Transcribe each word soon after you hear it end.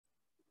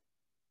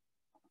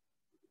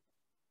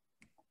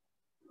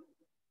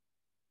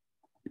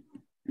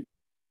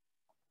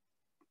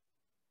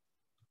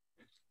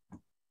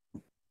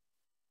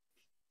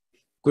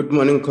Good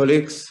morning,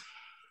 colleagues.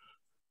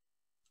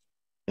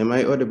 Am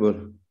I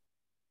audible?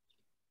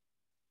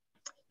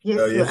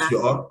 Yes,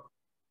 you are.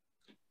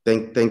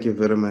 Thank you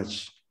very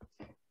much.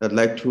 I'd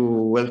like to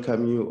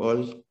welcome you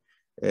all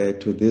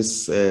to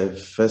this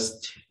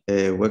first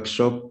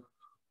workshop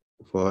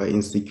for our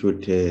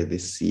institute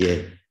this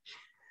year.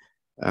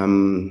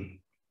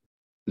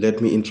 Let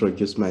me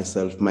introduce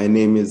myself. My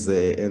name is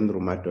Andrew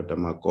Matota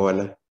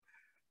Makola.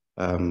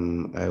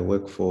 I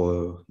work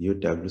for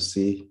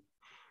UWC.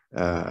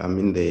 I'm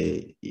in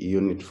the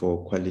unit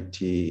for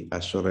quality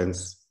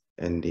assurance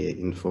and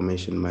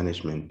information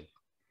management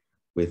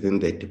within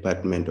the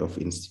Department of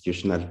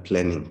Institutional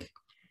Planning.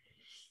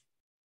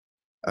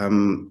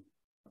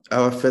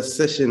 Our first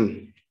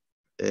session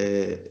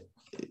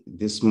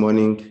this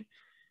morning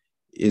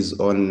is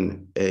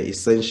on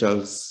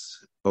essentials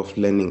of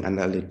learning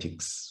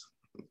analytics.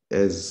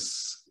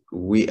 As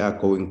we are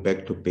going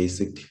back to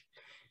basic,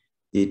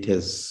 it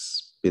has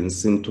been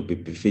seen to be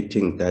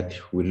befitting that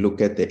we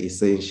look at the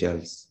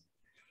essentials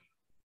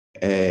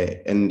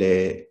and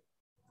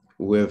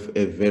we have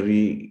a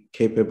very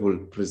capable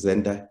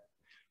presenter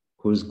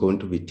who's going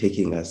to be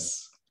taking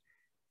us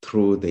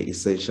through the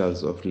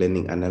essentials of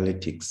learning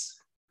analytics.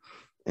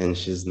 And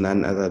she's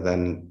none other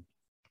than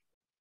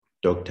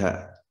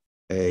Dr.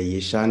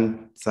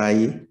 Yi-Shan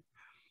Tsai,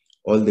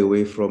 all the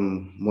way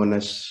from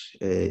Monash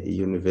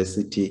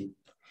University.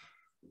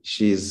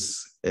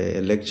 She's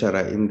a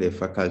lecturer in the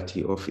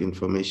Faculty of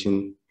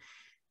Information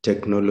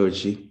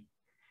Technology.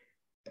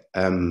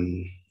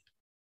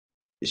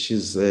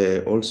 She's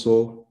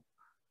also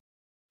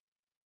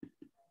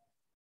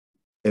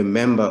a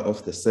member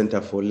of the Center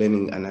for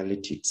Learning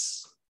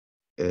Analytics,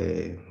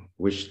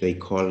 which they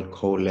call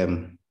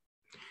CoLAM.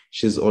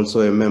 She's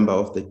also a member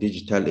of the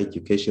Digital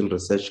Education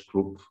Research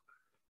Group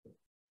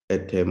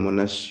at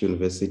Monash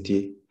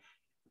University,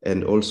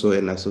 and also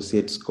an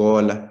associate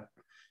scholar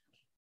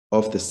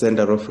of the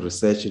Center of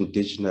Research in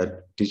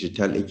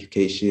Digital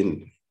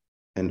Education,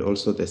 and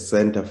also the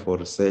Center for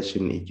Research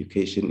in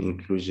Education,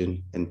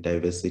 Inclusion, and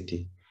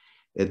Diversity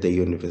at the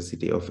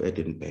University of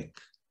Edinburgh.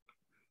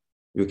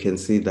 You can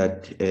see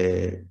that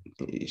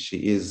she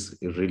is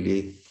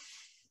really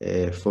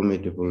a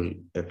formidable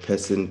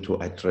person to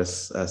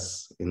address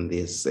us in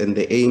this. And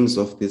the aims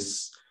of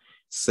this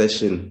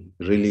session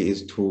really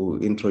is to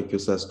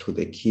introduce us to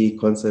the key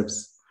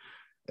concepts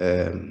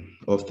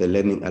of the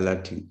learning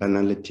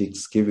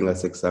analytics, giving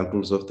us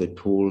examples of the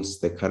tools,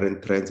 the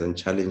current trends and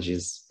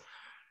challenges,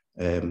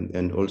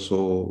 and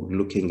also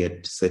looking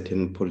at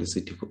certain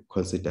policy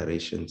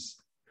considerations.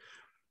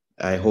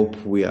 I hope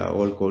we are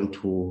all going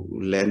to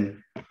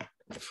learn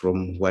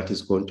from what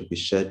is going to be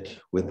shared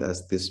with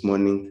us this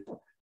morning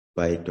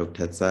by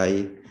Dr.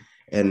 Tsai.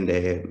 And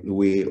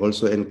we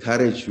also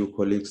encourage you,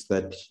 colleagues,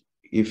 that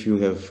if you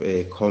have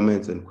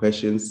comments and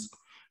questions,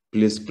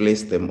 please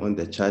place them on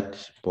the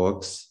chat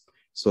box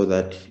so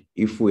that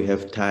if we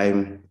have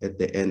time at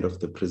the end of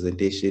the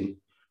presentation,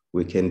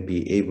 we can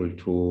be able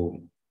to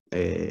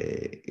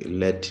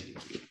let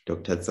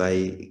Dr.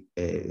 Tsai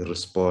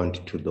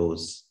respond to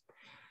those.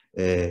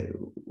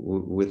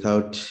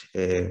 Without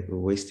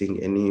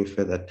wasting any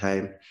further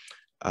time,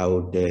 I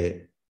will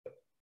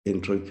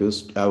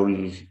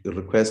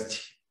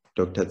request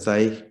Dr.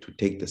 Tsai to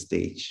take the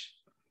stage.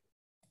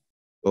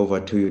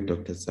 Over to you,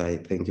 Dr. Tsai.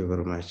 Thank you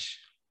very much.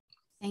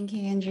 Thank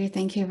you, Andrew.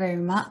 Thank you very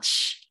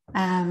much.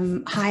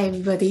 Hi,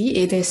 everybody.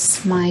 It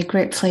is my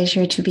great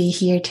pleasure to be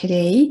here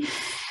today.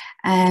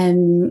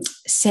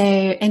 So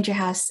Andrew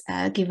has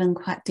given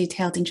quite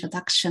detailed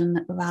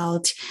introduction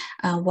about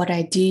what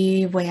I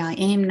do, where I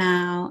am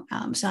now.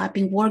 So I've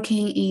been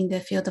working in the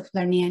field of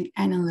learning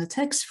and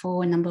analytics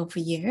for a number of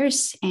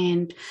years,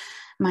 and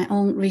my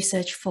own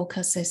research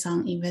focuses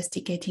on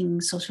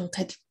investigating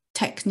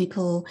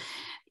socio-technical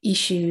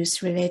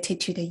issues related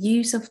to the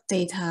use of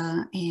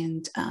data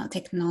and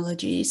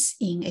technologies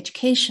in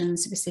education,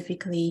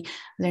 specifically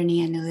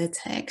learning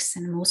analytics.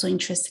 And I'm also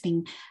interested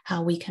in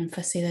how we can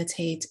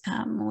facilitate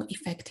more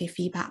effective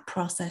feedback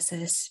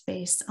processes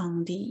based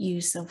on the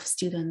use of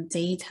student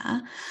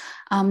data.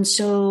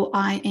 So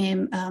I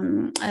am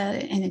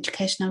an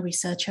educational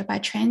researcher by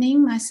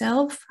training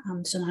myself.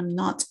 So I'm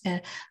not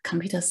a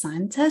computer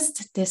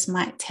scientist. This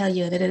might tell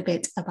you a little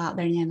bit about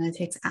learning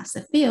analytics as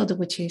a field,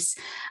 which is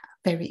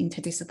very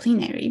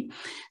interdisciplinary.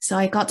 So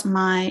I got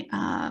my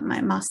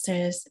my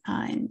master's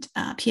and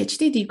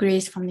PhD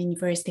degrees from the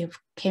University of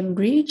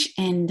Cambridge,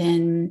 and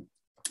then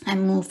I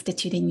moved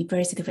to the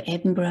University of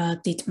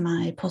Edinburgh, did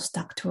my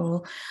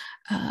postdoctoral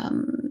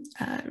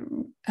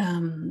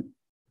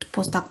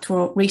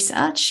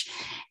research,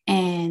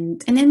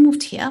 and then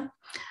moved here.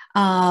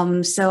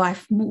 So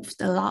I've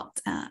moved a lot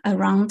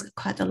around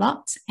quite a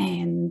lot,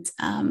 and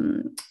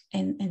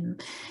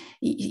and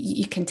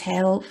you can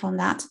tell from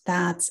that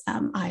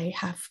I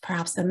have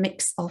perhaps a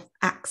mix of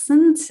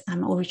accents.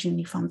 I'm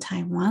originally from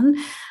Taiwan.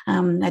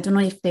 I don't know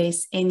if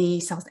there's any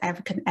South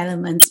African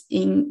element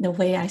in the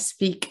way I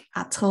speak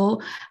at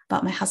all,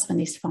 but my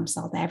husband is from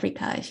South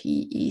Africa.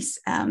 He's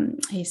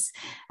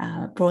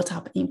brought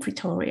up in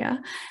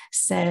Pretoria.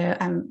 So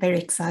I'm very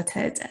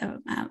excited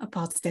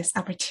about this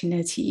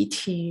opportunity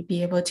to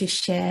be able to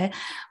share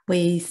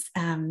with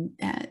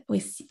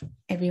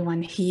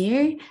everyone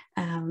here,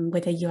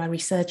 whether you are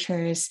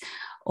researchers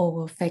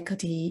or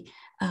faculty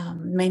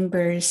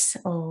members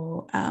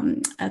or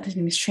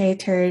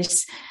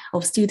administrators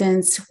or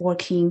students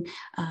working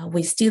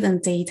with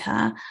student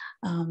data.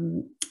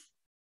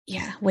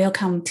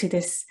 Welcome to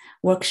this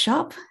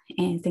workshop,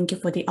 and thank you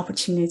for the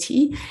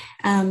opportunity.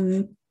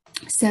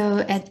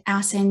 So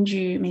as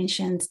Andrew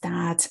mentioned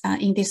that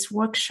in this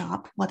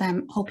workshop, what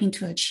I'm hoping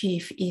to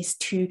achieve is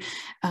to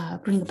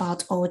bring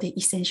about all the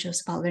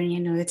essentials about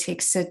learning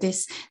analytics. So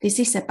this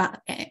is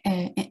about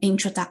an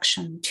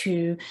introduction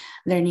to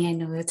learning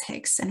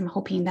analytics. And I'm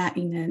hoping that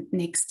in the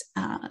next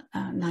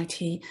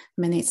 90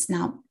 minutes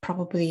now,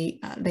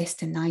 probably less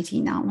than 90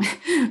 now,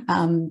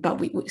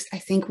 but I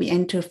think we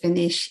aim to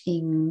finish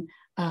in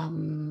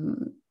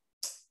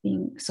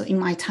in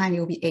my time, it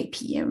will be 8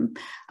 p.m.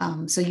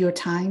 So your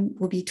time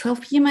will be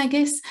 12 p.m., I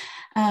guess.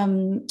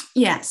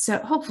 So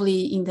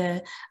hopefully in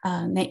the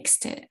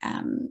next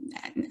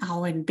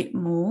hour and a bit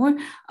more,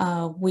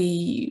 I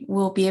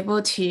will be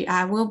able to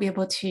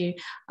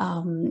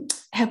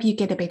help you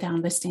get a better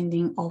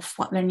understanding of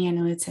what learning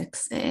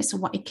analytics is,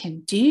 what it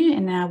can do,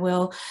 and I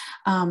will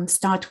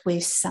start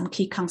with some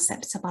key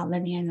concepts about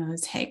learning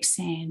analytics,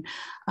 and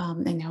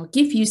I'll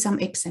give you some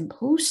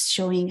examples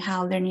showing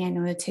how learning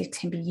analytics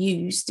can be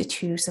used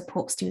to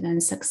support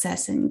student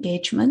success and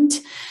engagement,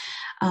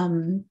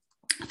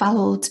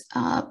 followed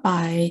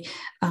by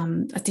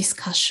a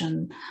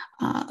discussion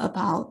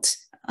about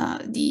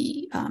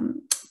the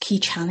key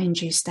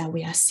challenges that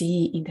we are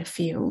seeing in the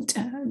field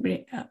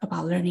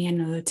about learning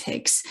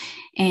analytics.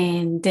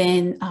 And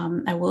then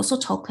I will also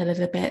talk a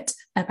little bit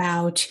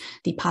about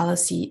the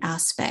policy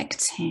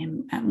aspects,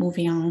 and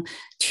moving on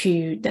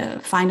to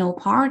the final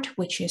part,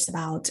 which is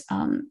about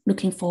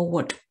looking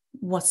forward.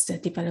 What's the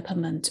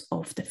development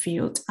of the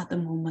field at the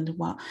moment,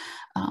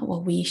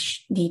 what we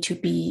need to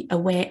be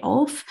aware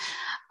of.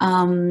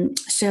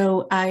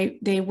 So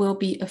there will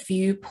be a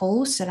few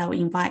polls that I will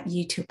invite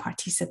you to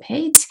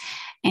participate.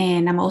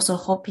 And I'm also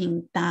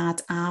hoping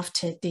that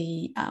after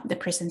the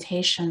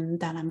presentation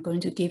that I'm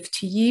going to give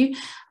to you,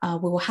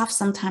 we will have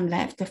some time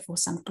left for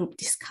some group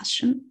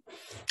discussion.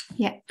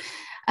 Yeah.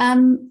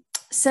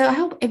 So I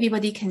hope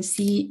everybody can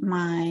see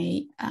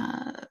my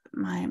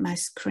my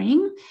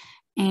screen.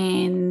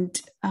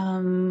 And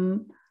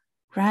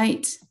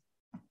right,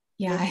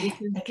 yeah,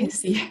 I can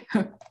see.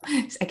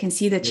 I can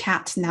see the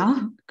chat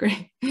now.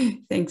 Great,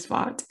 thanks,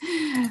 Bart.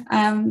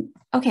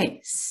 Okay,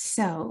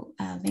 so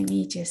let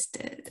me just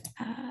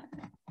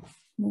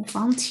move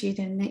on to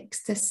the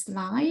next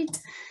slide.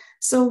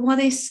 So, what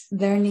is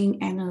learning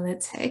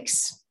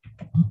analytics?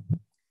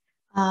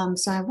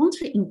 So I want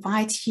to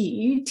invite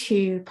you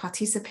to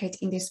participate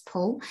in this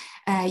poll.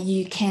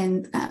 You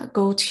can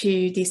go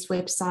to this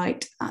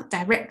website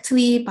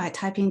directly by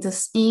typing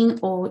this in,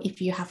 or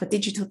if you have a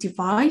digital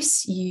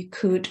device, you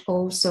could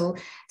also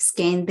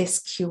scan this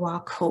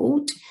QR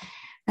code.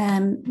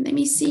 Let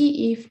me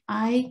see if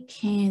I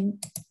can.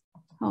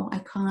 Oh, I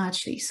can't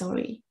actually.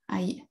 Sorry,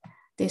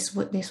 this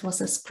was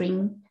a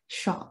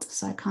screenshot,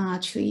 so I can't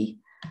actually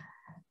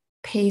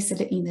paste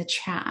it in the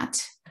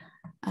chat.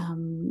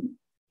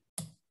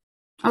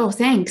 Oh,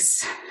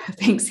 thanks.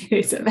 Thanks,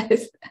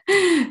 Elizabeth.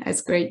 That's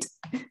great.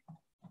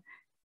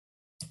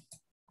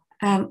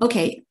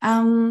 Okay,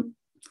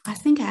 I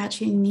think I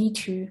actually need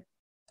to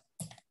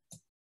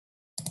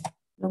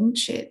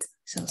launch it.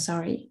 So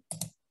sorry.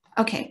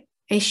 Okay,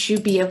 it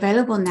should be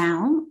available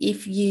now.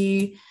 If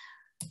you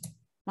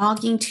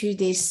log into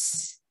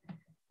this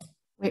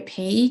web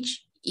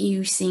page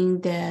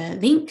using the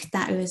link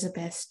that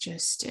Elizabeth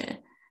just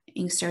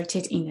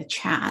inserted in the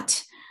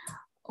chat,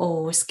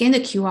 or scan the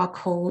QR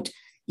code,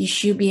 you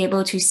should be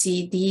able to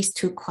see these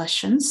two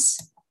questions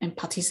and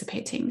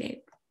participate in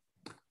it.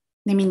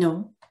 Let me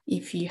know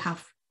if you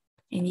have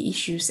any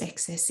issues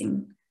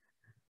accessing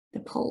the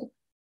poll.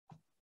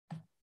 Are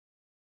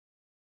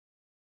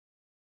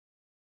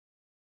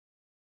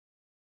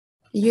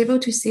you able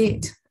to see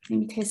it? Let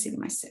me test it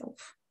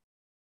myself.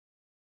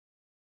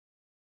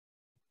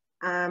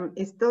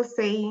 It's still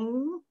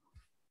saying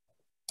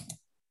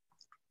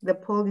the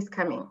poll is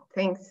coming.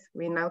 Thanks,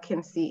 we now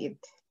can see it.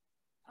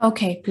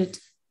 Okay, good.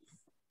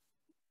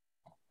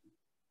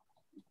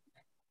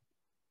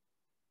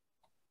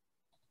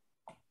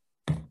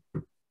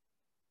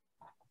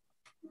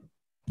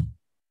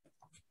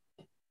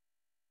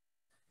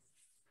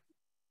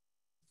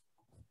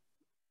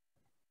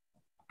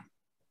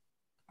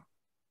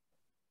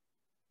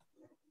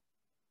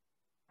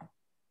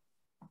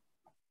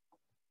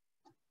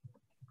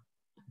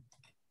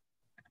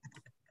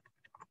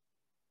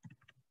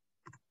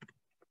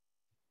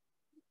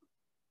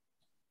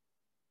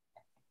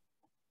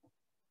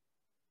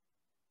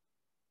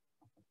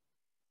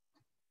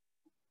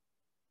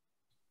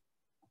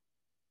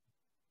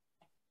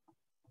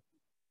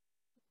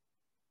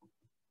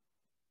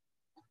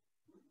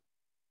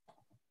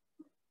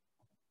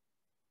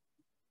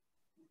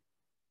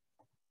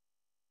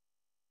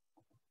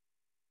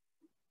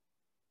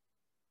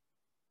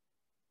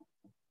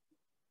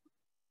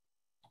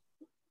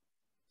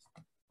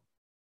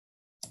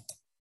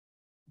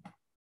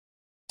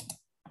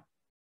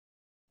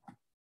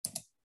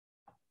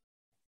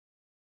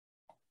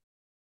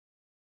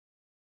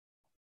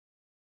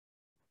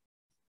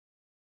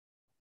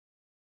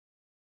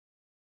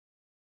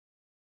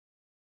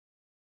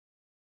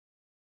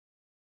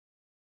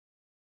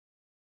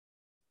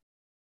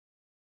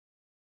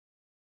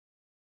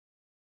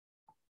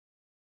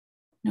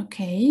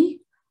 Okay,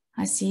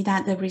 I see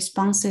that the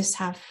responses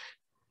have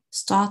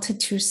started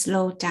to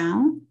slow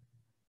down.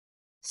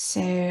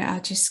 So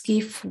I'll just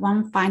give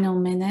one final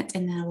minute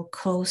and I will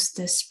close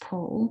this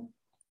poll.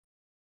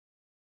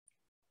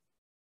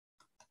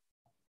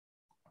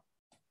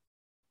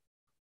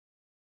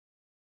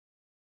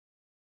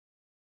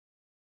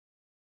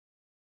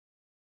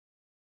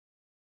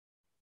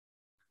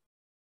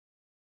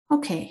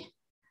 Okay,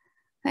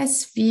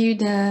 let's view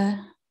the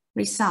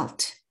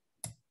result.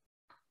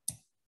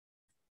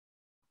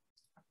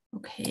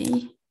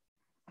 Okay,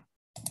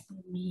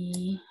 let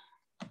me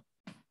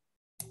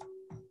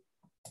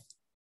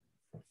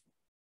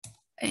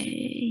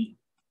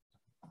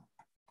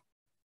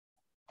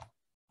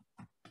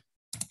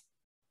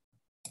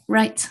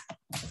right.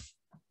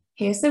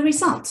 Here's the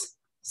result.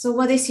 So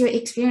what is your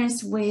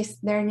experience with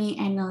learning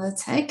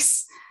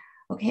analytics?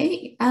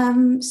 Okay,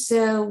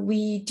 so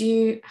we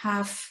do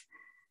have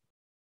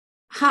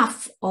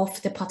half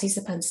of the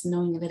participants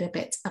knowing a little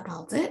bit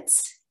about it,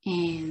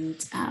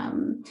 and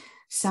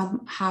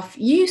some have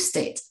used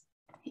it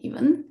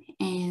even,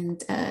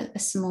 and a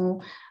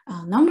small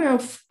number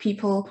of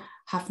people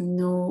have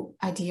no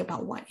idea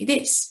about what it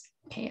is.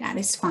 Okay, that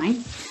is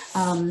fine.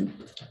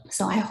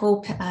 So I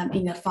hope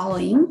in the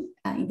following,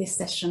 in this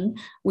session,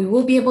 we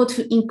will be able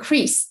to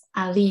increase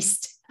at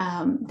least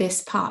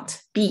this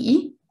part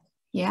B,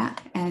 yeah,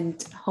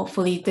 and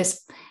hopefully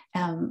this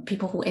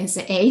people who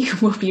answer A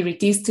will be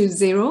reduced to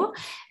 0,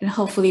 and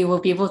hopefully we'll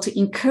be able to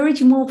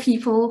encourage more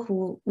people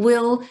who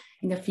will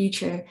in the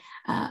future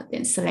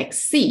then select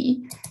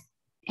C.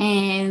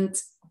 And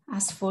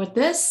as for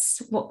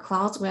this word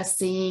cloud, we're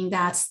seeing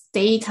that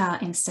data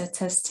and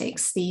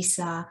statistics, these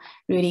are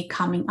really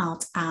coming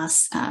out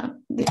as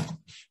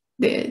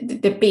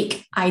the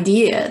big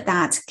idea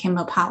that came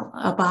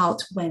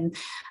about when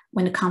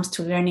it comes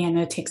to learning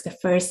analytics. The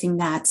first thing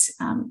that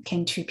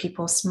came to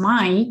people's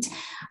mind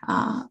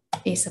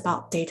is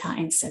about data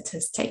and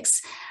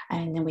statistics.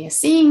 And then we are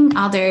seeing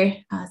other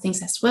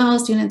things as well: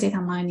 student data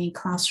mining,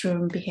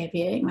 classroom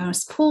behavior,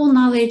 pool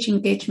knowledge,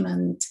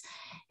 engagement,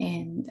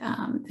 and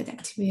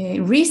activity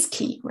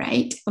risky,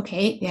 right?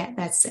 Okay, yeah,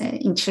 that's an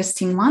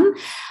interesting one.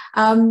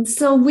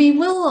 So we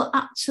will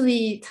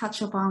actually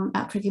touch upon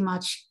pretty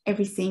much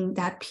everything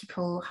that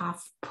people have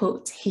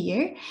put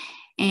here.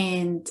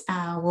 And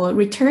we'll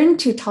return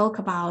to talk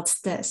about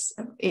this.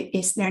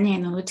 Is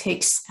learning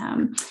analytics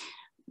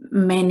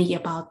mainly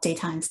about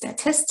data and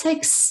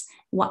statistics?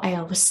 What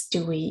else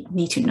do we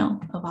need to know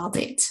about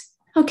it?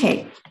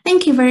 Okay,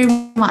 thank you very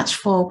much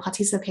for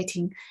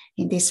participating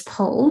in this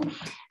poll.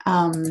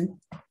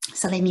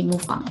 So let me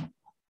move on.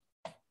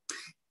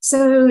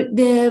 So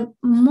the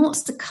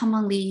most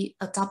commonly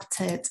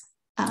adopted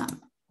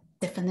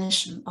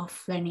definition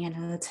of learning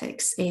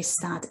analytics is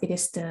that it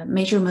is the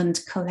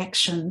measurement,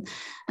 collection,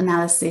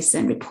 analysis,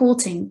 and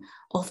reporting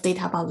of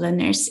data about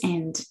learners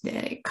and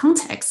the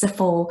context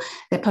for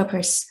the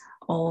purpose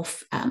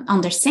of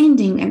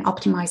understanding and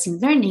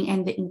optimizing learning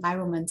and the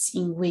environments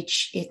in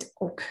which it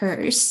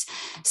occurs.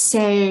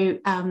 So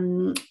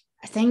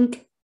I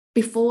think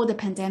before the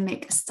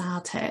pandemic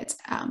started,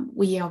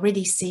 we are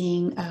already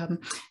seeing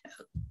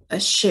a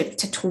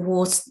shift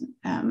towards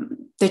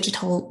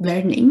digital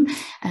learning,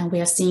 and we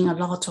are seeing a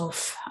lot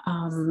of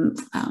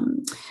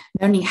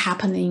learning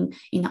happening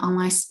in the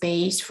online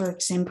space. For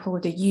example,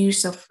 the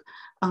use of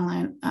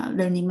online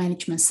learning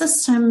management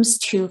systems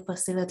to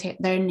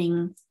facilitate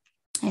learning,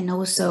 and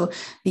also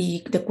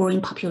the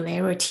growing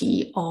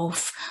popularity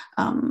of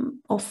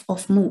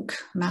MOOC,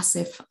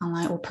 massive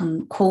online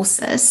open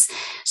courses.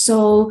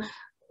 So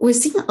we're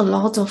seeing a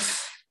lot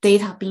of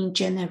data being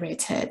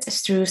generated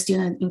through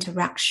student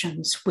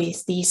interactions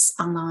with these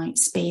online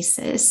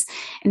spaces.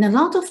 And a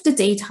lot of the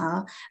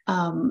data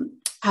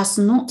has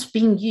not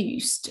been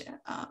used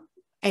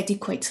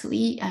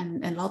adequately,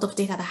 and a lot of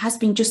data that has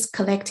been just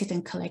collected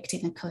and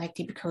collected and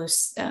collected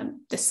because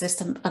the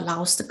system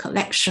allows the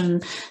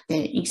collection.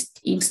 The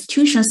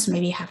institutions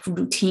maybe have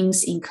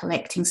routines in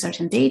collecting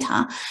certain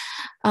data,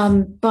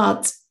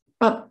 but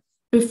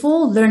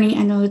before learning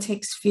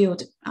analytics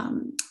field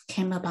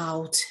came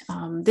about,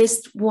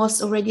 this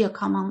was already a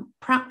common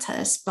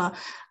practice, but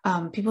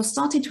people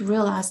started to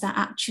realize that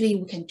actually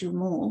we can do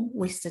more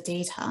with the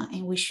data,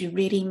 and we should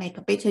really make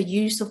a better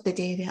use of the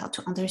data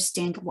to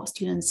understand what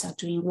students are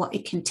doing, what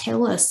it can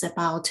tell us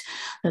about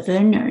the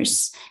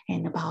learners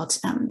and about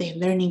their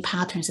learning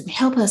patterns, and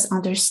help us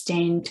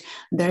understand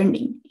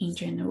learning in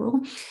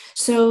general.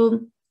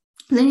 So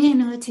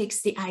learning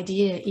analytics, the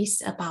idea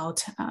is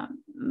about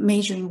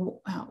measuring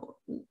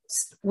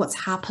what's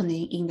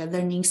happening in the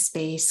learning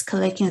space,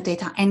 collecting the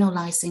data,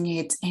 analyzing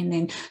it, and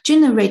then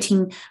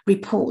generating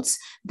reports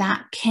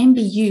that can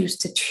be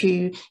used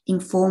to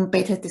inform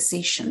better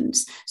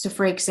decisions. So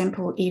for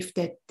example, if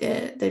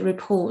the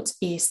report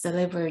is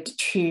delivered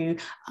to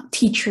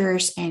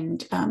teachers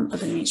and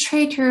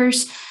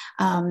administrators,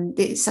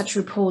 such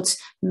reports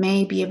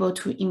may be able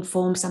to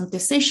inform some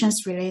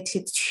decisions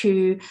related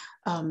to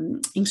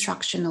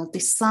instructional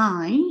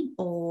design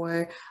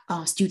or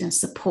student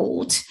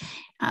support.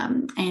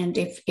 And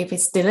if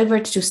it's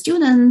delivered to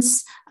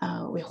students,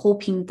 we're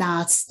hoping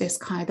that this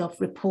kind of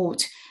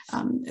report,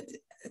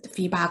 the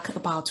feedback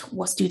about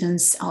what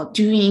students are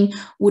doing,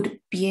 would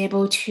be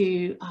able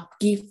to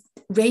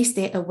raise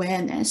their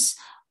awareness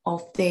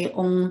of their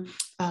own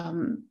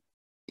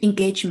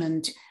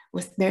engagement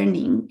with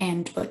learning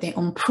and their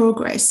own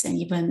progress and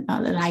even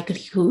the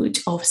likelihood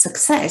of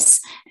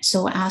success,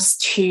 so as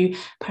to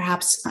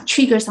perhaps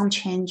trigger some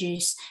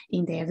changes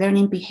in their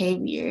learning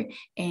behavior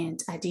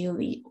and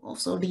ideally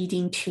also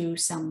leading to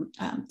some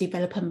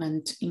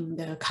development in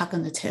the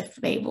cognitive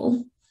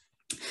level.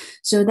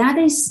 So that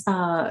is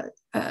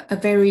a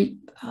very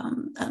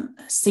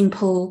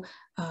simple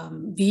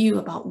view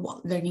about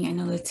what learning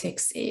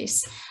analytics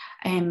is.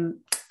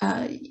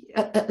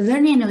 A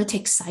learning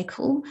analytics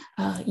cycle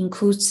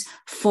includes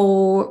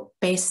 4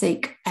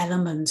 basic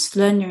elements: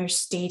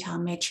 learners, data,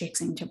 metrics,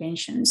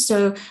 interventions.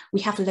 So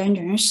we have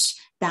learners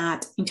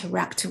that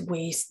interact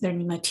with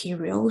learning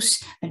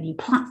materials, learning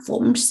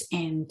platforms,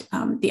 and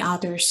the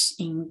others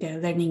in the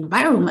learning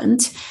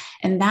environment,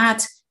 and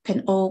that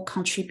can all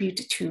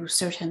contribute to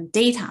certain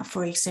data.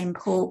 For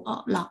example,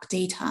 log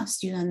data,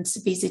 students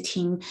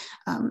visiting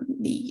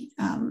the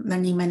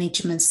learning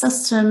management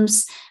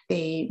systems,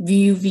 they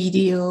view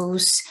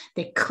videos,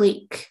 they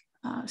click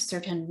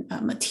certain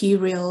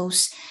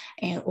materials,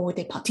 or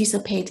they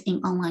participate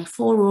in online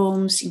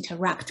forums,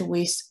 interact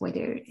with,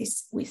 whether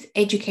it's with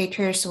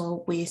educators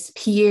or with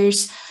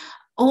peers.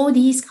 All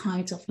these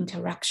kinds of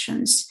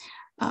interactions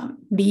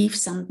leave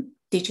some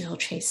digital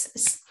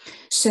traces.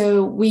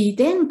 So we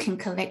then can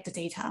collect the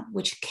data,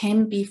 which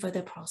can be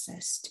further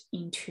processed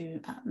into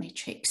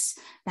metrics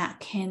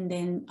that can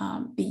then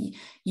be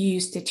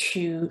used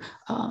to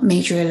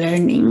measure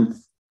learning,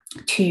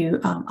 to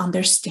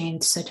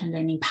understand certain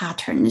learning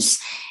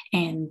patterns,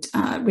 and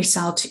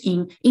result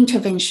in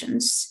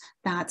interventions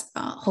that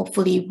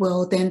hopefully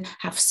will then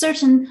have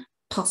certain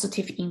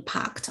positive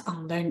impact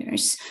on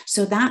learners.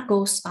 So that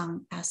goes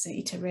on as an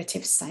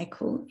iterative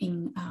cycle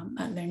in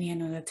a learning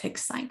analytics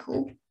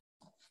cycle.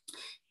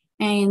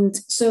 And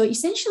so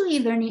essentially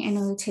learning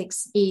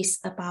analytics is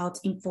about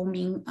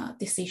informing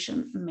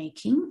decision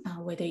making,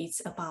 whether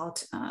it's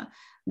about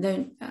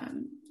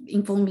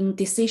informing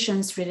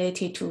decisions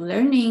related to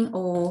learning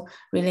or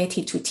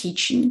related to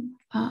teaching,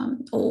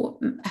 or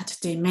at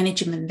the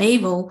management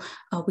level.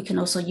 We can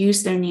also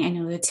use learning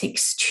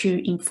analytics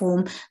to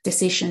inform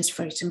decisions,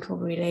 for example,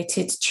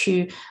 related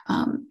to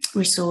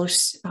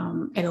resource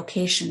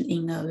allocation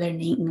in a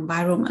learning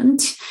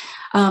environment.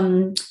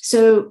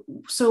 So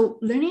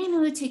learning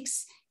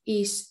analytics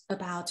is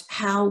about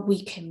how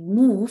we can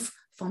move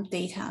from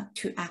data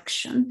to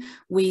action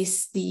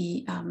with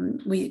the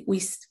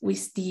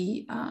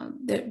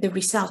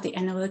result, the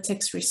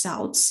analytics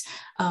results.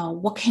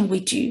 What can we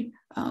do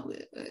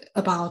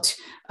about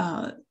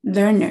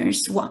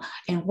learners, what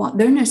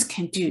learners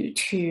can do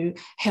to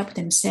help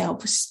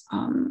themselves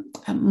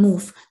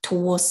move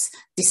towards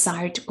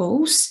desired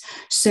goals.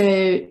 So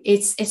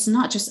it's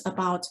not just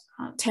about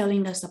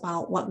telling us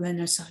about what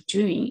learners are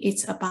doing,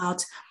 it's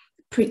about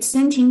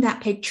presenting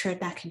that picture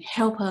that can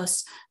help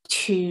us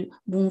to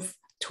move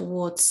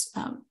towards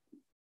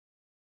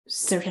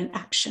certain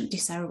action,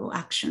 desirable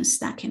actions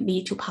that can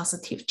lead to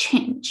positive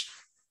change.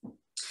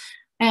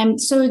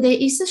 So there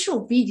is a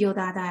short video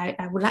that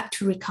I would like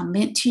to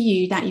recommend to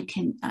you that you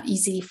can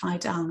easily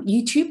find on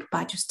YouTube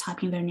by just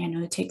typing learning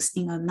analytics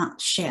in a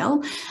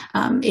nutshell.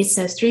 It's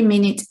a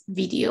 3-minute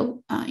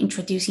video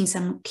introducing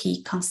some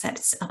key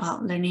concepts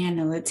about learning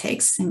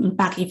analytics. And in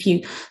fact, if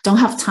you don't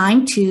have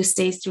time to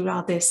stay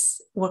throughout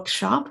this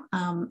workshop,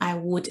 I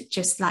would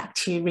just like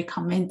to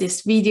recommend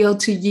this video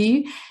to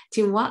you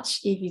to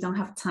watch if you don't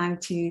have time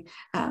to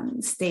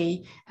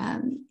stay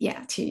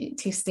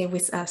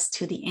with us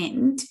to the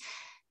end.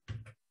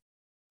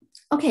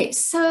 Okay,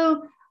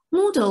 so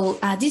Moodle,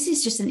 this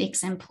is just an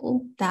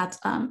example that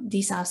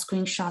these are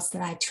screenshots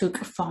that I took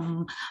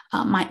from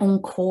my own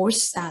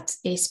course that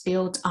is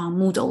built on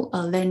Moodle,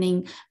 a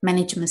learning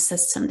management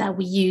system that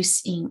we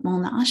use in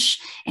Monash.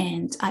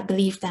 And I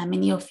believe that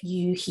many of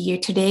you here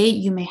today,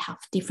 you may have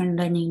different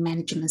learning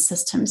management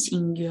systems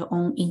in your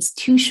own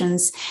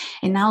institutions.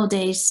 And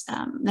nowadays,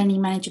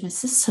 learning management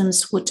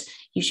systems would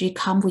usually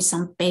come with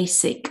some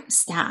basic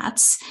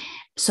stats.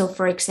 So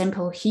for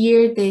example,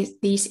 here,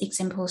 these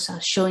examples are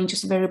showing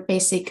just very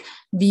basic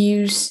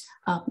views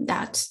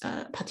that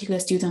a particular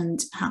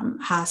student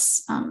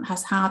has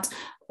had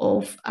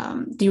of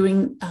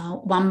during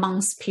 1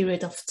 month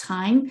period of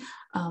time,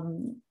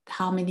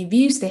 how many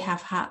views they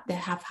have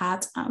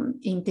had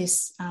in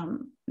this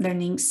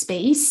learning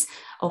space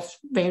of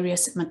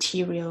various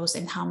materials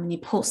and how many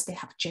posts they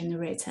have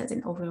generated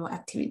and overall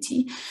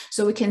activity.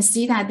 So we can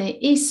see that there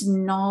is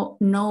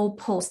no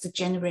post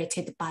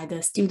generated by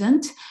the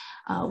student,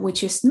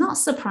 which is not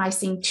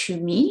surprising to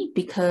me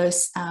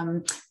because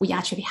we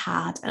actually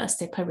had a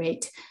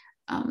separate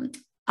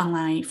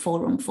online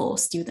forum for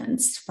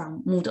students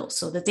from Moodle.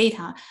 So the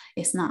data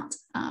is not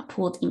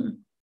pulled in.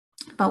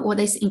 But what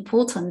is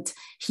important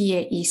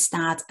here is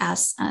that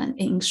as an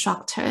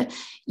instructor,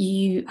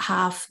 you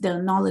have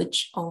the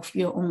knowledge of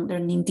your own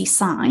learning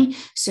design.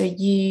 So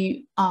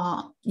you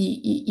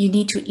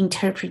need to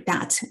interpret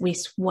that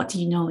with what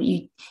you know.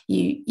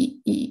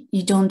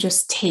 You don't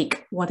just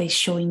take what is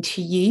showing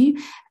to you.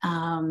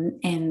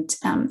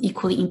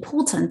 Equally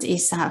important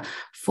is that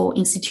for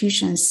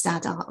institutions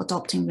that are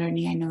adopting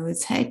learning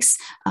analytics,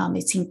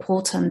 it's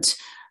important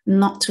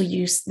not to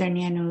use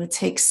learning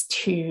analytics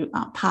to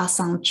pass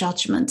on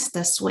judgment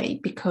this way,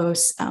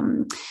 because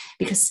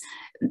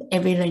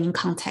every learning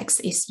context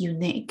is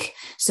unique.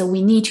 So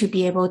we need to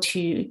be able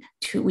to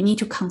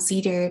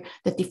consider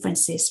the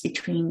differences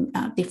between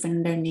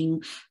different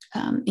learning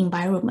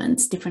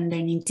environments, different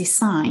learning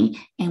design,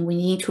 and we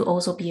need to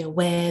also be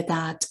aware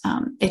that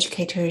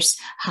educators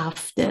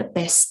have the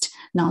best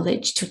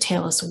knowledge to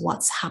tell us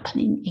what's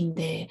happening in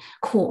the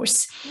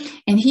course.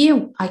 And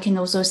here I can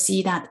also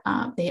see that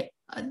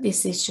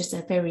this is just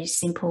a very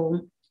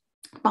simple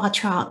bar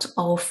chart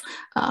of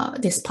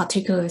this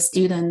particular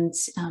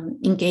student's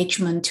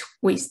engagement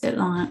with the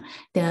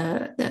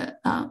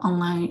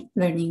online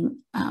learning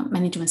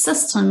management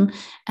system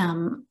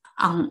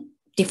on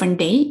different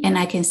day. And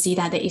I can see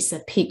that there is a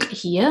peak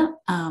here,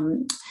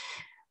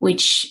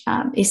 which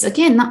is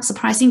again not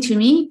surprising to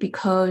me,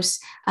 because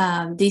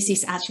this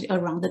is actually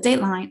around the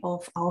deadline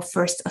of our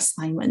first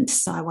assignment.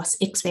 So I was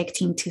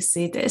expecting to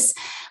see this,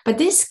 but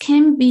this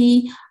can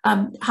be,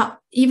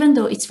 even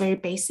though it's very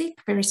basic,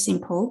 very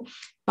simple,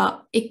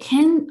 but it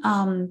can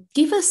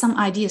give us some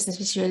ideas,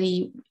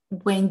 especially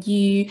when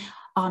you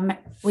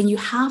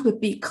have a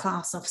big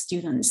class of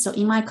students. So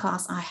in my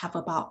class, I have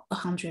about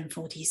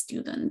 140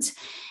 students.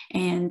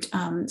 And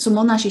so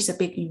Monash is a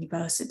big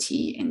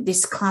university, and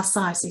this class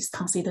size is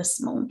considered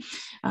small.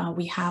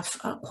 We have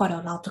quite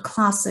a lot of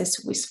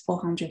classes with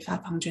 400,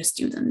 500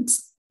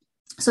 students.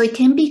 So it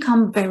can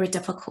become very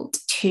difficult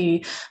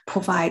to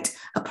provide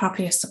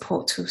appropriate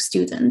support to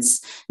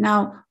students.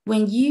 Now,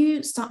 when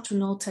you start to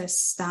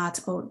notice that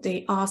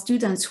there are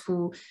students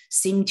who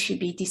seem to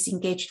be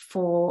disengaged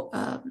for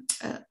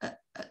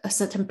a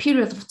certain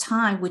period of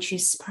time, which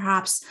is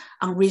perhaps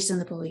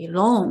unreasonably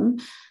long,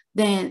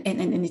 then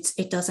and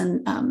it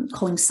doesn't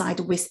coincide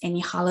with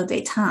any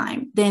holiday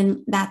time,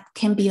 then that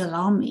can be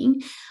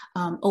alarming.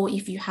 Or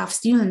if you have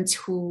students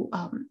who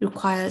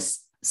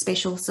requires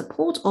special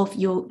support or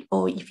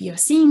if you're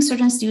seeing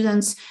certain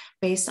students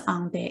based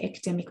on their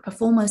academic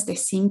performance, they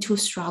seem to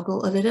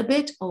struggle a little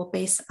bit, or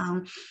based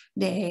on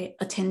their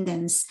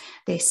attendance,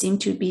 they seem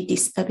to be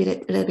a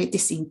little bit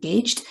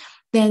disengaged,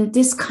 then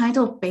this kind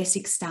of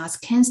basic stats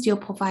can still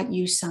provide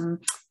you some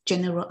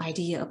general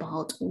idea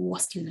about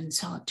what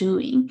students are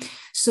doing.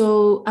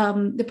 So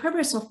the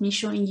purpose of me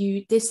showing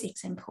you this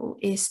example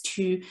is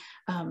to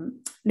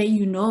let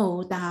you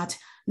know that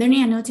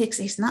learning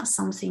analytics is not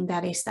something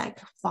that is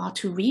like far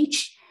to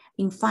reach.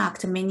 In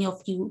fact, many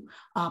of you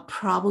are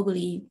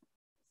probably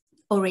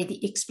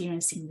already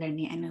experiencing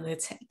learning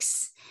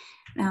analytics.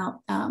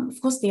 Now, of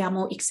course, there are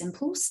more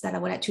examples that I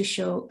would like to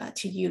show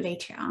to you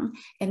later on.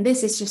 And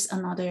this is just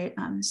another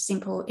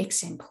simple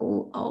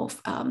example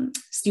of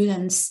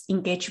students'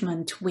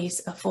 engagement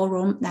with a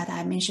forum that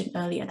I mentioned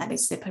earlier that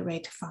is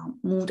separate from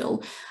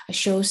Moodle. It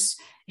shows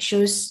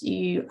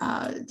you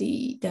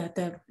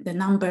the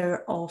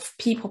number of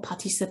people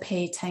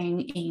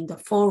participating in the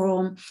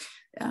forum,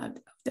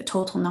 the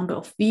total number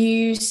of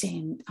views,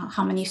 and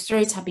how many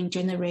threads have been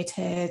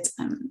generated,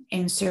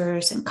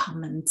 answers and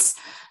comments.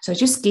 So it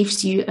just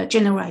gives you a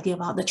general idea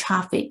about the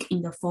traffic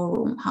in the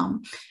forum,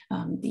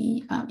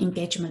 the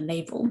engagement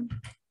level.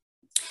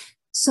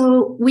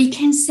 So we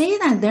can say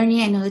that learning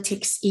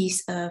analytics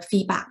is a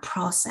feedback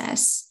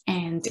process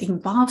and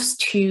involves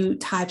two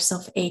types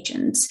of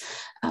agents.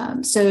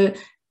 So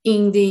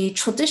in the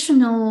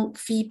traditional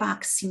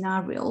feedback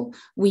scenario,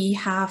 we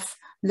have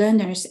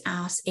learners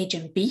as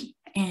agent B,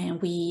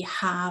 and we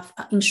have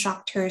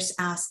instructors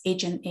as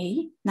agent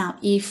A. Now,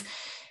 if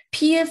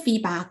peer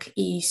feedback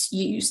is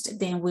used,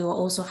 then we will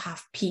also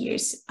have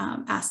peers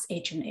as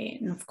agent A.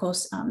 And of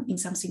course, in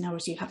some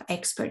scenarios, you have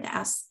expert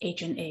as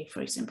agent A,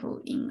 for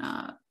example,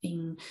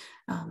 in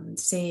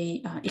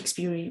say,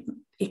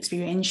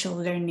 experiential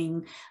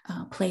learning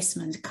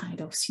placement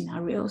kind of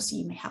scenarios,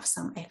 you may have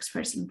some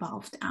experts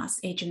involved as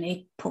agent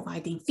A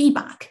providing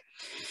feedback.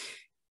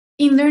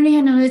 In learning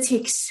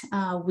analytics,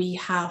 we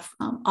have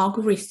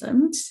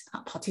algorithms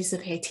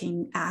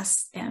participating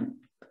as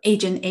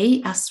agent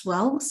A as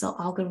well. So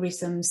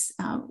algorithms,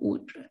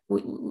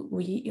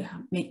 we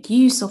make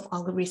use of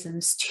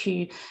algorithms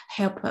to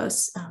help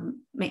us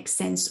make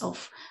sense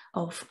of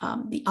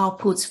the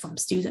outputs from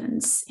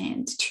students,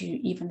 and to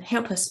even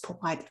help us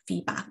provide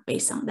feedback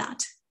based on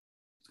that.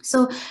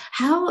 So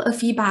how a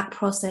feedback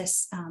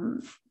process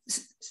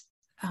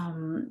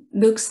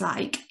looks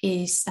like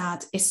is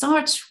that it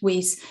starts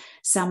with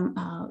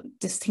some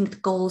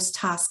distinct goals,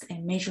 tasks,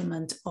 and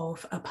measurement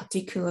of a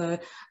particular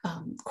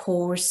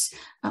course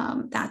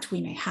that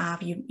we may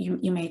have.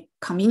 You may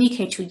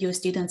communicate to your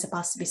students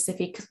about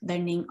specific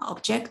learning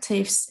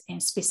objectives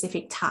and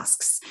specific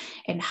tasks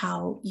and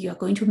how you are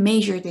going to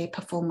measure their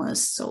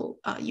performance. So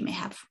you may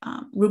have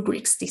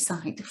rubrics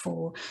designed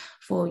for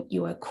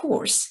your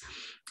course.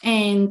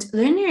 And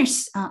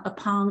learners,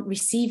 upon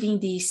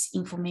receiving this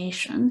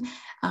information,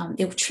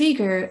 it will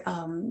trigger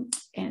an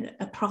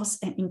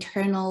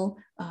internal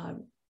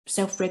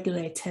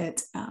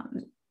self-regulated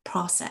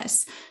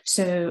process.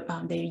 So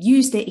they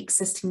use their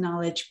existing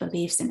knowledge,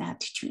 beliefs, and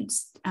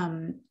attitudes,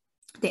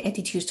 the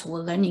attitudes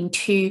toward learning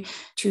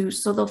to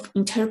sort of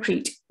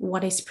interpret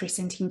what is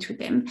presenting to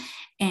them.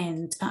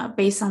 And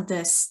based on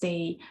this,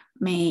 they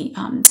may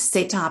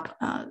set up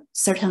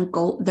certain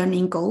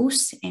learning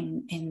goals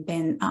and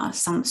then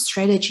some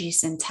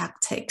strategies and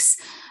tactics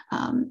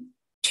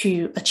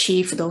to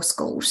achieve those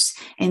goals.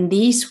 And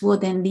these will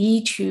then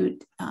lead to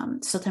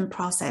certain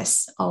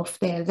process of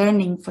their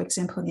learning. For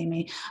example, they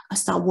may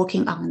start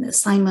working on an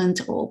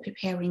assignment or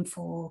preparing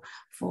for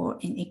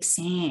an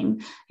exam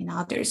and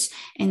others.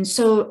 And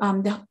so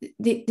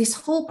this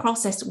whole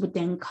process would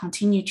then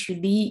continue to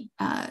lead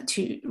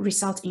to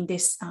result in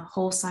this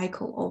whole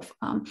cycle of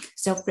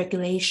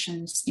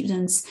self-regulation.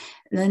 Students,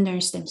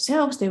 learners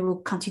themselves, they will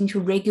continue to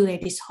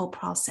regulate this whole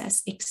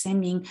process,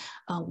 examining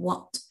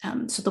what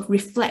sort of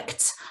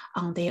reflects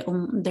on their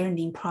own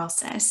learning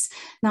process.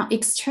 Now,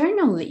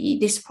 externally,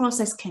 this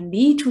process can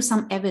lead to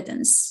some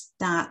evidence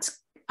that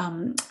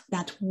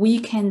we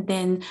can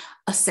then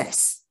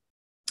assess.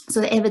 So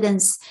the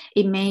evidence,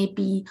 it may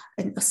be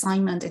an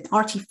assignment, an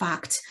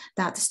artifact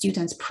that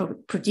students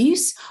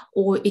produce,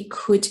 or it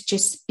could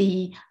just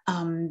be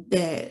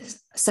the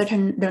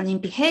certain learning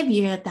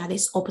behavior that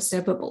is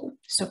observable.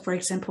 So for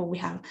example,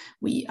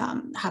 we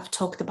have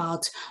talked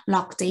about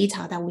log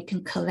data that we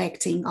can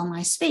collect in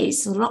online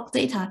space. So log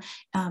data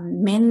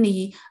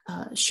mainly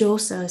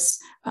shows us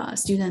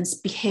students'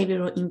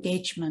 behavioral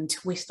engagement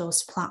with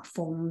those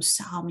platforms,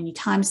 how many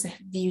times they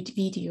have viewed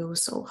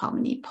videos or how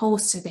many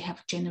posts they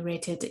have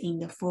generated in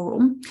the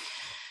forum.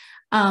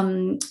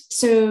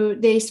 So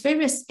there's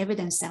various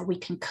evidence that we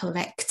can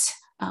collect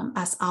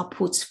as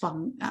outputs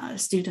from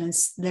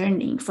students'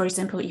 learning. For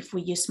example, if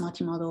we use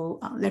multimodal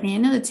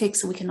learning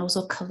analytics, we can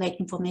also collect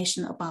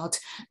information about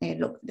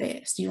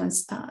the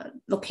students'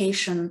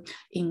 location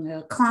in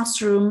the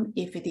classroom,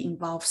 if it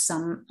involves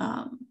some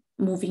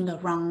moving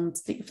around,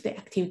 if the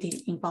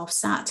activity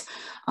involves that.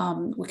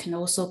 We can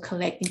also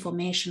collect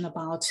information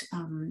about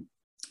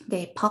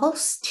their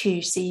pulse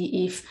to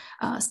see if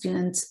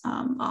students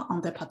are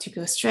under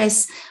particular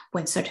stress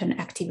when certain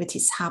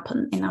activities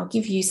happen. And I'll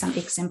give you some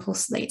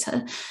examples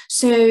later.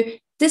 So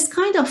this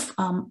kind of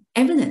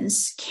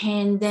evidence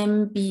can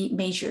then be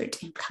measured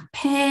and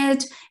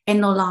compared,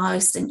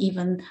 analyzed, and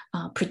even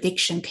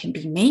prediction can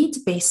be made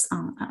based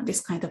on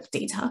this kind of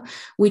data,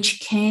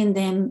 which can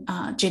then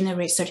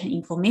generate certain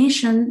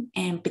information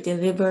and be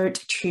delivered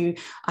to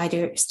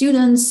either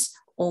students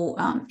or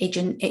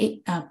agent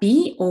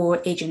B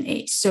or agent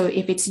A. So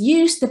if it's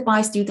used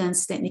by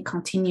students, then it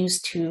continues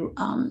to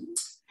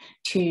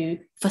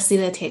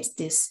facilitate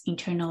this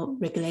internal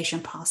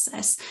regulation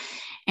process.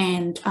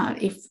 And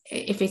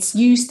if it's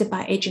used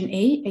by agent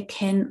A, it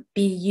can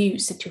be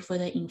used to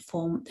further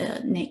inform the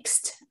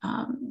next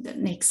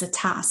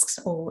tasks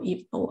or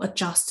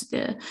adjust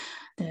the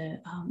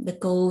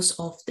goals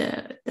of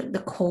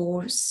the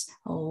course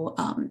or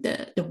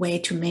the way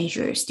to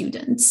measure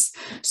students.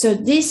 So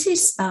this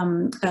is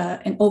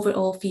an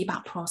overall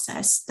feedback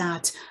process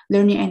that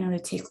learning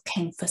analytics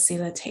can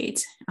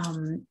facilitate.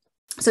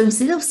 So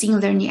instead of seeing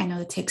learning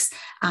analytics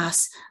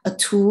as a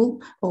tool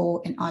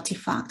or an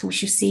artifact, we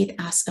should see it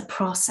as a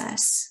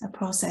process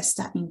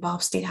that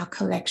involves data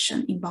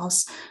collection,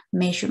 involves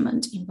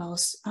measurement,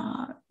 involves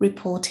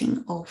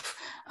reporting of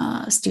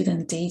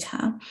student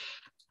data.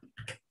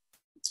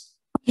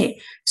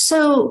 Okay,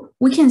 so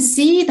we can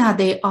see that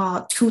there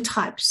are two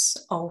types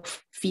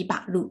of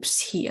feedback loops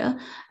here.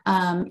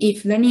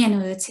 If learning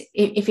analytics,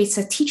 if it's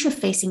a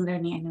teacher-facing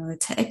learning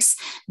analytics,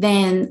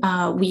 then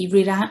we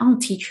rely on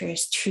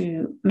teachers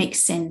to make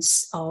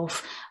sense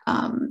of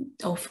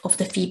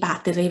the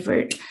feedback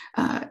delivered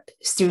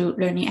through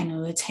learning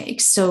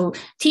analytics. So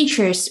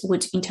teachers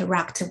would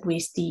interact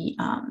with the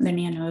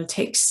learning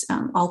analytics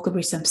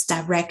algorithms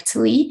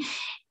directly,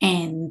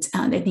 and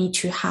they need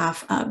to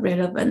have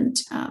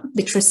relevant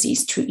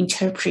literacies to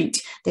interpret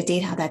the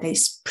data that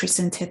is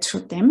presented to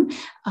them.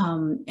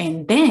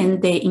 And then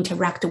they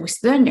interact with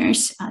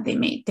learners. They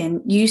may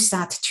then use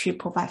that to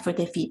provide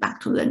further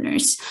feedback to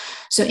learners.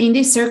 So in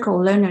this circle,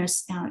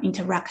 learners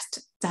interact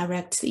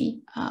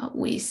directly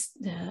with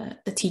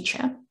the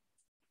teacher.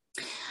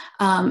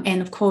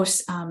 And of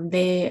course,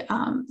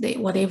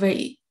 whatever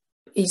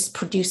is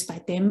produced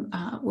by them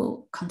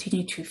will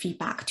continue to feed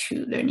back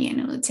to learning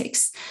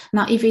analytics.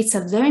 Now, if it's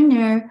a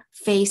learner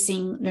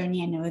facing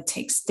learning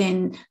analytics,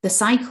 then the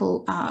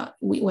cycle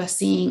we're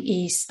seeing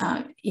is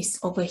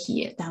over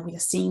here, that we are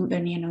seeing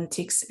learning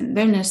analytics and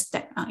learners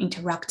that are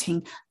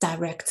interacting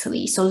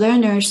directly. So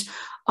learners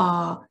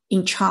are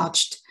in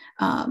charge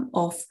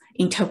of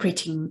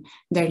interpreting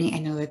learning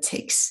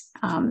analytics.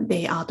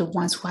 They are the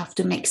ones who have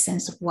to make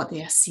sense of what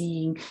they are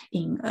seeing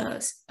in,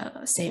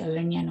 say, a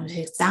learning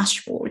analytics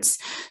dashboards.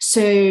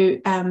 So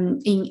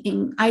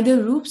in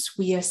either groups,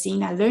 we are seeing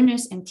that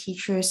learners and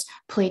teachers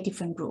play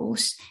different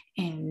roles,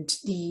 and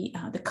the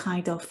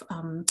kind of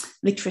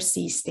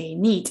literacies they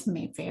need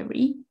may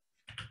vary,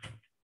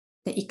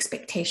 the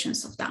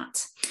expectations of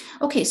that.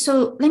 Okay,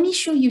 so let me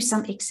show you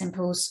some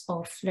examples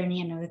of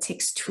learning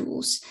analytics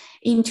tools.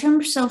 In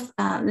terms of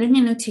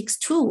learning analytics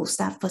tools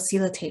that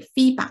facilitate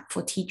feedback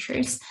for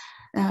teachers,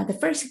 the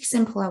first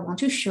example I want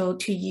to show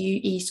to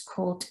you is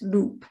called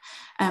Loop.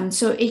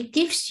 So it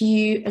gives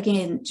you,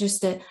 again,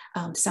 just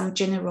some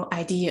general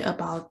idea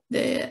about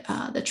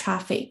the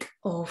traffic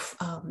of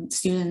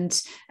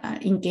student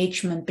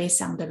engagement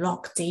based on the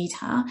log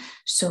data.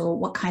 So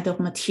what kind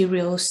of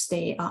materials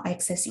they are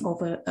accessing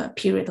over a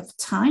period of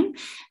time.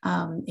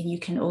 And you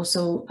can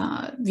also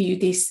view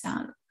this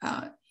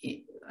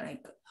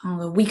like on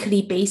a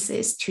weekly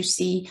basis to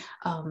see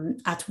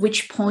at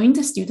which point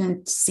the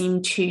students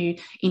seem to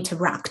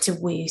interact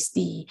with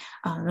the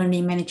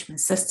learning management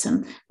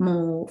system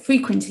more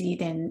frequently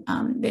than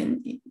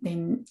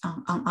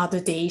on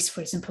other days.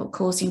 For example,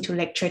 closing to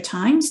lecture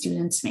time,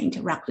 students may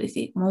interact with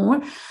it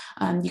more.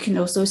 You can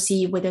also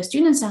see whether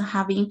students are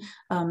having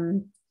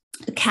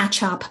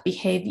catch-up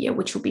behavior,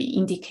 which will be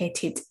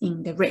indicated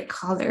in the red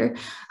color.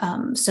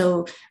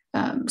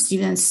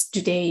 Students,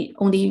 do they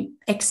only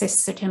access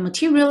certain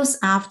materials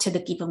after the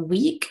given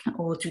week,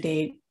 or do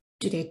they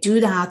do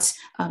that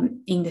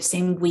in the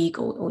same week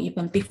or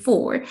even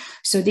before?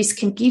 So this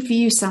can give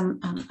you some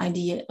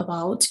idea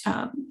about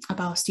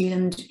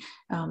student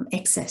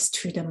access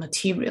to the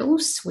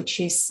materials, which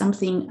is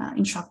something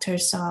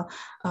instructors are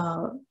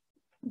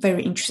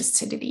very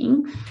interested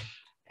in.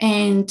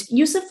 And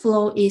user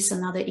flow is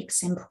another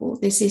example.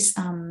 This is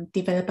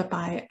developed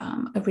by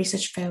a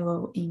research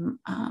fellow in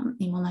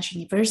Monash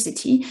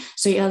University.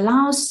 So it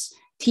allows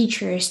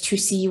teachers to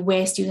see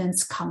where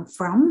students come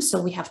from. So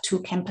we have two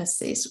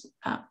campuses,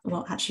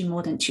 well, actually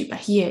more than two, but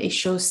here it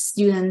shows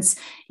students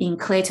in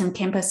Clayton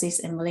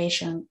campuses and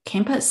Malaysian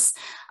campus.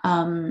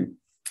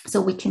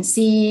 So we can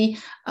see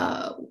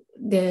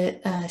the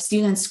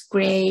students'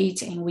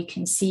 grade, and we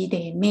can see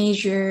their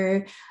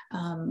major,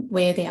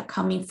 where they are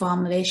coming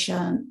from,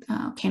 Malaysian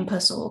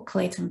campus or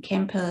Clayton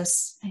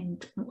campus,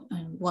 and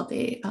what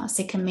the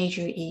second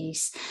major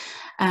is.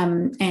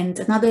 And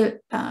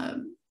another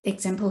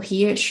example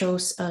here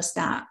shows us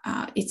that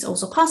it's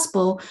also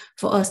possible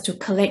for us to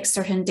collect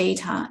certain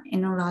data,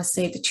 analyze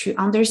it to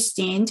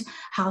understand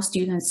how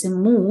students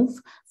move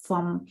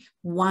from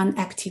one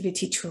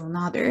activity to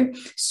another.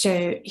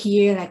 So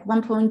here, like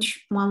 1.1,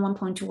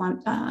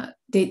 1.1,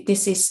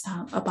 this is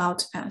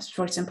about,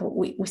 for example,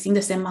 within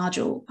the same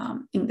module,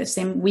 in the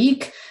same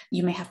week,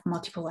 you may have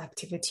multiple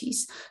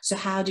activities. So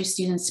how do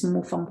students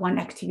move from one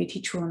activity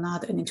to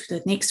another and into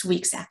the next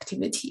week's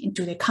activity? And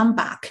do they come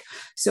back?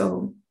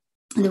 So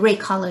the red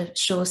color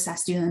shows that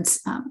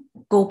students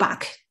go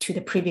back to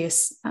the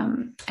previous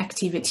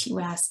activity,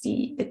 whereas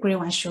the gray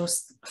one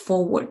shows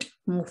forward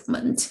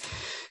movement.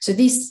 So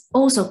this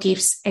also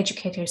gives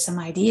educators some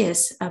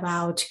ideas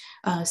about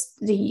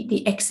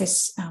the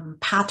access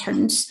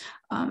patterns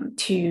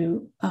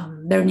to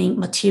learning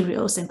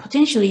materials, and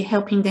potentially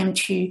helping them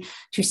to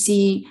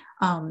see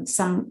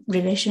some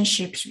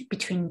relationships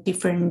between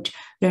different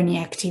learning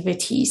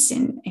activities,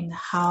 and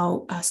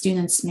how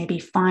students maybe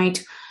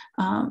find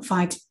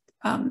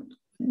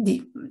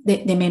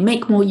they may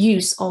make more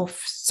use of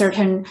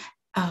certain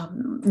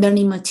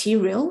learning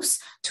materials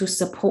to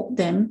support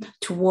them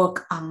to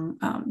work on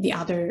the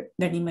other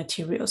learning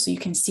materials. So you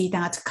can see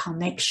that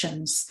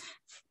connections.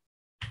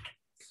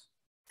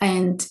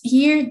 And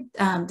here,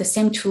 the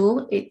same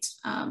tool, it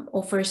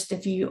offers the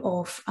view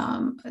of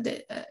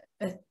the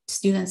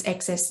students'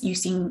 access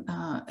using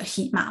a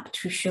heat map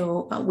to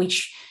show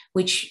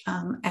which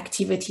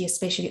activity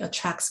especially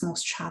attracts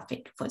most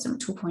traffic. For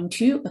example,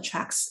 2.2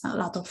 attracts a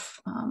lot of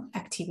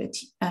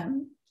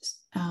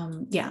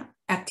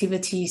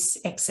activities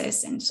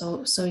access, and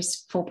so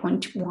it's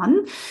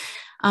 4.1.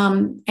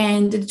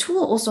 And the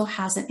tool also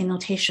has an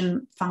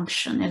annotation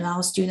function,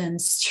 allows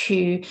students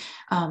to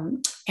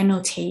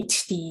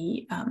annotate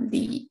the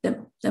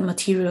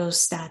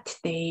materials that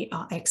they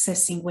are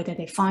accessing, whether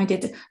they find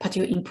it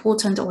particularly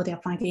important, or they're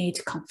finding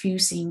it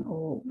confusing,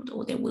 or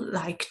they would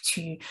like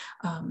to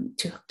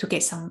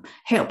get some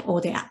help,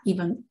 or they are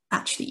even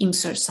actually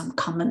insert some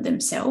comment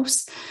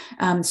themselves.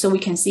 So we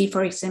can see,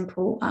 for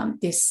example,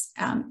 this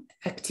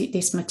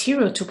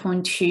material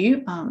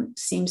 2.2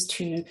 seems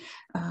to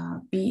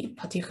be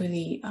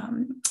particularly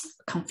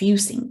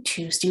confusing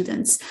to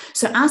students.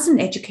 So as an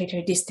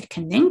educator, this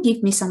can then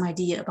give me some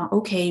idea about,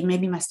 okay,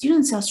 maybe my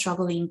students are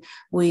struggling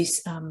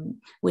with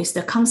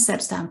the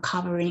concepts that I'm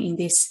covering in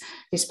this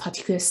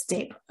particular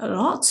step a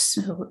lot.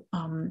 So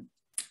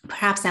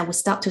perhaps I would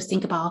start to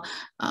think about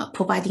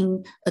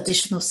providing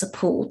additional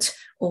support,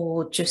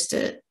 or just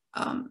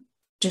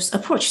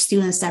approach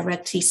students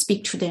directly,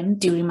 speak to them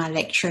during my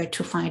lecture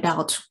to find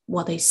out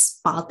what is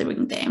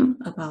bothering them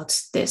about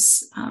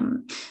this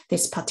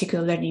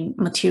particular learning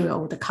material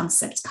or the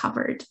concepts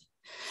covered.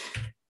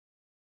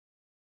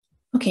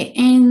 Okay,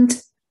 and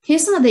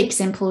here's another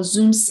example,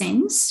 Zoom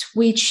Sense,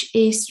 which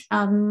is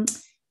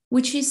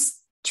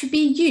to be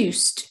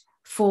used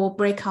for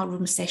breakout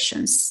room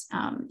sessions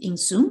in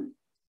Zoom.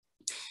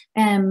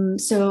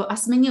 So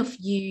as many of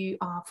you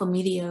are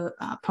familiar,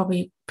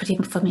 probably pretty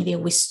familiar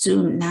with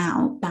Zoom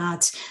now,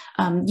 that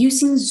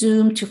using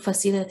Zoom to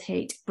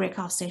facilitate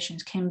breakout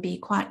sessions can be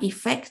quite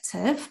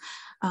effective,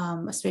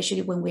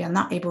 especially when we are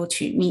not able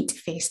to meet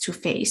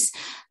face-to-face.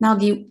 Now,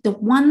 the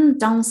one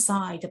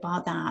downside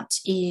about that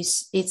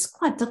is it's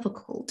quite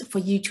difficult for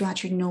you to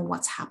actually know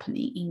what's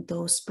happening in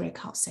those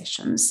breakout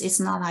sessions. It's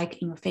not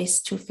like in a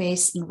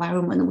face-to-face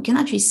environment. We can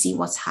actually see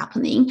what's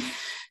happening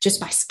just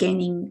by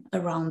scanning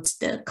around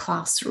the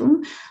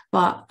classroom.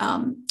 But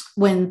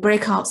when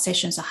breakout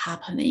sessions are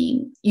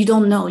happening, you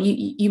don't know.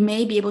 You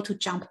may be able to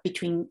jump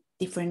between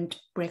different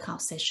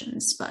breakout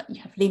sessions, but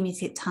you have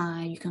limited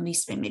time. You can only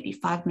spend maybe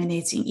 5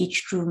 minutes in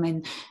each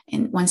room.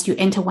 And once you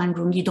enter one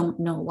room, you don't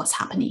know what's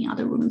happening in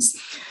other rooms.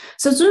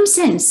 So Zoom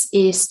Sense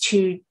is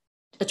to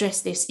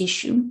address this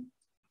issue.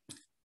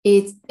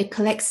 It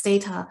collects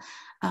data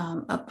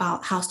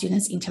about how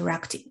students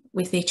interact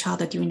with each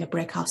other during the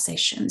breakout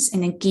sessions,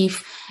 and then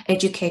give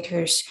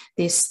educators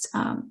this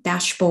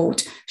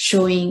dashboard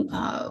showing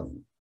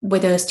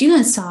whether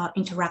students are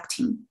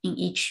interacting in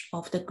each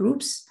of the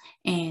groups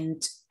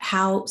and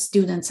how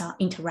students are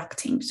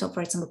interacting. So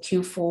for example,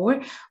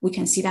 Q4, we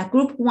can see that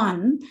group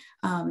 1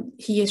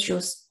 here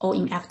shows all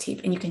inactive,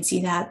 and you can see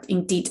that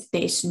indeed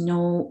there is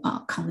no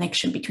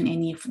connection between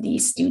any of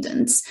these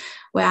students.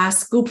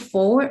 Whereas group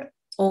 4,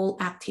 all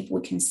active,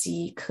 we can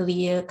see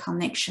clear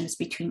connections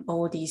between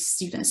all these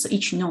students. So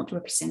each node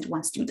represents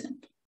one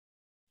student.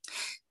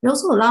 It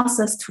also allows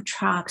us to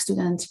track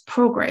students'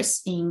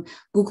 progress in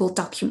Google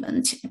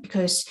Document,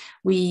 because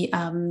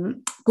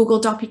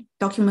Google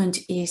Document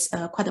is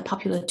quite a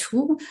popular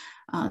tool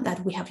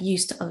that we have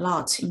used a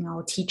lot in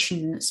our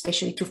teaching,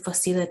 especially to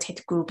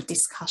facilitate group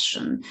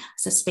discussion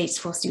as a space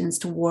for students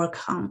to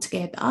work on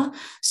together.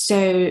 So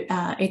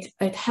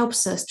it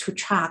helps us to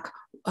track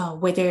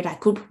whether that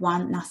group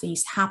 1, nothing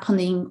is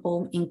happening,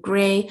 or in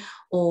gray,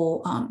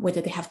 or whether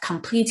they have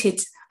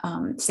completed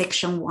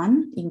section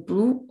 1 in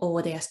blue,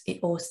 or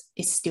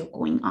it's still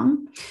going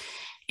on.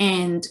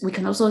 And we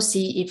can also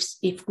see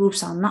if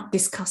groups are not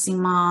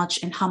discussing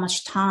much and how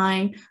much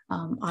time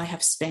I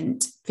have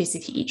spent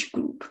visiting each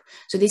group.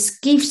 So this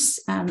gives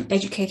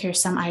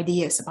educators some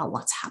ideas about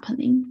what's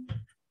happening.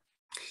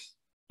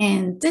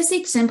 And this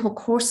example,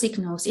 core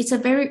signals, it's a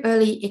very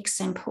early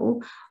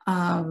example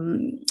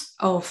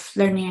of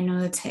learning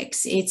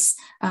analytics. It's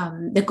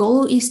the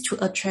goal is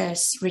to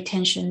address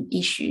retention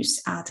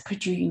issues at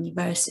Purdue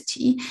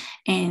University,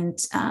 and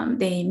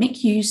they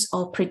make use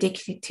of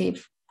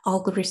predictive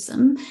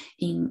algorithm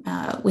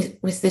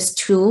with this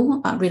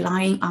tool,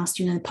 relying on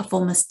student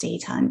performance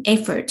data and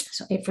effort.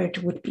 So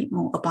effort would be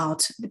more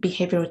about the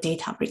behavioral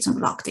data, for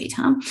example, log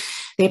data.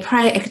 They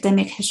apply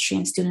academic history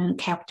and student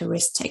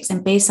characteristics,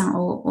 and based on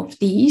all of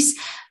these,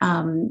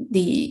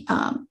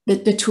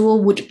 the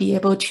tool would be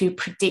able to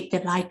predict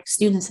the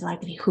students'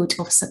 likelihood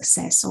of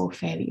success or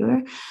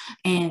failure,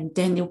 and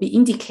then it will be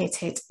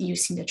indicated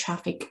using the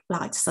traffic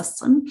light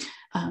system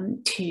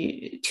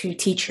to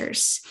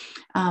teachers.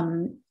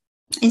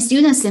 And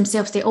students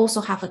themselves, they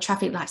also have a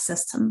traffic light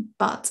system,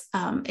 but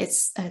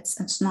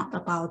it's not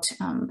about,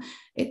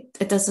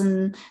 it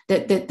doesn't,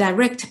 the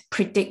direct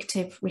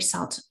predictive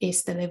result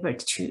is delivered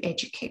to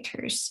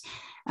educators.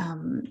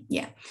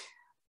 Yeah.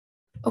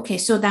 Okay,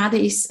 so that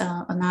is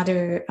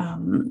another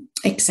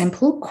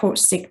example, core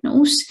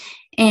signals.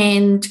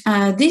 And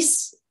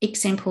this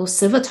example,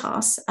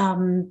 Civitas,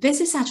 this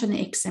is actually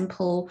an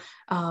example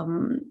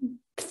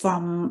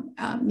from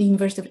the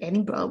University of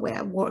Edinburgh, where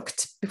I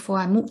worked before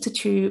I moved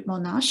to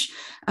Monash.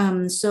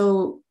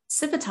 So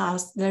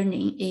Civitas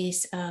Learning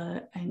is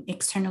an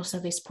external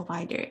service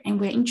provider, and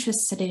we're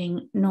interested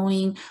in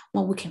knowing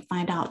what we can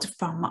find out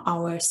from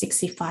our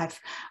 65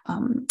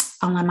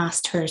 online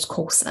master's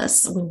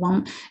courses.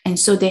 And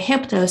so they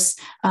helped us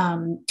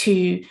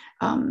to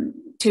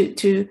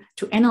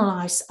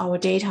analyze our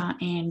data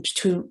and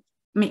to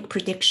make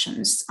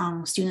predictions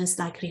on students'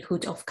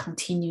 likelihood of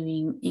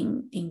continuing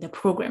in the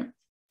program.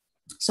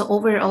 So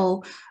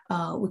overall,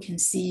 we can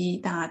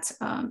see that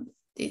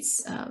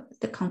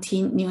the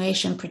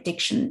continuation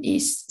prediction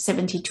is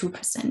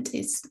 72%.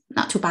 It's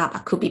not too bad,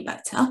 but could be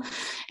better.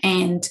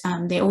 And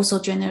they also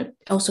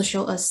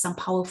show us some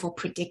powerful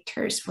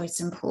predictors. For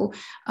example,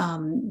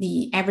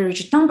 the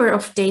average number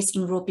of days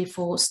enrolled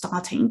before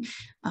starting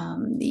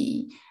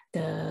the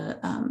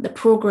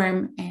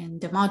program, and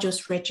the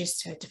modules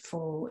registered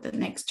for the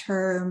next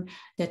term,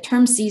 the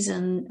term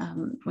season,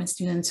 when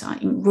students are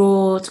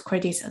enrolled,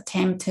 credits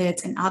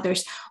attempted, and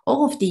others.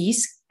 All of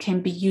these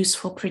can be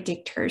useful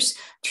predictors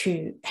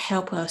to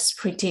help us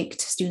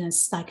predict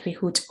students'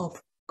 likelihood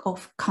of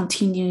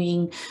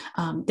continuing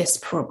this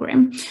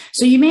program.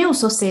 So you may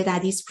also say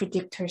that these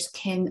predictors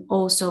can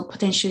also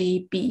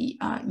potentially be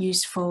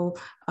useful,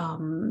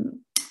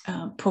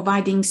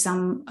 providing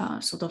some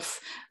sort of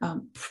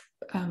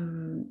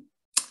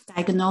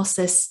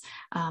diagnosis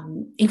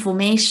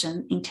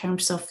information in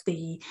terms of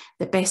the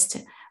best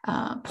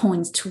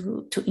points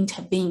to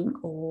intervene,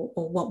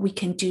 or what we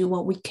can do,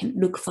 what we can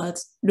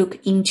look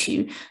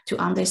into to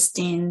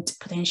understand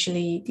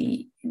potentially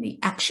the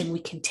action we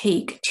can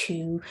take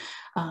to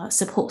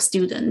support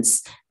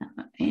students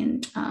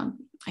and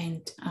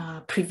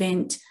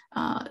prevent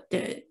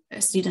the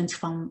students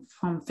from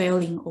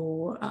failing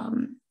or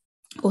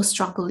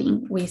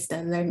struggling with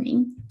the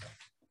learning.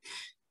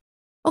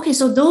 Okay,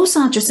 so those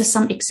are just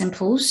some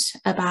examples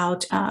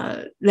about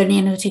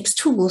learning analytics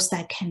tools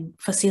that can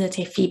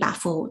facilitate feedback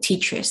for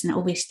teachers. And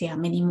obviously there are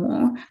many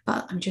more,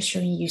 but I'm just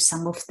showing you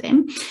some of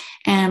them.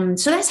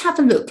 So let's have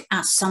a look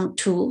at some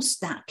tools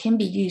that can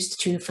be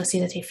used to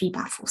facilitate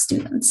feedback for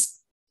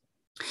students.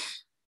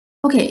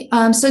 Okay,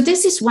 so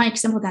this is one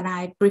example that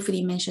I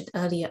briefly mentioned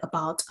earlier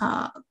about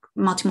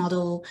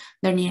multimodal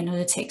learning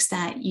analytics,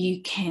 that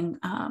you can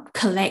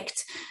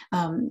collect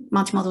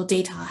multimodal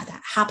data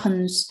that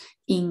happens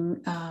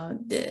in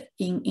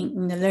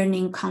the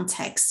learning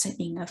context,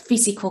 in a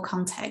physical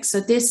context. So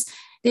this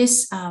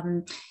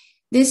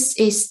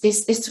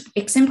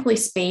example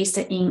is based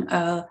in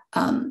a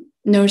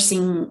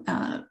nursing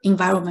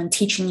environment,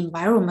 teaching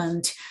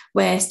environment,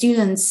 where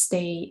students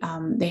they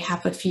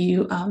have a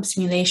few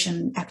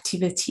simulation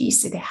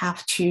activities. They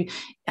have to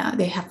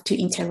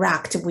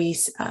interact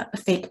with a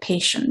fake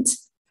patient.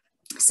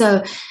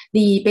 So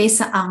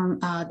based on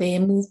their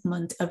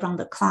movement around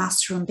the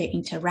classroom, their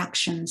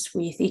interactions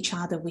with each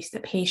other, with the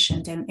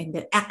patient, and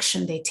the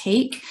action they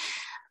take,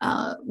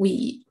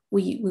 we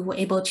were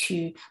able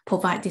to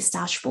provide this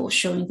dashboard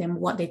showing them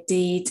what they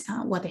did,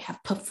 what they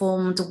have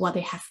performed, what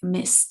they have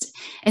missed.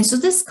 And so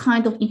this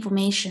kind of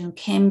information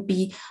can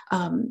be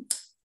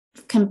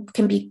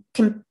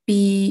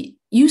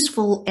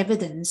useful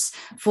evidence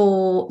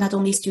for not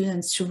only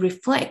students to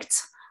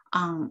reflect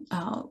on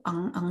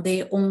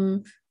their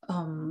own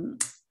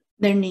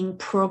learning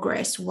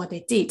progress, what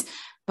they did,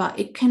 but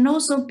it can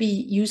also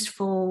be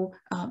useful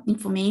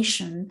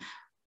information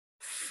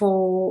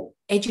for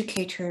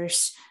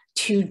educators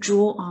to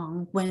draw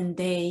on when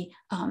they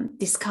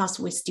discuss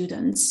with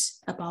students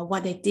about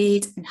what they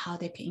did and how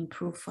they can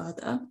improve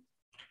further.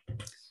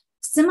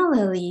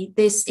 Similarly,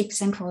 this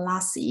example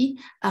lastly,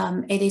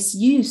 it is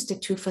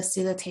used to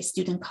facilitate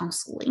student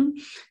counseling.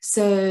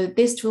 So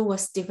this tool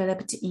was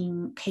developed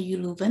in KU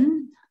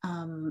Leuven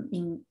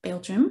in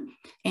Belgium,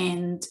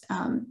 and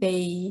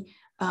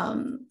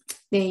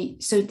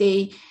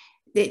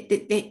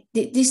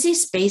this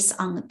is based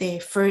on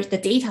the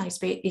data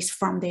is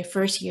from their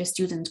first year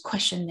student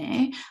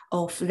questionnaire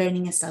of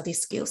learning and study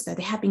skills that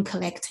they have been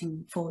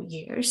collecting for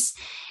years.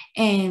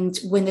 And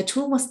when the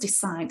tool was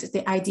designed,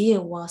 the idea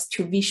was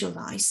to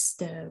visualize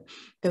the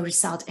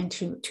result and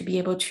to be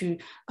able to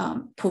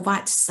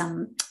provide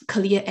some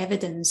clear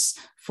evidence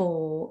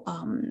for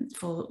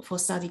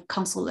study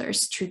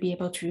counselors to be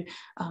able to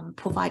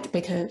provide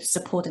better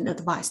support and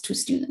advice to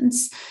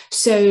students.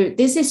 So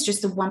this is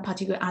just one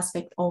particular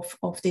aspect of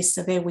this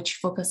survey, which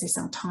focuses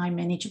on time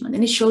management,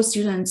 and it shows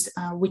students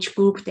which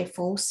group they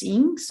fall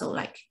in. So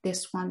like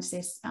this one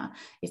says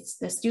it's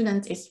the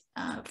student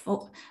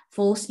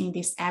falls in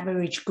this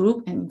average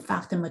group, and in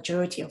fact the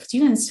majority of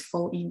students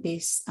fall in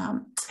this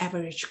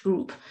average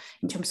group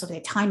in terms of their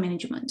time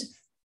management.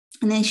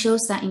 And then it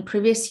shows that in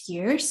previous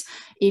years,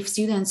 if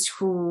students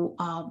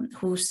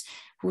whose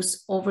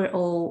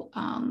overall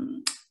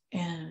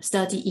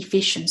study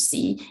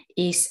efficiency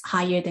is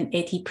higher than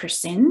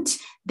 80%,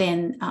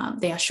 then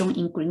they are shown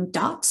in green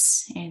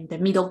dots, and the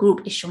middle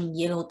group is showing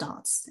yellow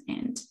dots,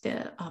 and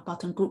the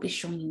bottom group is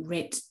showing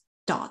red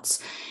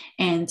dots.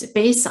 And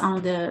based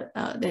on the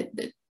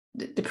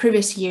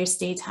previous year's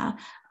data,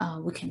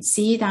 we can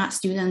see that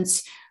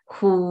students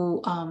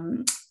who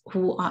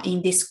are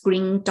in this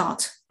green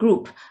dot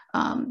group,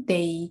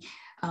 a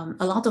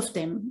lot of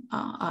them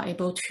are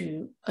able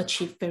to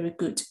achieve very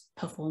good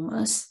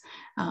performance,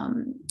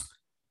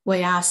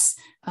 whereas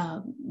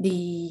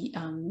the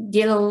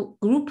yellow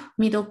group,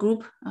 middle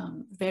group,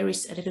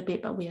 varies a little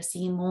bit, but we are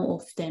seeing more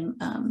of them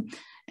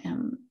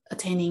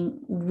attaining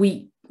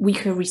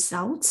weaker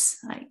results,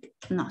 like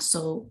not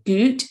so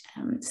good,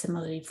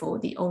 similarly for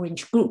the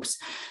orange groups.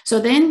 So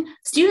then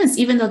students,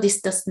 even though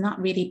this does not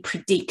really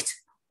predict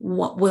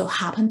what will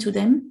happen to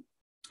them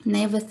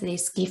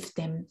nevertheless give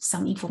them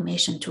some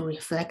information to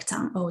reflect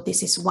on. Oh,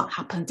 this is what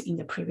happened in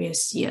the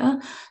previous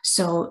year.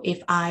 So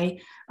if I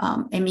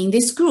am in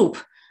this group,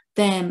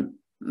 then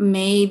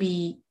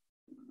maybe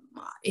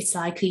it's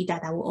likely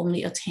that I will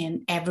only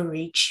attain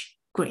average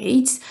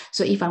grades.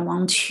 So if I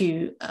want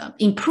to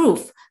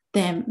improve,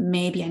 then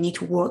maybe I need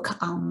to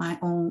work on my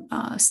own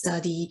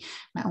study,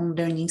 my own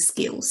learning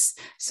skills.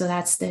 So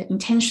that's the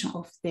intention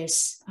of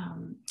this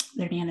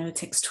learning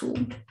analytics tool.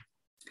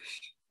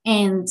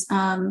 And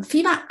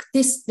feedback,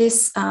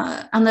 this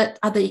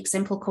other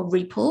example called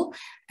Ripple,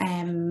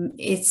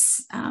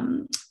 it's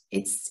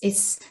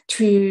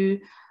to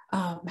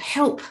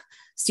help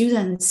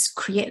students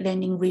create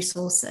learning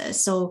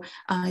resources. So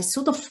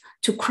sort of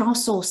to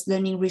crowdsource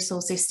learning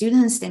resources.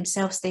 Students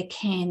themselves, they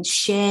can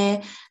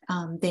share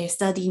their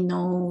study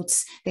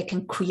notes, they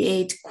can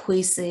create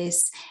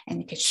quizzes, and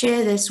they can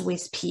share this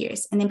with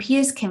peers. And then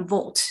peers can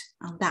vote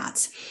on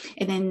that.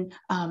 And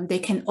then they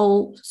can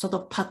all sort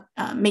of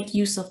make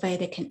use of it.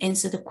 They can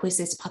answer the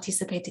quizzes,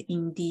 participate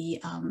in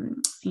the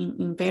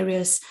in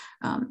various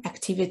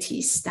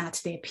activities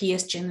that their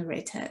peers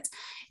generated.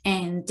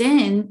 And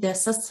then the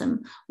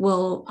system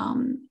will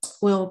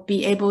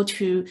be able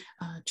to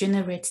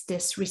generate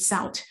this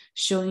result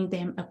showing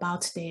them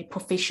about their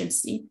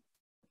proficiency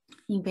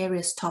in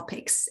various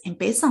topics. And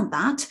based on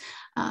that,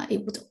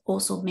 it would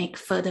also make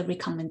further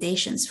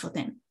recommendations for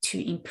them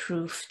to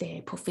improve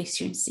their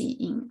proficiency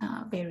in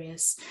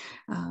various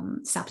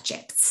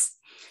subjects.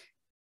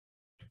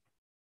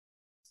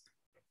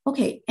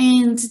 Okay,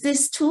 and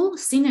this tool,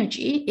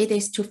 Synergy, it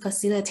is to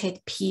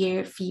facilitate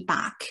peer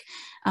feedback.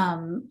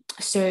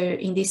 So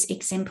in this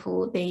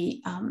example,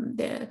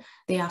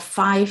 there are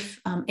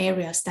 5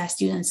 areas that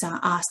students are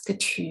asked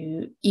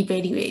to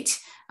evaluate.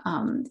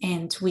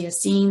 And we are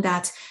seeing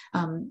that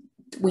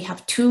we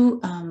have two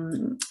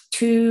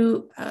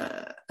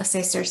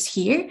assessors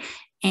here,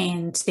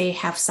 and they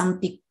have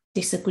some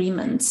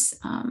disagreements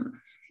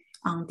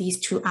on these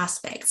 2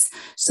 aspects.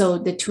 So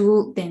the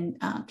tool then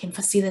can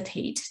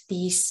facilitate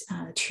these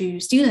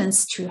 2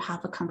 students to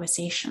have a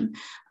conversation,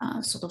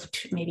 sort of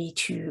maybe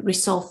to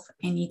resolve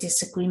any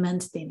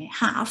disagreement they may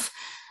have.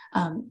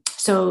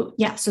 So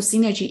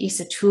Synergy is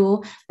a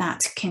tool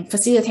that can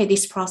facilitate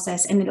this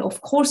process, and it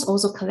of course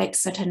also collects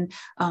certain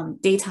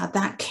data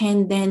that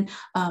can then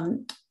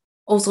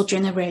also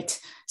generate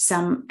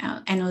some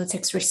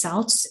analytics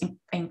results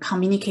and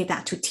communicate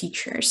that to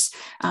teachers.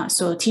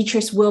 So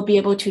teachers will be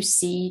able to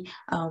see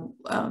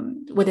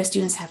whether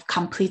students have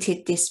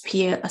completed this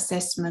peer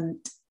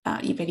assessment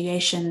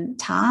evaluation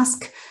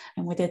task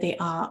and whether they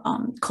are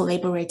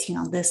collaborating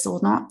on this or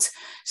not.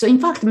 So in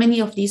fact, many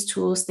of these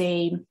tools,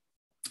 they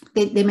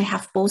may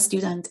have both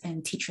student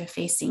and teacher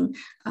facing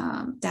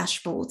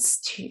dashboards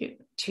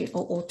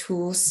or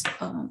tools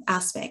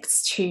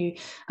aspects to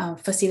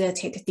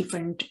facilitate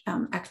different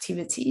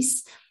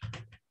activities.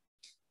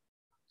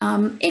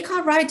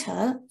 ACAR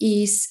Writer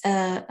is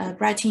a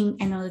writing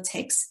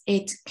analytics.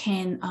 It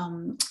can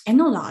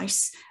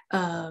analyze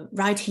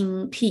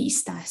writing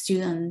piece that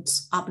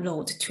students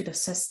upload to the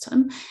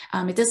system.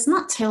 It does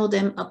not tell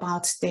them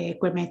about the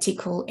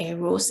grammatical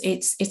errors.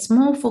 It's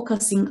more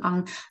focusing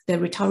on the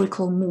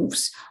rhetorical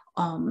moves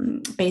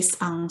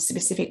based on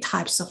specific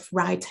types of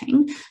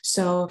writing.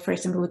 So for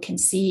example, we can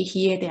see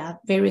here there are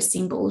various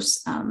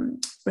symbols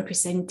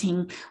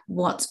representing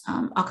what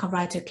ACAR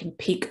Writer can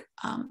pick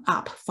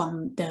up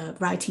from the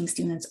writing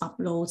students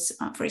uploads,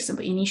 for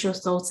example, initial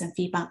thoughts and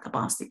feedback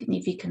about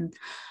significant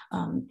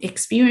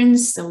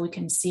experience. So we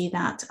can see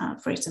that,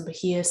 for example,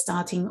 here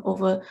starting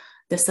over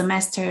the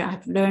semester,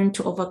 I've learned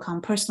to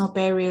overcome personal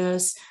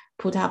barriers,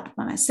 put up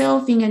by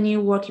myself in a new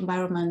work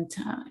environment,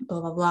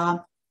 blah, blah, blah.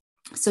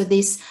 So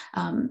this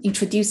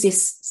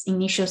introduces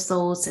initial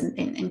thoughts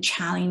and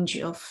challenge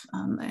of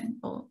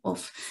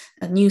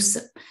a new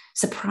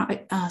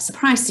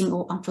surprising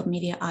or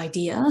unfamiliar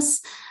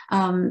ideas.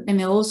 And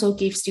it also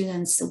gives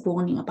students a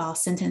warning about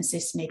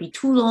sentences may be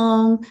too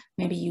long.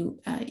 Maybe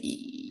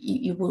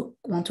you will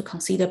want to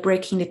consider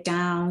breaking it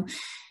down.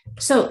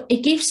 So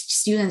it gives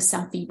students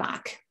some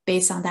feedback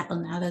based on that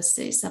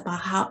analysis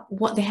about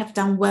what they have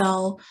done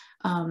well,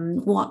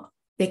 what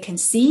they can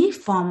see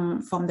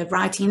from the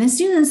writing. And the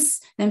students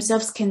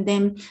themselves can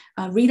then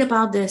read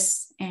about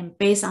this, and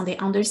based on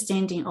their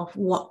understanding of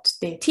what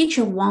their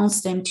teacher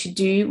wants them to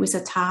do with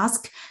a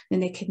task, then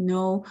they can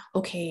know,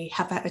 okay,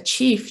 have I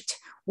achieved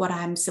what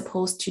I'm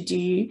supposed to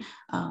do?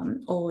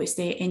 Or is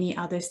there any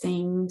other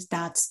things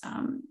that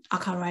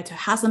ACAR Writer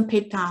hasn't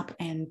picked up,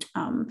 and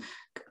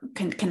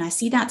can I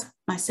see that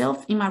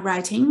myself in my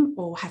writing,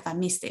 or have I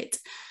missed it?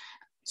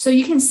 So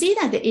you can see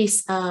that there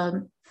is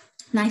a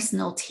nice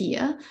note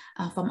here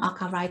from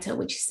ACAR Writer,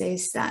 which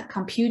says that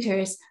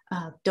computers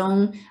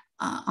don't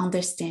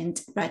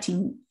understand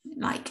writing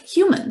like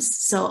humans.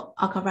 So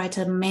ACAR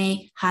Writer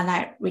may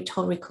highlight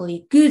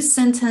rhetorically good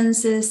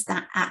sentences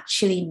that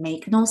actually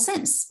make no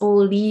sense,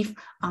 or leave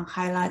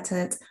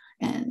unhighlighted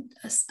and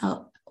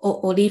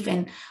or leave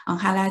an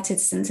unhighlighted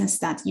sentence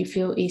that you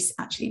feel is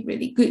actually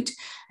really good.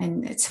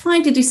 And it's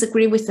fine to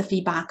disagree with the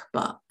feedback,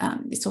 but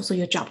it's also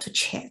your job to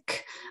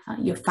check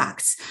your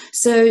facts.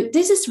 So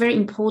this is very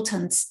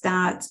important,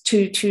 that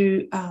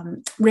to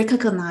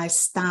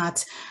recognize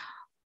that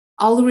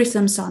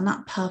algorithms are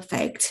not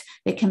perfect.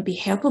 They can be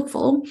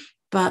helpful,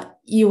 but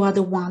you are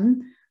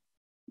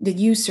the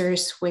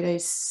users, whether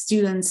it's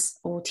students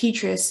or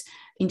teachers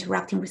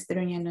interacting with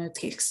learning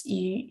analytics,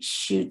 you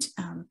should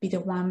be the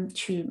one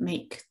to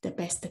make the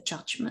best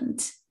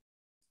judgment.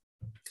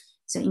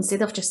 So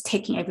instead of just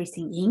taking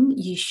everything in,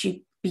 you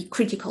should be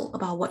critical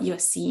about what you're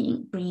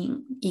seeing,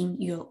 bringing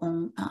in your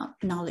own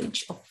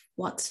knowledge of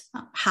what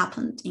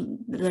happened in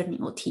the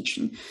learning or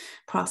teaching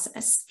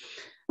process.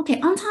 Okay,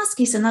 on-task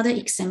is another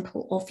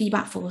example of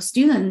feedback for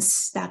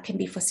students that can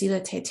be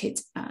facilitated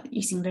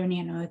using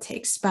learning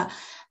analytics, but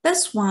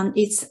this one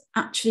is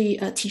actually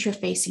a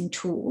teacher-facing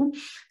tool.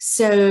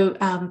 So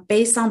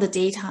based on the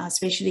data,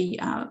 especially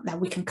that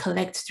we can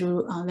collect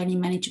through learning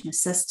management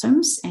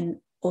systems, and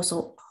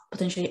also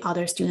potentially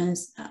other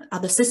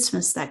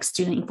systems like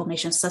student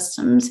information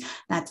systems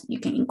that you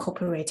can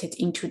incorporate it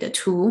into the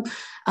tool.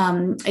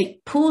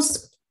 It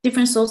pulls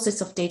different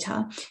sources of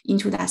data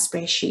into that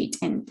spreadsheet,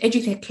 and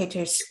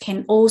educators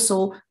can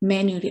also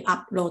manually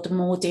upload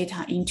more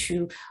data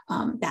into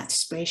that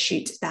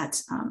spreadsheet,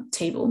 that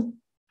table.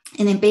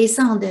 And then based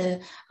on the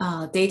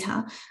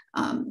data,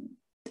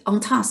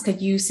 on-task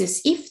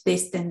uses if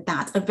this then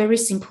that, a very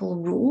simple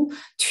rule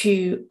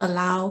to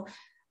allow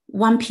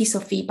one piece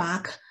of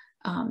feedback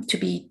to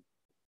be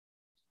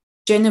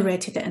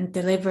generated and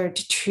delivered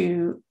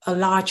to a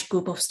large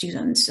group of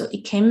students. So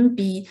it can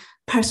be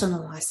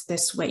personalized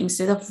this way.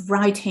 Instead of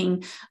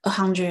writing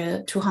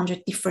 100,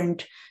 200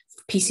 different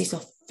pieces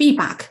of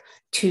feedback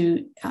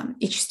to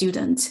each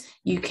student,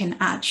 you can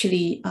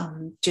actually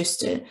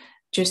just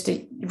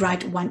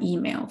write one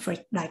email for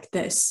like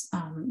this.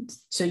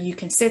 So you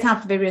can set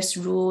up various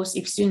rules.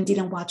 If student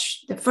didn't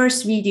watch the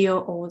first video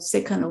or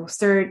second or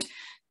third,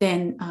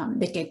 then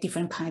they get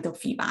different kind of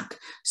feedback.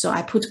 So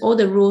I put all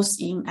the rules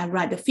in, I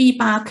write the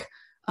feedback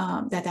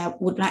that I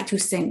would like to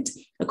send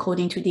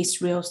according to these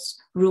rules.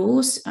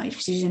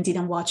 If student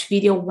didn't watch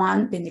video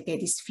 1, then they get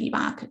this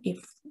feedback.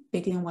 If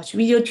they didn't watch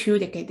video 2,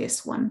 they get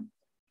this one.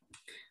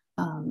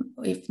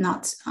 If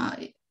not,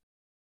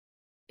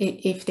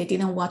 if they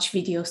didn't watch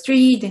video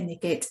 3, then they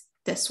get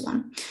this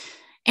one.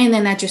 And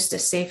then I just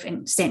save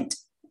and send.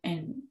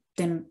 And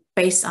then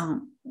based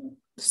on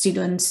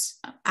students'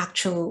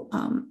 actual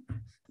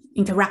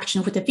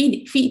interaction with the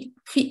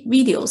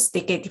videos,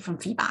 they get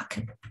different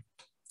feedback.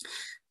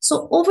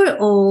 So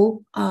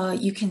overall,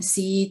 you can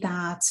see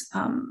that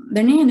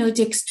learning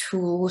analytics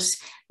tools,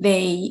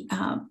 they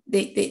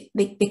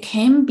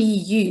can be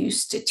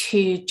used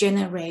to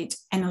generate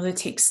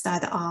analytics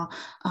that are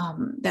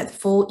that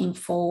fall in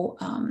 4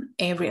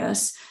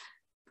 areas: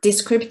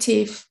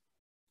 descriptive,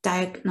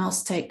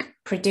 diagnostic,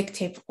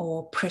 predictive,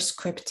 or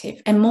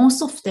prescriptive. And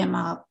most of them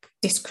are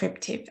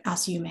descriptive,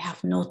 as you may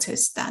have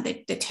noticed, that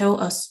they tell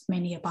us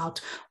mainly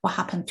about what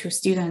happened to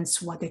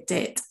students, what they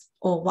did,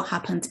 or what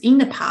happened in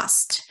the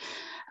past.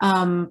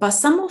 But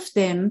some of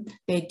them,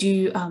 they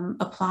do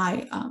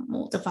apply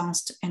more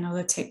advanced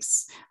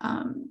analytics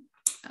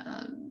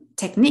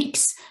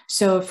techniques.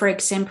 So for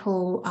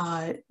example,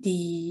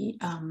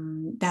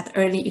 that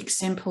early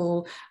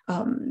example,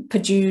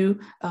 Purdue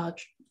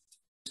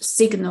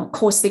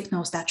core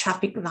signals, that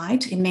traffic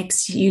light, it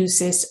makes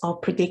uses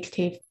of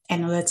predictive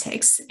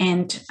analytics.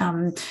 And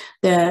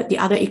the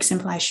other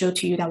example I showed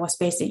to you that was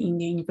based in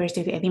the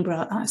University of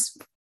Edinburgh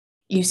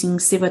using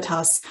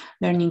Civitas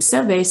learning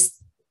service,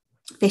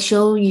 they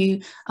show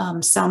you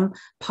some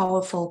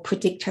powerful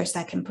predictors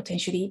that can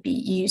potentially be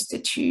used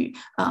to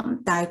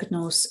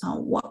diagnose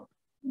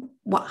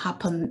what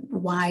happened,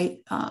 why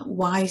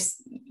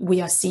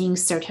we are seeing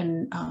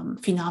certain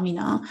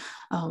phenomena,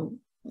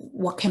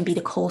 what can be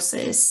the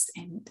causes,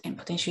 and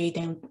potentially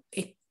then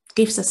it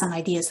gives us some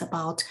ideas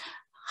about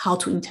how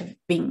to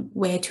intervene,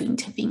 where to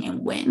intervene,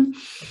 and when.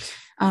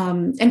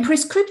 And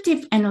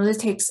prescriptive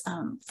analytics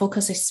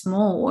focuses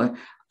more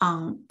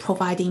on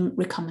providing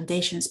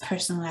recommendations,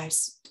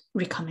 personalized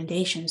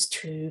recommendations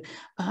to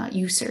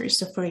users.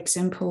 So for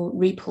example,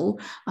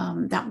 Ripple,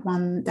 that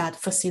one that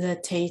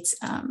facilitates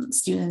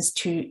students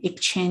to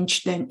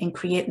exchange and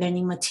create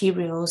learning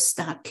materials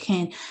that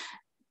can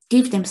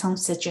give them some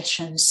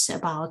suggestions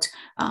about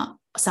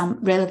some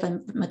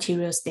relevant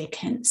materials they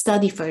can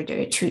study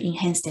further to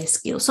enhance their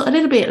skills. So a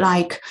little bit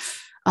like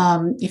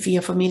if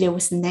you're familiar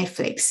with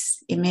Netflix,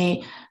 it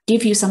may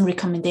give you some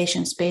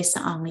recommendations based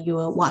on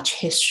your watch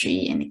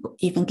history, and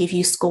even give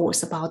you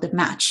scores about the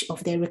match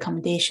of their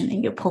recommendation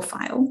in your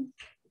profile.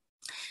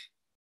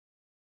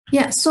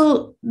 Yeah,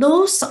 so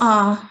those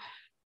are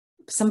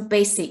some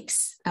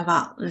basics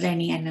about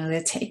learning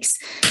analytics.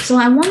 So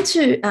I want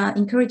to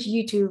encourage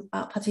you to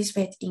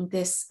participate in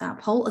this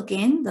poll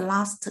again, the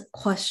last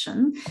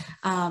question,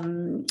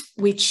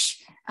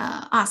 which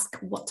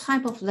asks what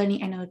type of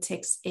learning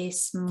analytics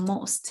is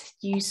most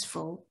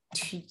useful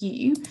to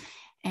you.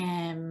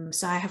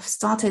 So I have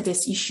started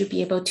this. You should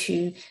be able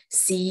to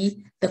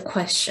see the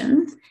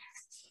question.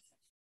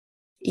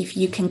 If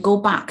you can go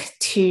back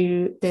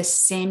to the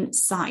same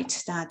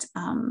site that,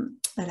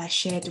 that I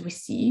shared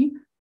with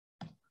you.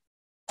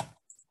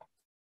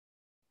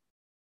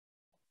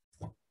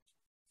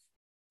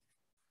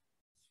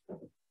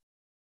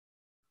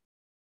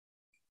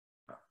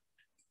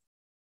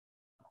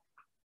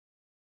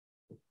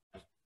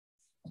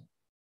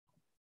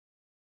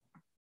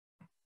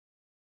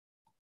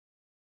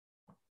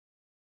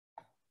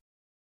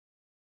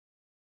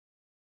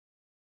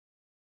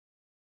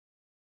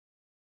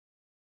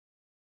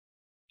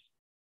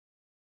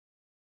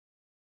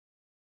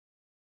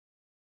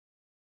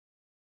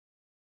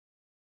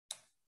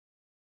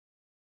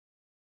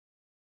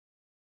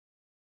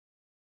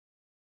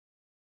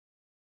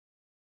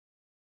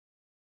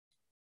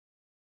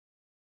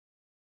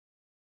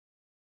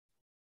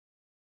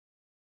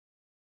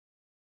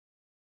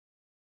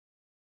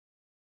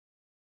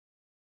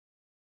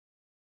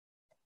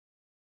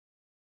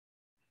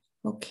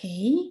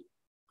 Okay,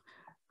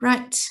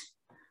 right.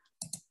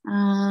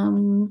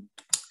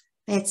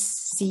 Let's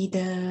see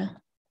the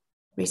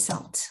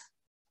result.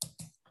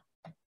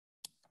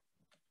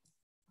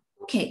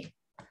 Okay,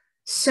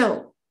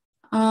 so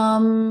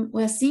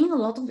we're seeing a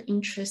lot of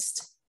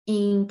interest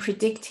in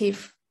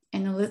predictive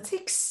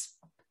analytics,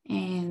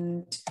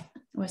 and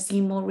we're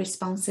seeing more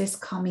responses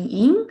coming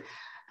in.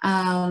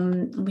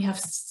 We have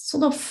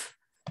sort of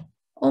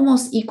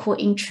almost equal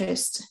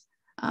interest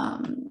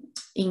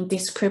in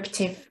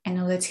descriptive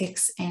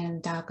analytics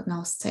and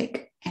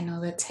diagnostic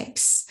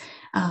analytics,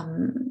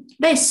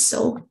 less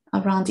so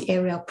around the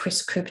area of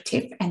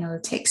prescriptive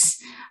analytics.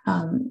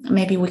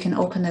 Maybe we can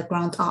open the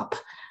ground up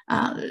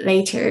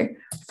later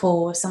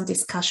for some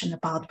discussion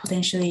about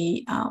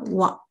potentially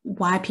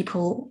why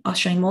people are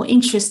showing more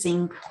interest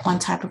in one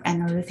type of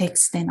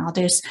analytics than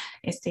others.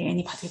 Is there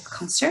any particular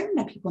concern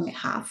that people may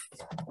have?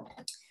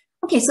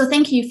 Okay, so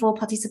thank you for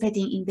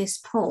participating in this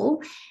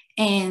poll.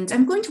 And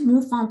I'm going to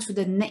move on to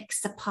the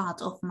next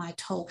part of my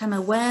talk. I'm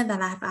aware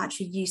that I've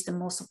actually used the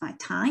most of my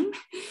time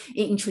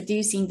in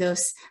introducing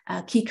those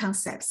key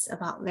concepts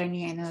about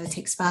learning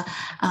analytics, but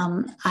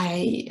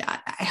I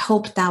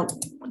hope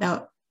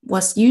that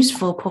was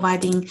useful,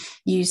 providing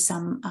you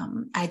some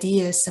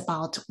ideas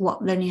about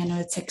what learning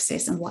analytics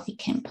is and what it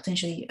can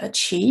potentially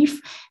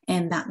achieve,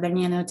 and that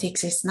learning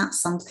analytics is not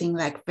something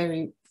like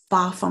very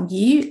far from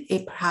you.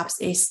 It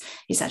perhaps is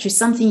actually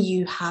something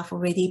you have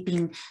already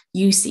been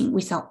using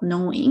without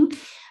knowing.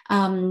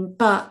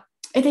 But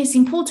it is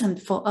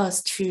important for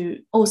us to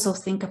also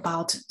think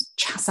about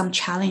some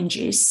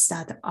challenges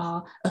that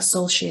are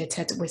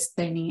associated with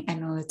learning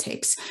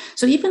analytics.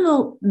 So even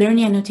though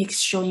learning analytics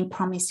is showing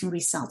promising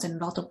results and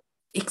a lot of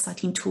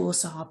exciting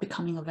tools are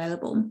becoming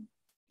available,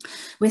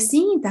 we're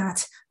seeing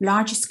that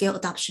large-scale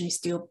adoption is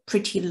still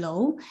pretty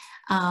low.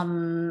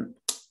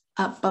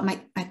 But my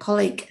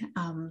colleague,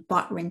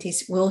 Bart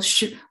Rentis, will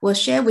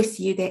share with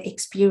you their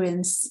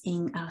experience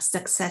in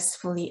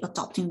successfully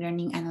adopting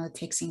learning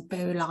analytics in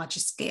very large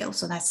scale.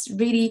 So that's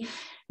really,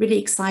 really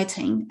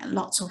exciting.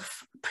 Lots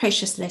of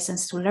precious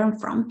lessons to learn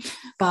from.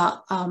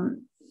 But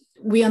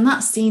we are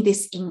not seeing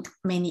this in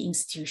many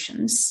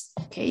institutions,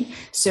 okay?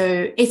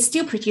 So it's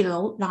still pretty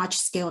low. Large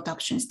scale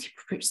adoption is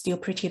still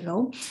pretty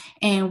low.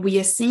 And we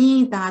are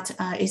seeing that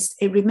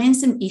it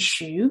remains an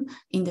issue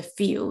in the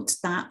field,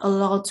 that a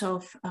lot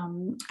of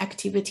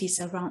activities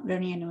around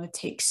learning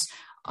analytics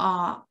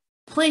are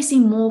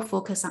placing more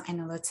focus on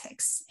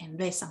analytics and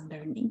less on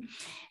learning.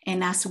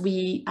 And as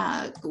we,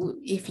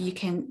 if you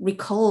can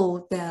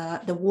recall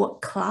the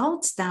word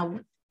cloud that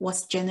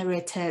was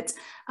generated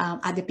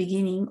at the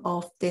beginning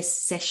of this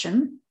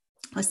session,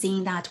 we're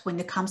seeing that when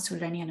it comes to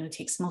learning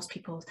analytics, most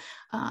people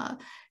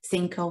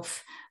think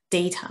of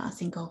data,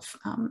 think of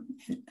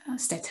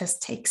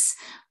statistics,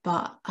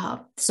 but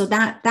so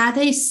that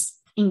is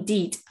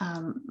indeed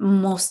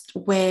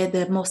where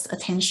the most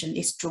attention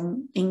is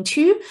drawn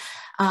into.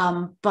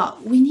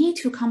 But we need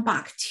to come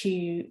back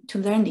to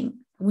learning.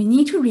 We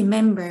need to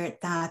remember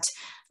that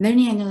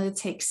learning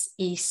analytics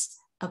is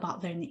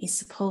about learning, is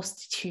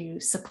supposed to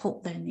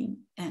support learning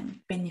and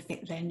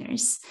benefit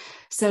learners.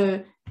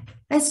 So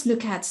let's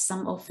look at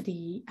some of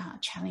the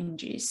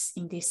challenges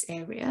in this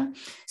area.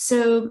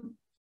 So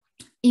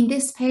in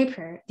this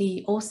paper,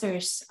 the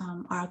authors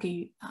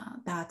argue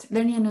that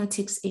learning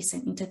analytics is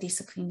an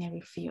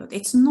interdisciplinary field.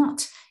 It's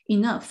not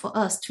enough for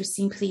us to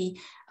simply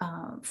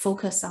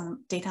focus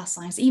on data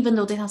science, even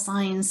though data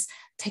science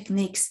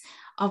techniques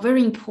are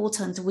very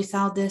important.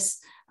 Without this,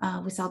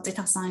 without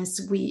data science,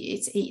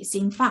 it's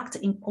in fact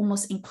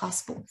almost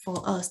impossible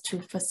for us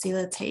to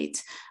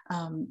facilitate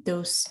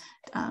those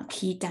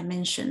key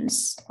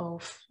dimensions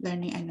of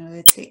learning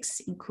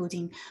analytics,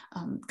 including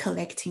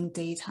collecting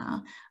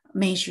data,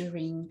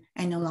 measuring,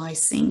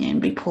 analyzing,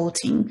 and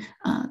reporting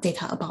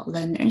data about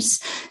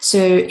learners. So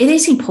it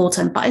is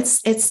important, but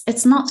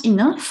it's not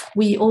enough.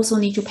 We also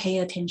need to pay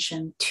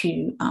attention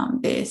to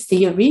the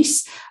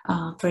theories,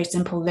 for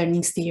example,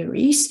 learning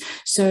theories.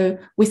 So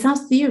without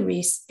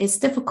theories, it's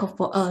difficult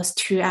for us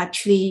to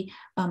actually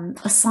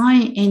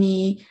assign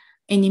any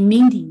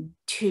meaning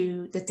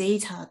to the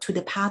data, to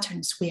the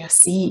patterns we are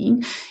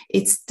seeing.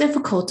 It's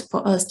difficult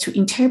for us to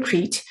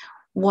interpret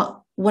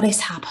what is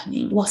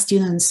happening, what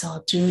students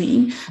are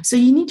doing. So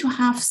you need to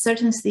have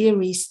certain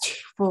theories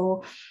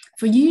for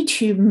you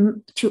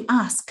to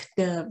ask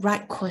the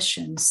right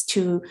questions,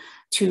 to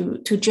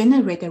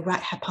generate the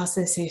right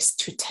hypothesis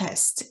to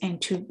test,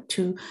 and to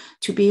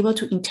be able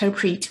to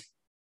interpret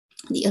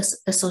the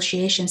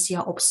associations you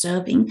are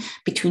observing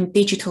between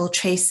digital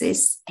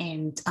traces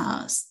and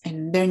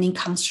learning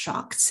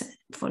constructs,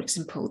 for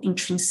example,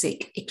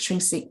 intrinsic,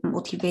 extrinsic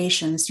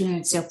motivations,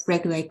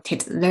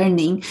 self-regulated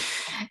learning,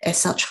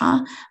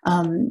 etc.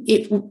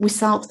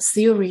 Without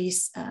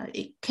theories,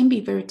 it can be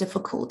very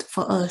difficult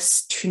for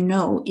us to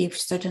know if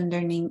certain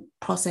learning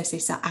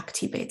processes are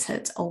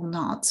activated or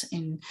not,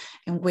 and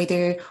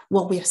whether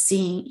what we are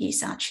seeing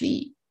is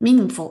actually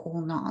meaningful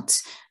or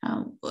not,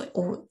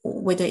 or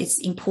whether it's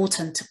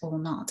important or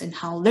not, and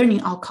how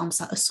learning outcomes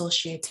are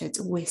associated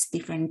with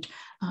different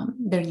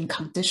learning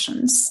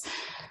conditions.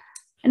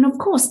 And of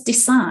course,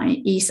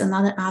 design is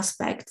another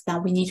aspect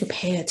that we need to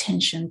pay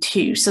attention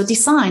to. So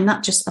design,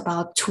 not just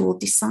about tool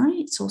design,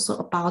 it's also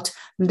about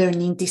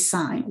learning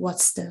design.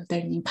 What's the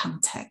learning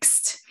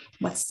context?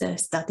 What's the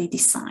study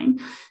design?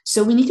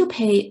 So we need to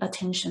pay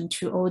attention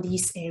to all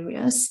these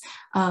areas.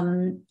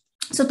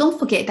 So don't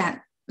forget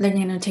that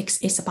learning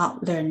analytics is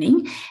about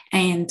learning.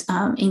 And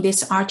in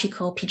this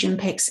article, Pigeon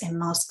Picks and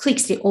Mouse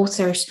Clicks, the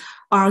authors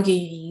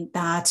arguing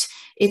that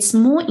it's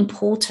more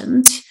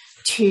important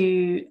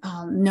to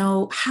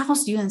know how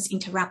students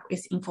interact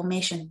with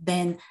information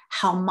than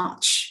how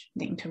much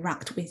they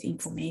interact with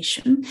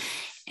information.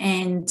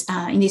 And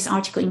in this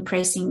article,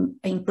 Embracing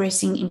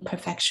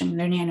Imperfection,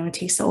 Learning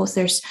Analytics, the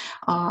authors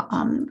are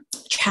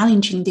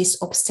challenging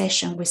this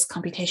obsession with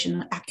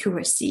computational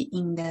accuracy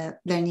in the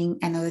learning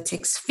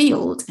analytics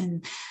field.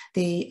 And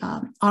they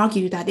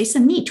argue that there's a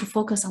need to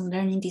focus on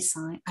learning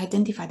design,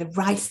 identify the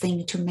right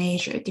thing to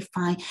measure,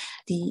 define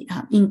the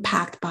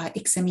impact by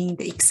examining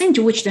the extent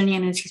to which learning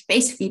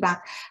analytics-based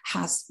feedback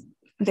has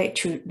led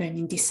to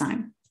learning gain.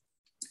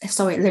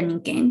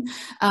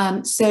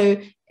 So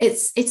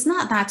it's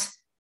not that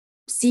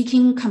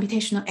seeking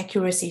computational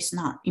accuracy is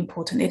not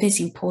important. It is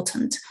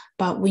important,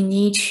 but we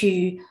need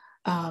to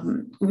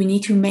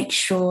make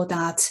sure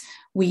that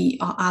we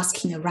are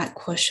asking the right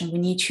question. We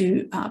need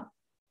to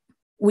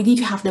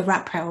have the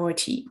right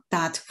priority.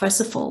 That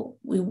first of all,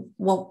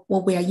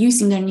 what we are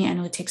using learning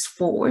analytics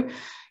for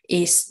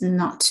is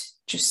not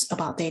just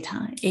about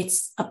data.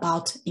 It's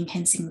about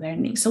enhancing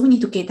learning. So we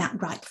need to get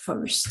that right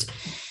first.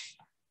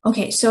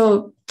 Okay,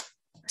 so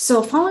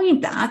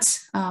following that,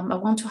 I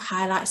want to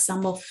highlight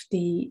some of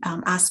the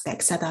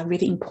aspects that are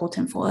really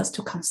important for us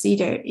to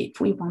consider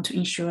if we want to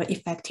ensure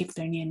effective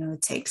learning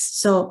analytics.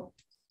 So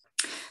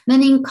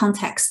learning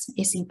context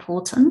is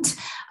important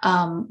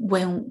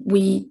when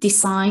we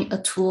design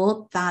a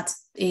tool that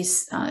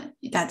is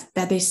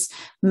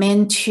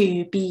meant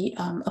to be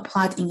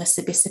applied in a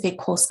specific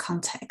course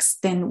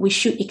context. Then we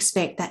should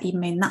expect that it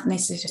may not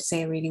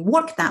necessarily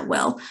work that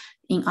well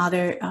in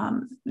other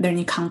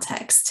learning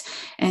contexts.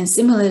 And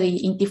similarly,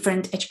 in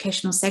different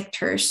educational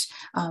sectors,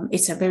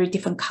 it's a very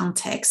different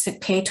context.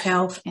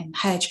 K-12 and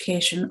higher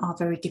education are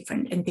very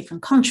different, and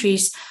different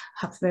countries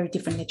have very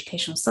different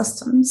educational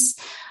systems.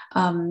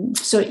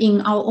 So in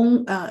our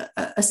own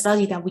a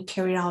study that we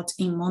carried out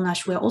in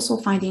Monash, we're also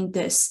finding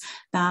this,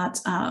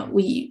 that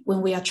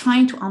when we are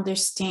trying to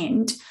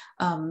understand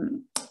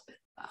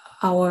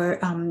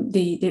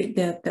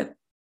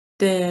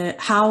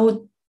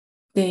how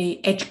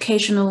the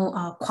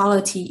educational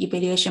quality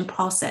evaluation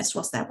process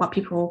was, that what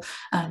people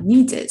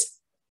needed,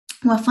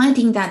 we're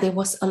finding that there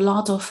was a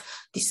lot of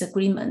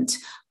disagreement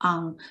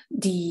on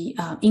the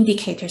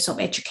indicators of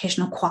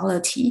educational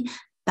quality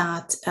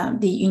that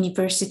the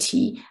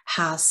university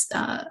has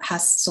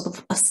sort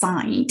of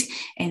assigned.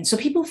 And so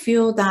people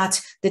feel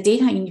that the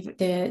data in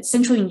the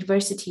central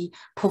university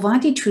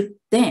provided to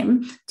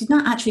them did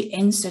not actually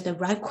answer the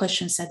right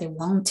questions that they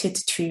wanted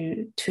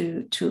to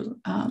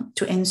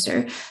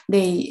answer.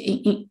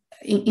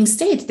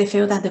 Instead, they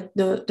feel that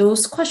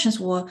those questions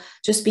were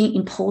just being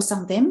imposed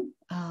on them.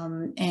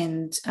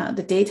 And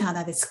the data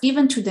that is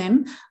given to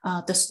them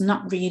does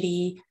not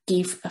really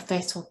give a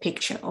faithful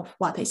picture of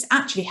what is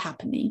actually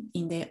happening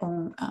in their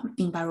own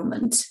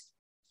environment.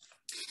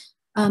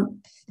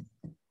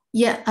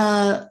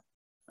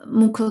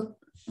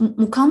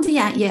 Mukandi,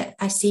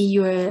 I see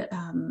your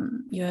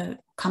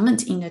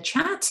comment in the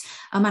chat.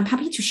 I'm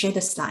happy to share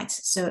the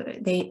slides. So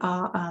they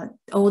are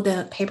all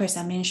the papers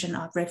I mentioned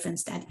are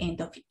referenced at the end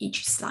of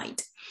each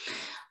slide.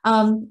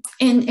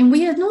 And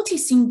we are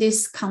noticing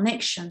this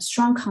connection,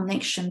 strong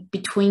connection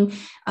between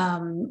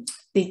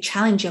the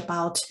challenge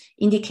about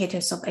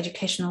indicators of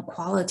educational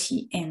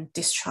quality and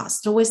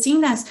distrust. So we're seeing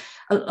that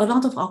a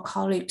lot of our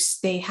colleagues,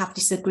 they have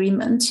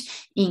disagreement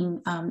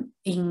in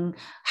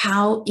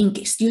how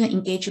student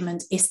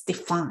engagement is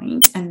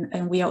defined.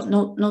 And we are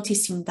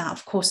noticing that,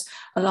 of course,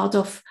 a lot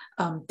of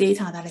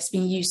data that has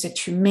been used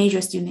to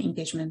measure student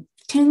engagement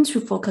tend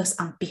to focus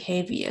on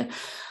behavior.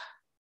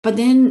 But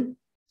then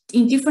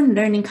in different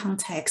learning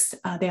contexts,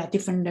 there are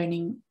different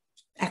learning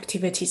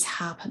activities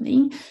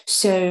happening.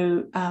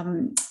 So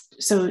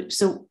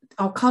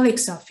our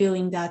colleagues are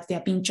feeling that they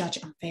are being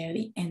judged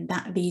unfairly, and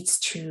that leads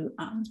to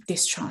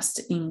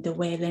distrust in the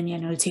way learning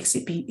analytics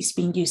is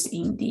being used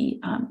in the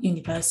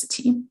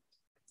university.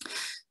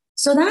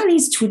 So that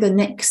leads to the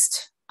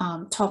next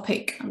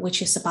topic,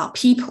 which is about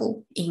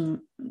people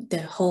in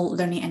the whole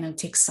learning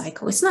analytics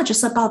cycle. It's not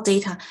just about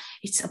data,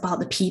 it's about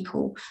the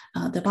people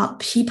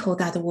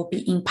that will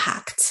be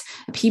impacted,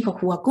 people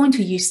who are going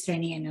to use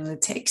learning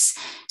analytics.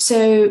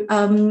 So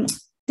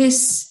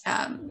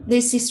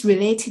this is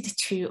related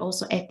to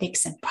also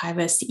ethics and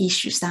privacy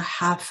issues that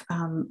have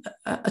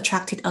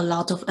attracted a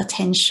lot of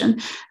attention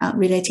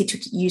related to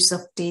the use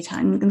of data.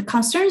 And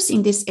concerns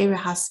in this area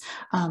has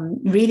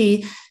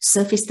really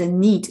surfaced the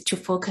need to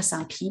focus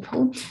on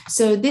people.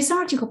 So this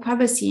article,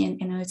 Privacy and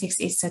Analytics,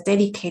 is a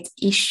delicate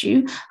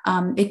issue.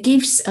 It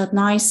gives a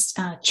nice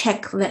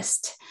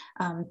checklist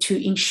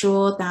to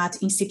ensure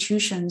that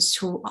institutions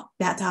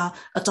that are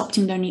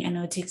adopting learning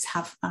analytics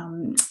have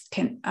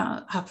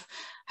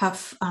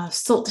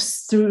thought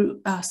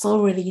through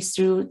thoroughly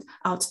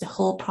throughout the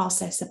whole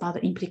process about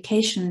the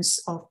implications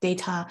of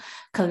data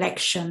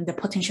collection, the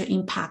potential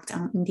impact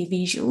on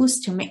individuals,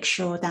 to make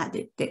sure that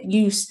the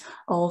use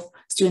of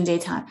student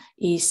data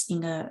is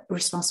in a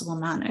responsible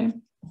manner.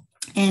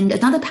 And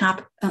another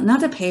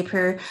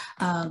paper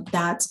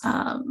that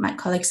my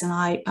colleagues and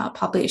I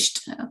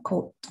published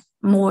called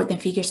More Than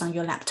Figures on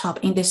Your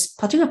Laptop. In this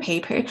particular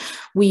paper,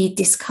 we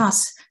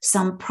discuss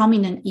some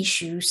prominent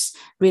issues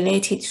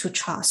related to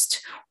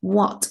trust,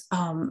 what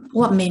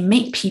may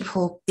make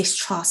people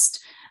distrust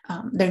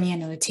learning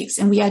analytics.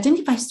 And we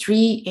identify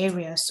 3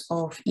 areas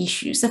of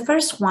issues. The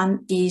first one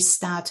is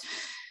that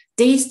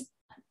these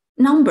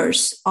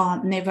numbers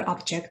are never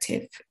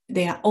objective.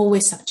 They are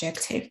always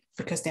subjective,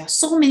 because there are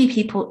so many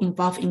people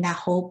involved in that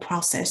whole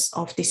process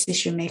of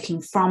decision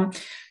making, from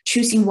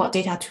choosing what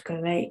data to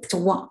collect, to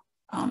what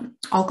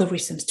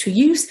algorithms to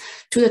use,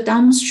 to the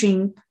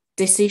downstream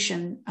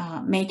decision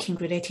making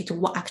related to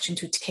what action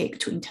to take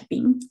to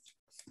intervene.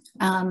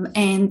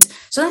 And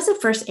so that's the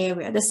first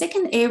area. The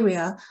second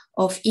area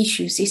of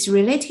issues is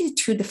related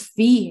to the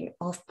fear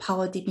of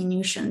power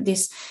diminution.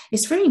 This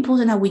is very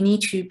important that we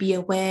need to be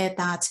aware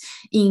that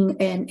in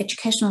an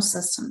educational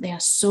system, there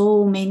are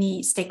so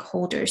many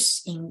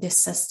stakeholders in this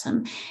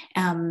system.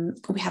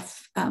 We have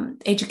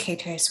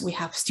educators, we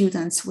have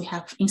students, we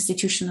have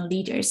institutional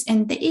leaders,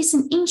 and there is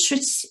an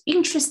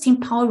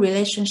interesting power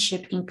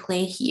relationship in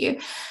play here.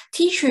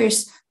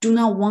 Teachers do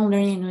not want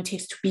learning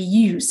analytics to be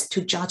used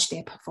to judge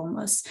their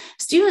performance.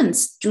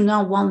 Students do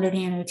not want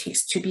learning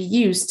analytics to be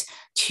used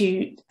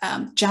to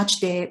judge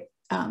their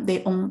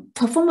own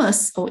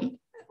performance or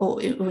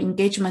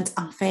engagement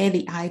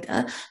unfairly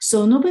either.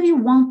 So nobody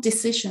wants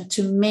decision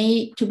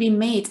to be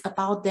made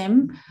about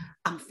them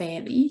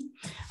unfairly.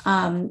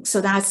 So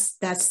that's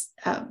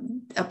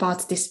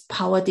about this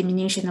power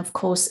diminution. Of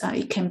course,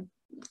 we can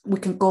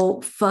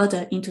go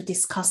further into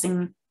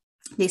discussing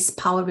this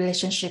power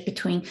relationship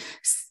between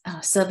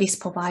service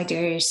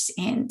providers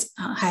and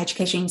higher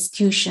education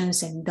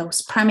institutions and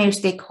those primary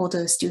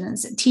stakeholders,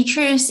 students and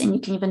teachers. And you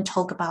can even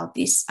talk about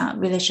this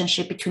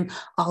relationship between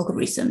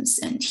algorithms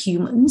and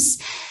humans.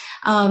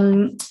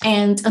 And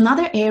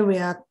another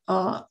area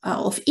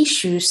of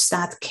issues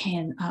that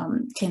can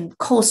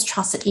cause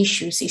trust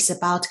issues is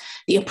about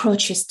the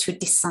approaches to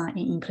design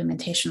and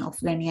implementation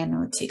of learning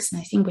analytics. And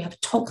I think we have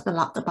talked a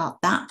lot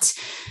about that.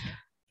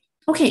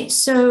 Okay,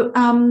 so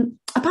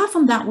apart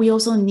from that, we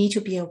also need to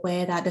be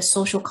aware that the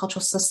social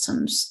cultural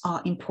systems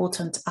are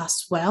important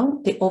as well.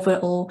 The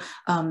overall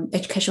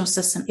educational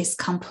system is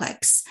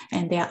complex,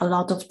 and there are a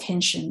lot of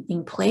tension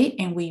in play,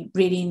 and we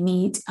really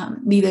need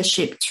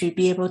leadership to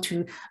be able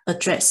to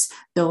address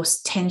those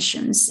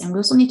tensions. And we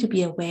also need to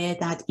be aware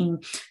that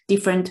in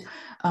different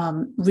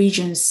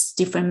regions,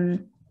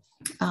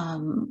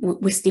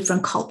 with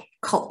different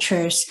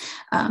cultures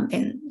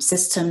and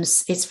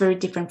systems, it's very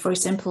different. For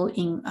example,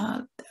 in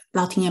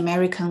Latin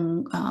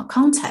American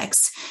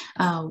context,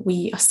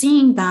 we are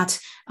seeing that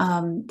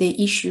the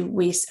issue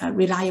with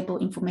reliable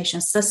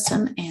information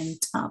system and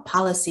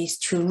policies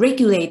to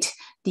regulate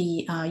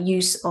the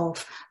use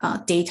of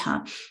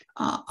data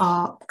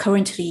are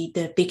currently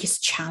the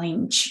biggest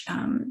challenge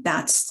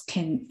that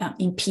can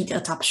impede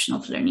adoption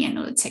of learning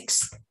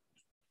analytics.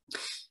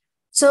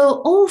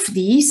 So all of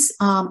these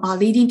are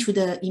leading to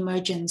the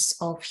emergence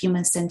of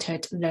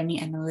human-centered learning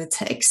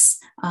analytics.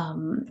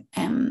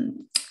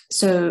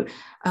 So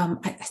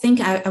I think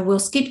I will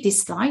skip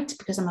this slide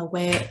because I'm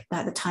aware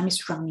that the time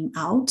is running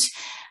out.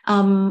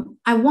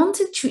 I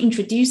wanted to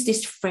introduce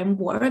this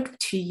framework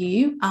to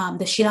you,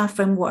 the SHEILA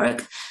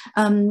framework.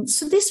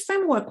 So this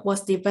framework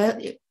was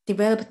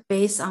developed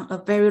based on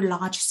a very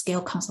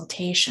large-scale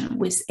consultation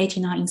with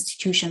 89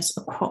 institutions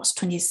across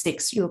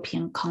 26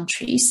 European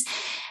countries.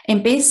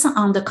 And based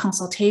on the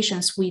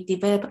consultations, we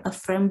developed a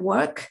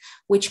framework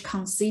which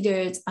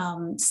considered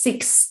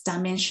 6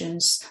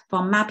 dimensions,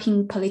 from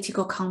mapping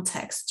political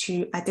context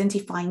to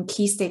identifying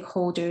key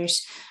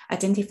stakeholders,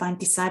 identifying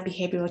desired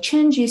behavioral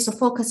changes, so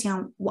focusing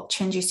on what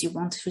changes you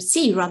want to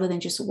see rather than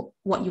just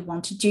what you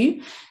want to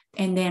do.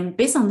 And then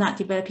based on that,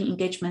 developing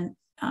engagement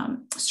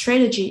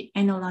strategy,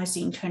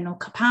 analyzing internal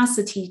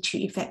capacity to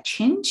effect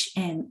change,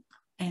 and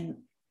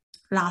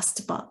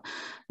last but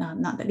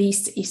not the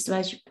least,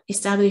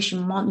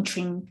 establishing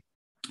monitoring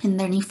and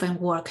learning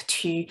framework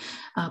to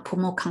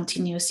promote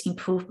continuous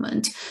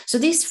improvement. So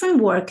this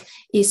framework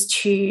is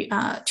to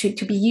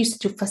be used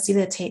to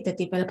facilitate the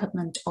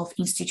development of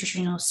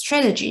institutional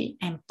strategy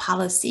and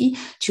policy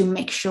to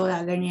make sure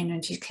that learning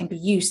analytics can be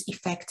used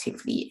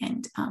effectively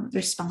and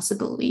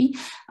responsibly.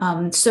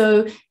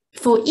 So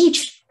for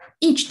each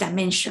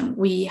dimension,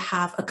 we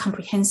have a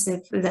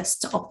comprehensive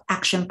list of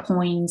action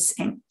points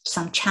and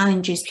some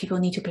challenges people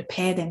need to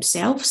prepare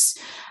themselves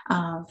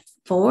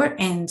for,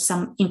 and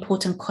some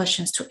important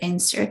questions to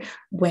answer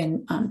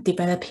when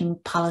developing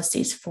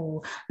policies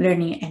for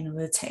learning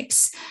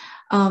analytics.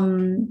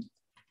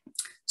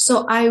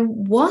 So I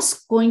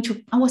was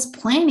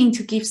planning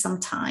to give some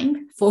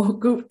time for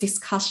group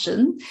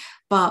discussion,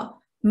 but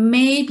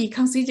maybe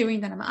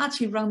considering that I'm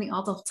actually running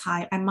out of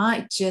time, I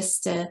might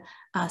just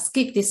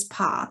skip this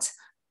part,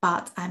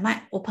 but I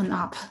might open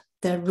up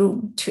the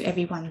room to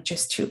everyone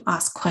just to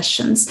ask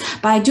questions.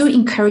 But I do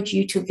encourage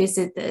you to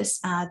visit this.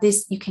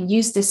 You can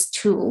use this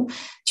tool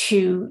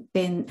to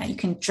then you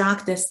can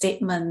drag the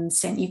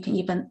statements, and you can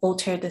even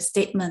alter the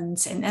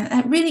statements. And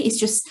really it's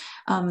just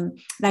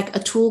like a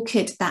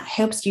toolkit that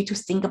helps you to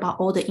think about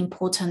all the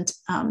important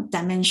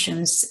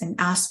dimensions and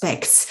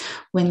aspects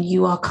when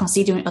you are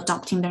considering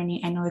adopting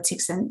learning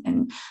analytics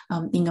and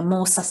in a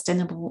more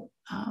sustainable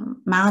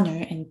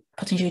manner, and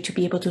potentially to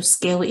be able to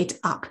scale it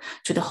up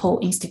to the whole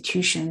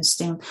institutions.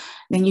 Then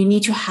you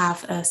need to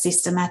have a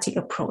systematic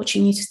approach.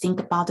 You need to think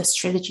about the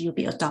strategy you'll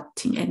be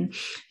adopting,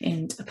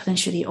 and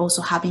potentially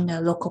also having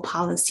a local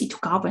policy to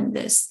govern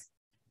this.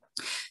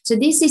 So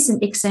this is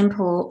an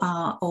example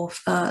of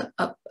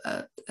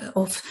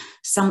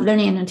some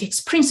learning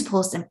analytics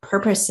principles and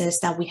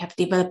purposes that we have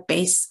developed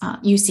based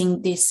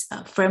using this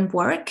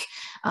framework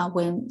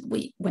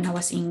when I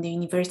was in the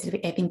University of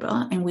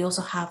Edinburgh, and we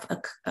also have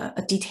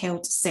a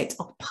detailed set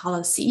of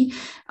policy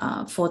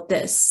for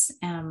this.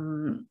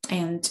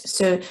 And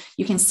so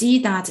you can see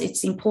that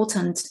it's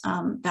important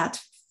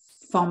that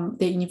from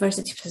the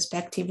university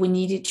perspective, we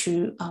needed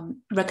to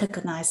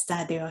recognize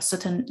that there are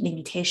certain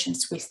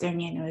limitations with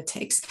learning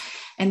analytics.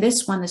 And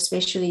this one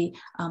especially,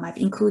 I've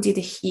included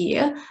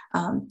here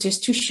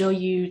just to show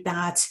you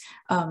that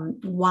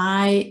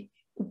why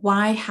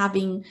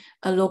having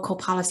a local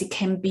policy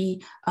can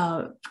be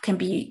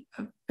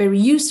very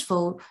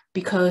useful,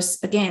 because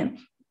again,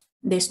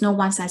 there's no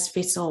one size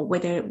fits all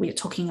whether we're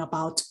talking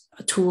about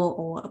a tool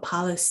or a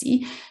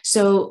policy.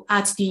 So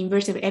at the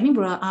University of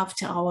Edinburgh,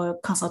 after our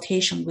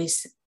consultation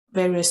with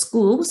various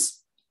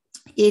schools,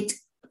 it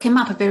came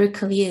up very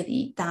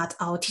clearly that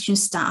our teaching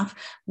staff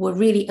were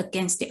really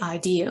against the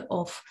idea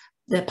of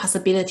the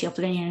possibility of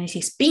learning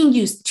analytics being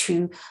used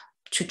to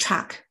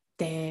track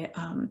their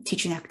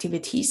teaching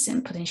activities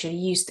and potentially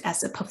used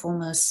as a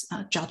performance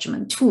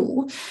judgment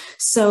tool.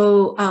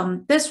 So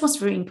this was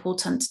very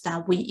important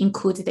that we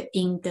included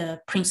in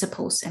the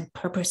principles and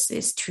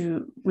purposes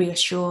to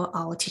reassure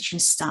our teaching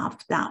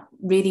staff that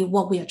really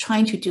what we are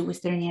trying to do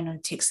with learning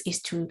analytics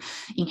is to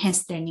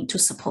enhance learning to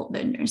support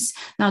learners.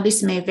 Now,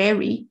 this may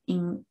vary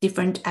in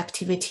different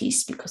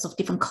activities because of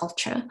different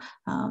culture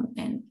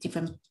and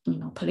different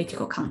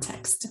political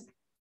context.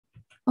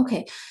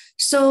 Okay,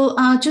 so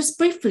just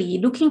briefly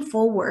looking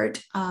forward,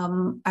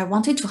 I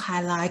wanted to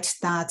highlight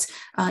that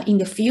in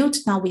the field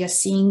now we are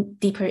seeing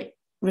deeper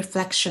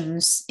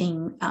reflections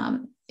in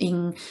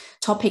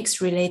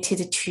topics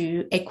related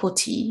to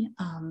equity,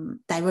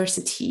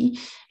 diversity,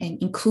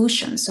 and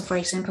inclusion. So for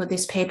example,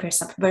 this paper,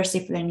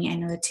 Subversive Learning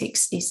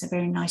Analytics, is a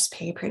very nice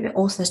paper. The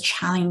authors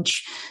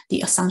challenge the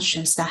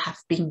assumptions that have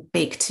been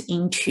baked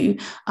into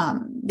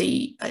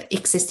the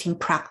existing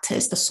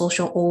practice, the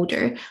social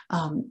order,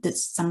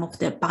 some of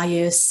the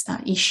bias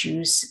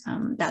issues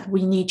that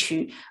we need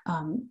to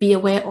be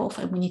aware of,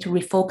 and we need to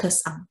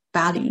refocus on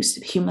values,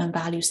 human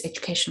values,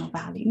 educational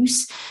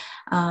values.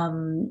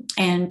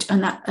 And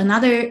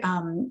another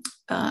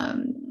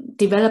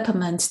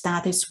development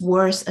that is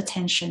worth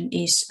attention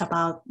is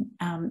about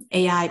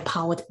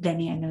AI-powered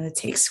learning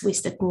analytics.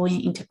 With the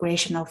growing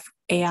integration of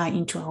AI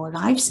into our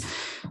lives,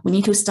 we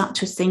need to start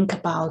to think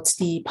about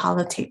the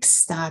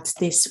politics that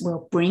this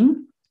will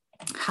bring,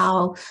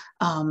 how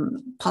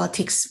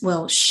politics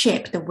will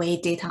shape the way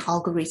data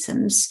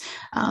algorithms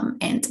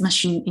and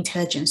machine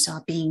intelligence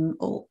are being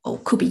or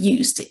could be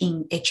used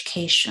in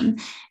education,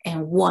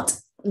 and what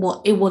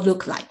what it will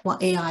look like,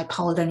 what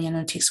AI-powered learning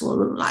analytics will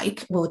look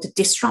like. Will it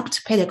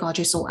disrupt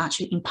pedagogies or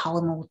actually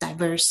empower more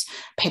diverse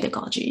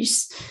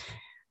pedagogies?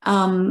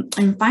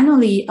 And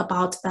finally,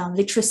 about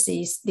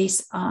literacies,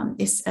 this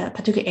is a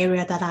particular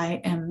area that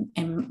I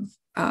am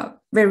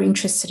very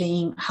interested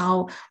in,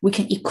 how we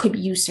can equip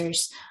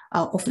users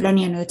of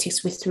learning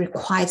analytics with the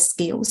required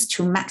skills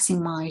to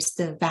maximize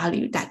the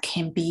value that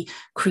can be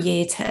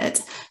created.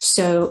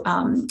 So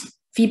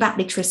feedback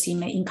literacy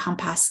may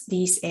encompass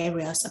these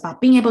areas about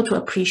being able to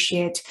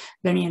appreciate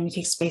learning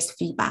analytics-based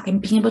feedback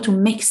and being able to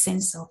make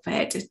sense of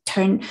it,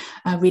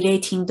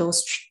 relating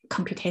those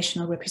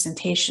computational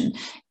representation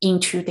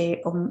into their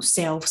own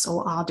selves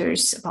or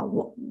others about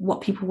what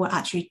people were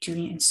actually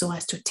doing, and so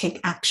as to take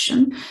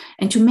action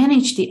and to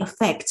manage the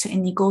effect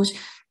and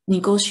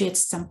negotiate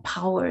some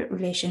power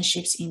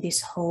relationships in this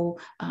whole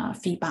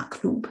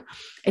feedback loop.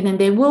 And then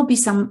there will be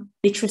some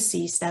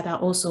literacies that are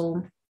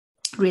also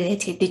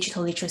related,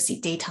 digital literacy,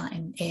 data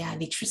and AI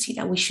literacy,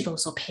 that we should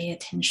also pay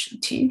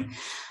attention to.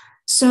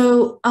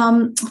 So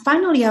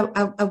finally,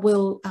 I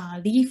will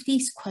leave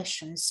these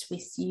questions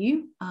with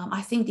you.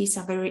 I think these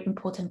are very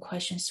important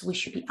questions we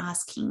should be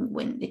asking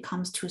when it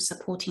comes to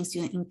supporting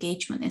student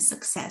engagement and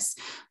success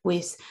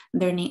with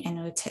learning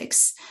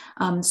analytics.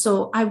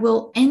 So I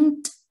will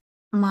end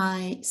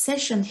my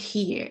session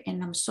here,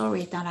 and I'm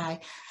sorry that I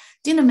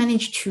didn't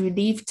manage to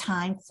leave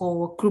time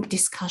for group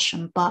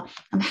discussion, but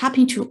I'm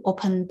happy to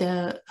open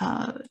the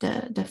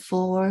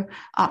floor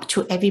up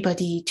to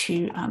everybody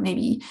to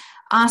maybe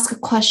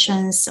ask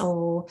questions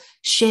or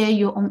share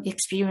your own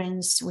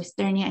experience with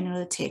learning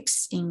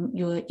analytics in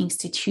your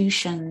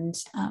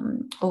institutions,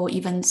 or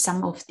even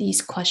some of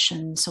these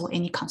questions or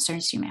any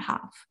concerns you may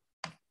have.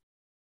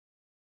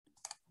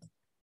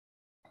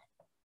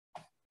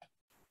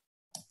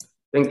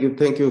 Thank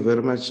you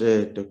very much,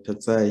 Dr.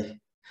 Tsai.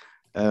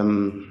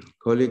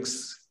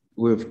 Colleagues,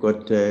 we've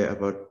got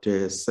about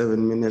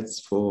 7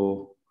 minutes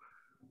for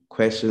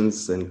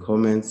questions and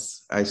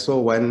comments. I saw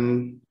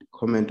one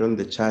comment on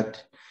the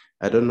chat.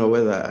 I don't know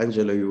whether,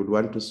 Angela, you would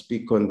want to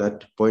speak on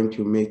that point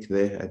you make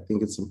there. I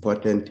think it's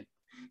important,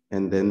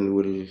 and then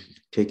we'll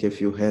take a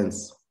few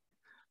hands.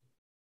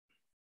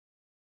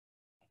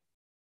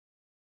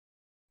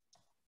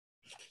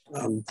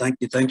 Thank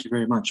you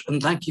very much.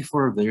 And thank you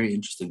for a very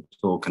interesting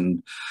talk.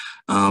 And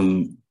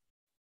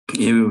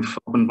you've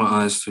opened my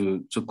eyes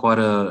to quite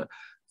a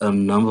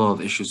number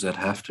of issues that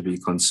have to be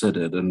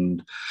considered.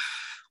 And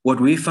what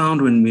we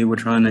found when we were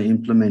trying to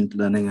implement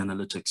learning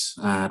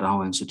analytics at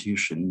our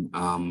institution,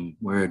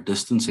 we're a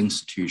distance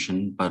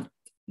institution, but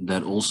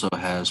that also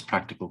has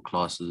practical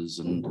classes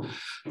and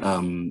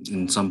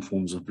in some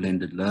forms of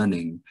blended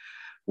learning,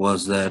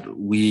 was that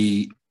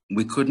we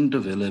couldn't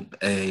develop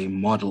a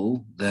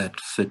model that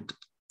fit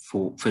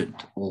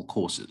all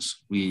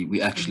courses.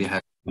 We actually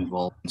had to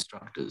involve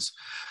instructors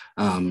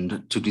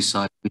to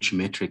decide which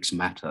metrics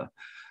matter.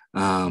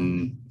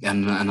 And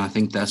I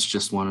think that's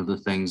just one of the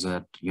things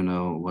that, you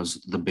know,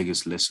 was the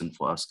biggest lesson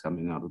for us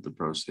coming out of the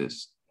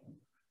process.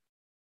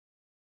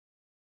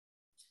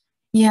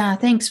 Yeah,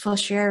 thanks for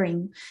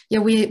sharing. Yeah,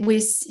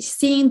 we're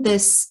seeing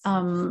this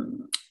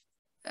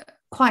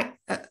quite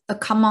a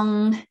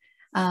common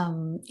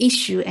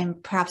issue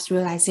and perhaps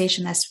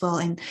realization as well.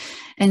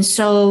 And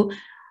so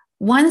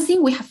one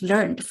thing we have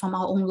learned from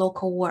our own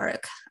local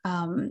work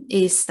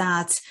is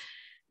that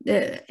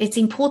it's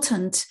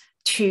important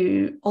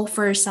to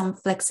offer some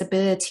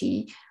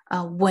flexibility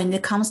when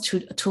it comes to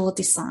tool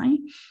design,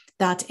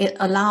 that it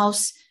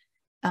allows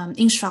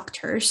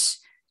instructors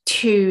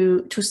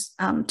to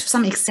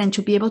some extent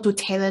to be able to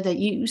tailor the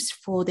use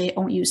for their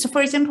own use. So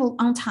for example,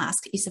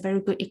 OnTask is a very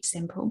good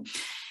example.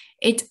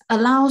 It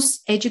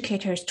allows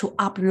educators to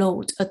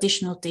upload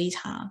additional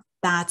data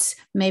that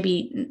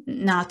maybe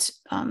not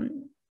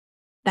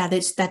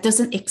that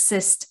doesn't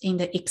exist in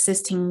the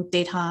existing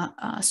data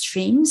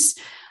streams,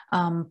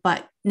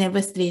 but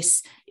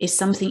nevertheless is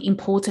something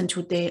important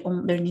to their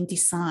own learning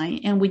design.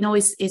 And we know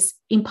it's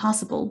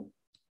impossible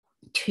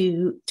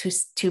to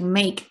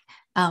make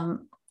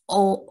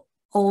all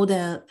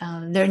the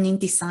learning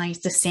designs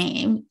the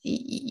same.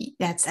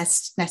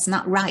 That's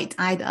not right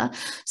either.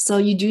 So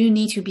you do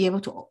need to be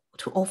able to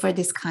offer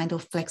this kind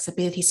of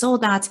flexibility so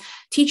that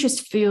teachers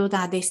feel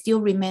that they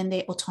still remain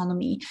their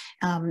autonomy.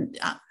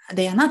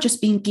 They are not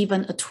just being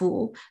given a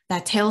tool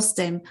that tells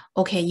them,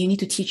 okay, you need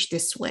to teach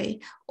this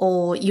way,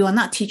 or you are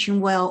not teaching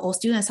well, or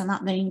students are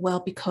not learning well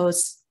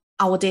because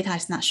our data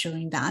is not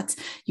showing that.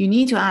 You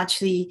need to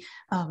actually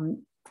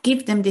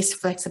give them this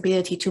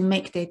flexibility to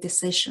make their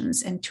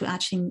decisions and to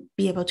actually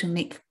be able to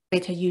make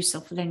better use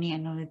of learning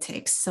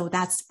analytics. So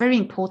that's very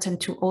important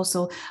to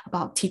also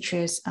about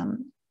teachers'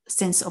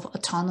 sense of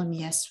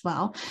autonomy as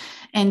well.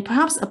 And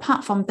perhaps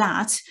apart from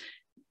that,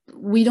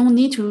 we don't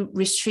need to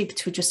restrict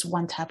to just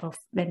one type of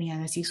learning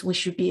analytics. We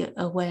should be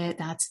aware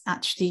that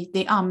actually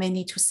there are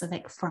many to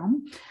select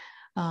from.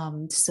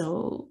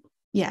 So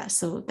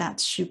that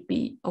should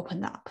be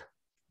opened up.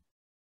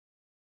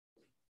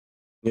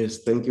 Yes,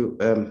 thank you.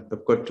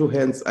 I've got two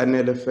hands,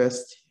 Anela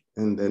first,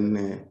 and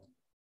then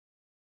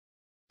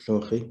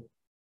Tlogé.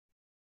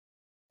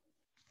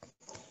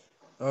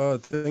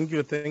 Thank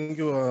you,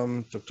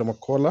 Dr.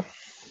 Makola.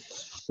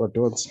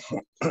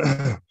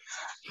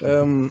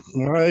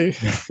 My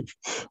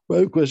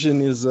my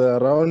question is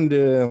around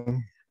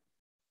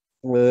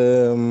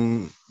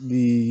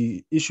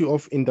the issue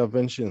of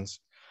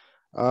interventions.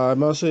 I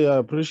must say I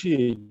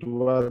appreciate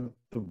what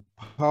the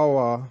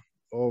power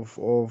of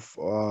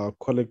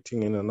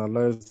collecting and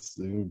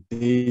analyzing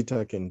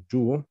data can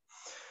do,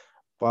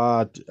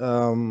 but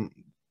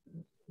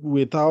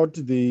without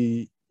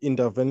the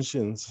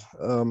interventions,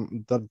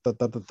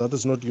 that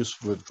is not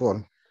useful at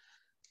all.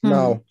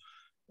 Now,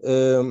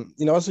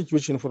 in our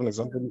situation, for an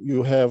example,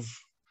 you have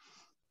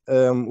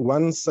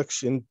one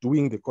section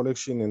doing the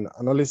collection and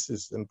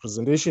analysis and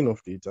presentation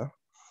of data,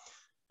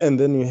 and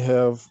then you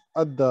have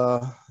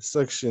other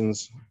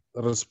sections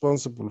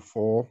responsible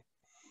for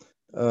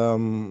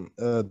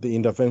the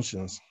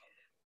interventions.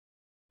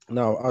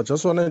 Now, I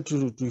just wanted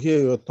to hear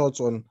your thoughts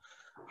on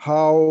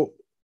how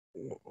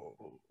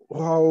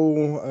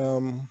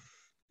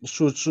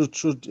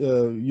should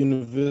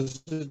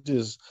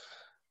universities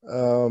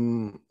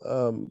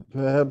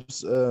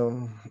perhaps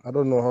I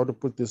don't know how to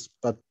put this,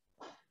 but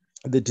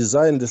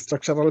the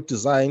structural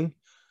design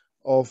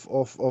of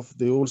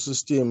the whole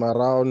system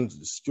around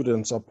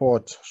student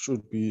support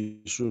should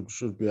be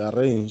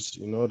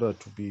arranged in order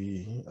to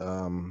be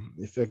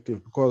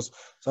effective, because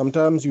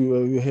sometimes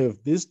you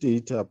have this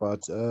data,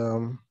 but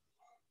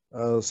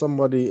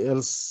somebody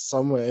else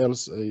somewhere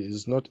else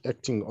is not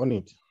acting on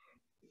it.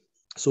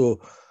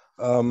 So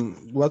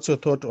what's your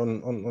thought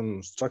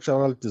on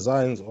structural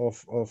designs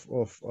of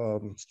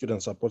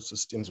student support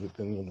systems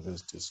within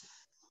universities?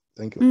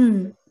 Thank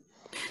you.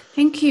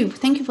 Thank you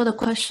for the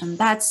question.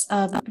 That's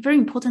a very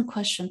important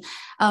question.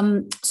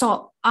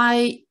 So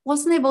I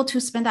wasn't able to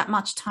spend that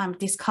much time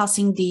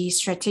discussing the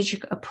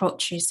strategic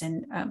approaches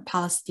and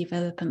policy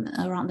development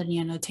around the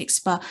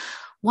analytics, but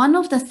one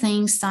of the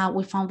things that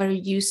we found very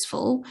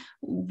useful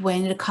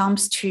when it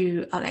comes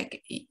to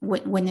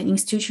when an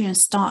institution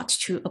starts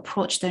to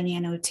approach the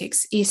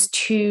analytics is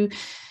to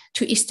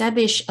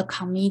establish a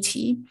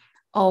committee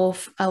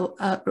of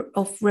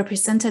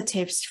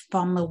representatives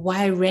from a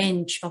wide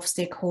range of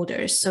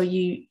stakeholders. So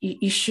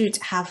you should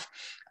have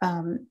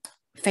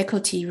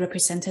faculty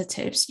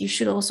representatives. You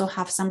should also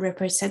have some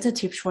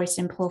representatives, for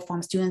example,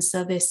 from student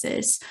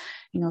services,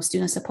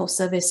 student support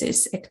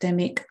services,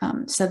 academic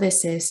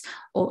services,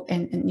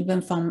 and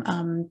even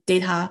from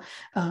data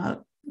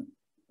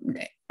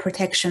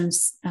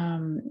protections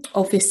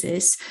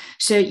offices.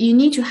 So you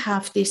need to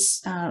have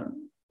this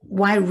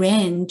wide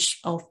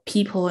range of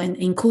people, and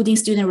including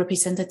student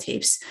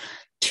representatives,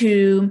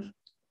 to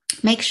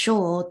make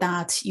sure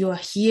that you are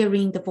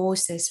hearing the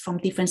voices from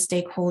different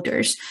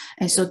stakeholders.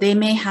 And so they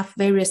may have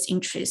various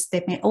interests.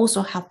 They may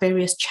also have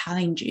various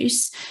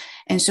challenges.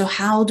 And so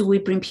how do we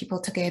bring people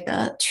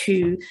together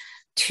to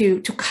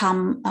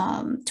come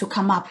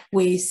up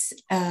with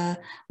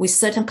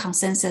certain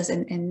consensus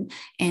and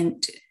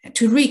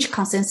to reach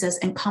consensus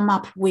and come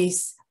up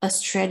with a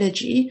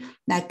strategy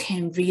that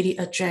can really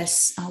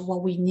address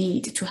what we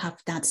need to have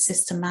that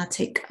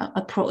systematic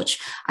approach.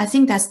 I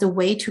think that's the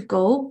way to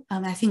go.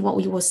 I think what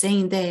we were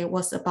saying there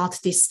was about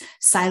these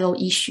silo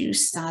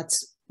issues that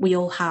we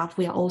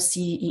all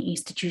see in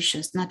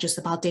institutions, not just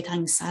about data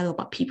in silo,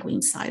 but people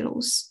in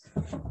silos.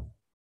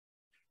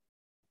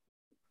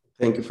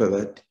 Thank you for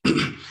that.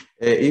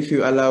 If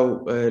you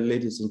allow,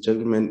 ladies and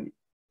gentlemen,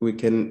 we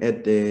can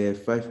add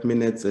 5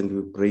 minutes and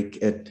we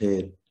break at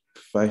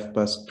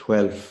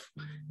 12:05,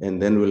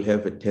 and then we'll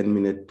have a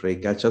 10-minute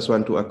break. I just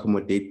want to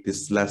accommodate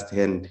this last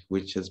hand,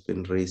 which has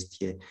been raised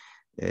here.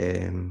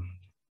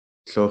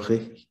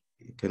 Jorge,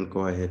 you can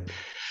go ahead.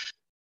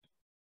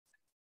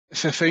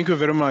 So thank you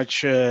very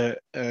much,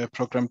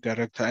 Program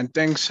Director, and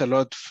thanks a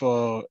lot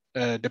for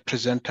the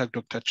presenter,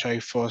 Dr. Tsai,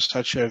 for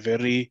such a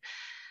very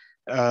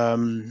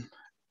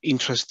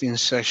interesting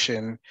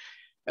session.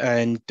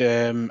 And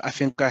I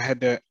think I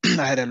had a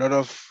lot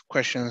of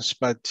questions,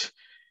 but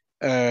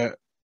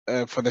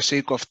for the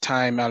sake of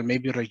time, I'll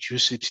maybe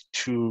reduce it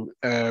to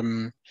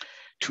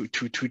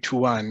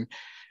one.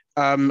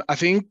 I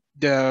think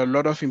there are a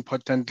lot of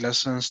important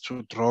lessons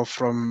to draw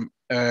from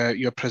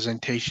your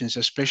presentations,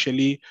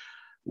 especially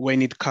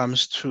when it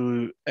comes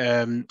to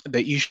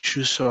the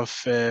issues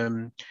of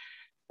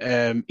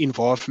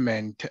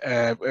involvement.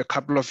 A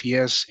couple of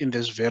years in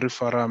this very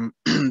forum,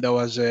 there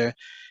was a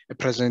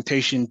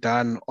presentation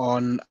done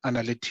on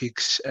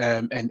analytics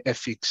and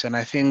ethics, and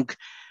I think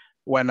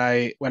when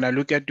I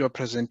look at your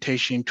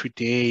presentation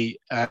today,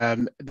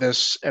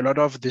 there's a lot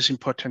of these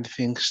important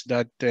things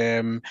that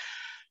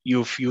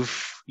you've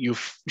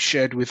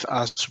shared with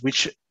us,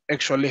 which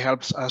actually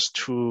helps us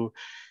to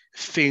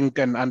think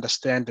and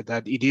understand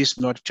that it is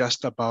not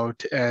just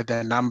about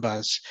the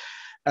numbers.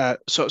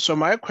 So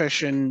my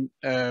question,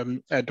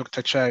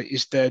 Dr. Tsai,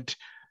 is that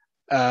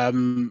I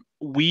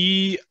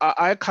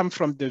come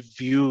from the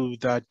view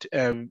that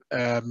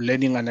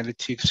learning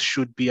analytics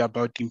should be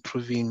about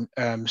improving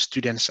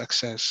student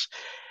success.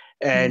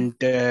 And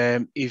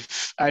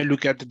if I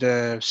look at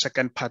the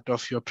second part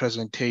of your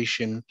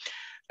presentation,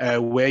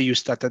 where you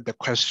started the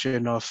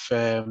question of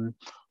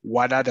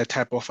what are the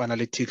type of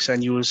analytics,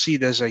 and you will see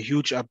there's a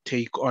huge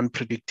uptake on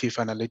predictive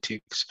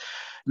analytics.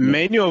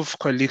 Many of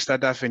colleagues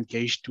that I've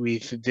engaged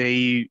with,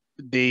 they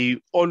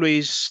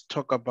always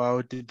talk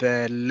about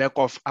the lack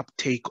of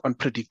uptake on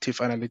predictive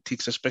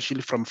analytics,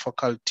 especially from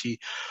faculty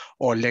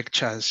or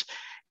lectures.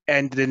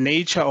 And the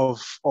nature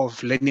of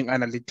learning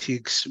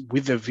analytics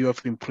with the view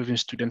of improving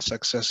student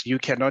success, you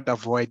cannot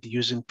avoid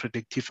using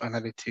predictive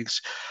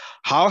analytics.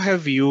 How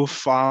have you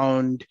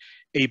found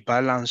a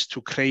balance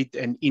to create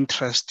an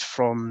interest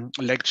from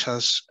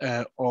lecturers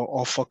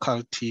or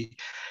faculty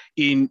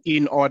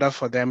in order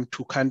for them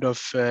to kind of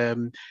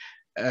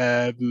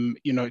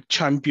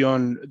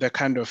champion the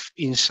kind of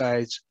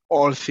insights,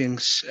 all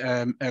things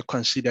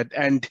considered?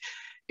 And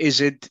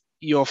is it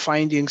your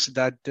findings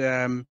that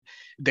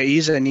there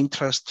is an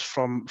interest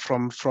from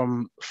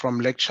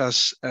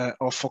lecturers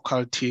or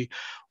faculty,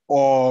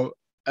 or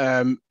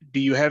do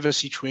you have a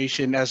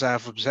situation, as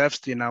I've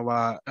observed in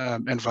our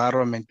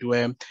environment,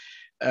 where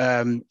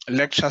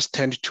lecturers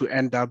tend to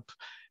end up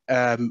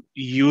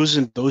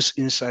using those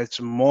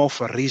insights more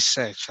for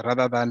research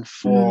rather than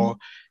for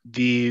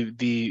the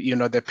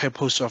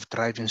purpose of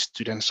driving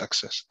student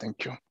success?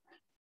 Thank you.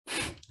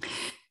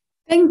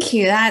 Thank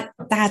you.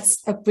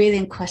 That's a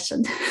brilliant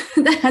question.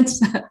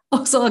 That's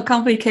also a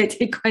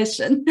complicated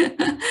question.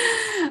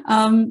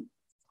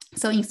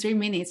 So in 3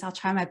 minutes, I'll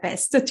try my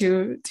best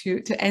to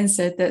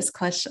answer this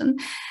question.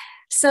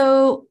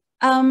 So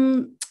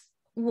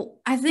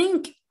I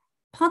think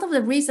part of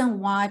the reason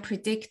why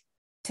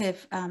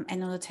predictive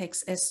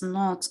analytics is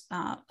not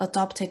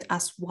adopted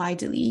as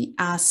widely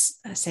as,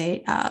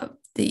 say,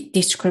 the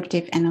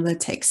descriptive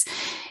analytics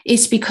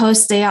is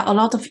because there are a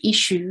lot of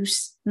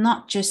issues,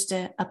 not just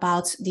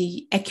about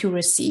the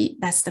accuracy.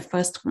 That's the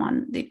first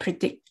one, the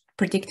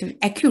predictive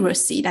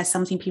accuracy. That's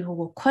something people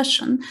will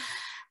question.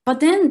 But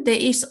then there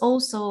is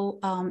also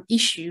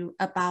issue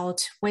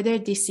about whether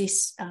this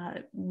is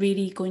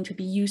really going to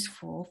be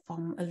useful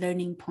from a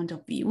learning point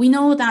of view. We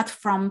know that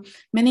from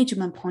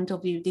management point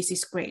of view, this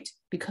is great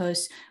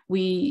because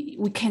we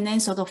can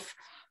then sort of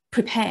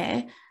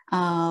prepare.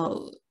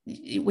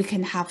 We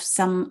can have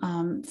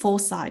some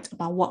foresight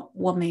about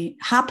what may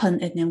happen,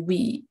 and then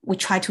we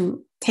try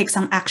to take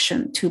some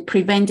action to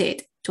prevent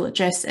it, to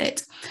address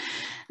it.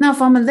 Now,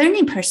 from a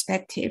learning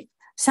perspective,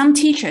 some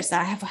teachers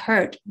that I have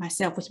heard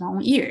myself with my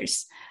own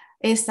ears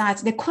is that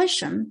the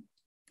question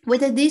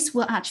whether this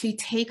will actually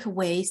take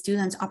away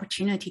students'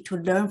 opportunity to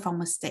learn from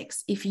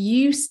mistakes. If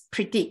you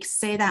predict,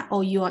 say that,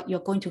 oh, you're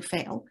going to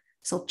fail,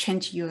 so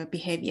change your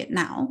behavior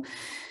now.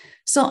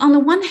 So on the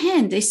one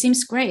hand, it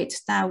seems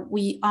great that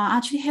we are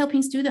actually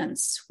helping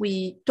students.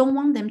 We don't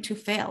want them to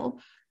fail.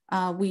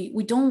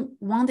 We don't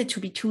want it to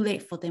be too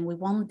late for them. We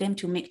want them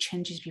to make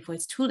changes before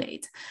it's too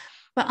late.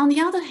 But on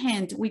the other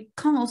hand, we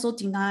can't also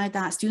deny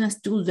that students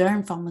do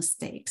learn from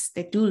mistakes.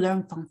 They do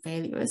learn from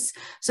failures.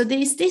 So there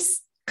is this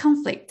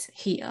conflict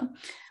here.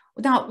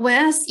 Now,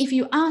 whereas if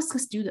you ask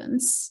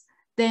students,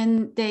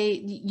 then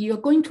you're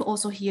going to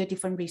also hear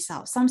different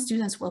results. Some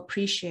students will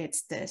appreciate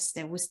this.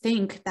 They will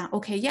think that,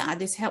 okay, yeah,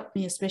 this helped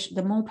me, especially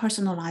the more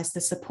personalized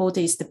the support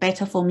is, the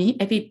better for me.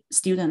 Every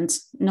student,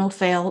 no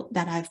fail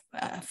that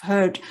I've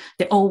heard,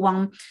 they all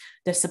want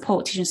the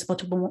support, teaching support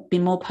to be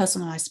more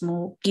personalized,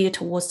 more geared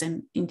towards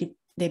them,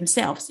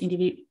 themselves,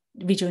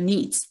 individual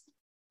needs.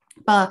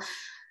 But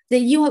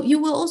you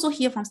will also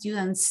hear from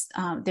students,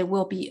 there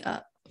will be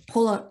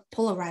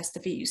polarized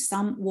views.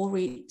 Some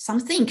worry, some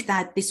think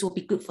that this will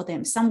be good for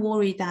them. Some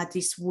worry that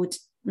this would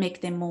make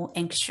them more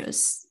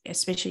anxious,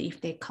 especially if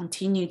they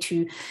continue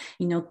to,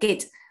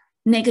 get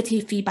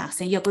negative feedback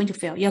saying you're going to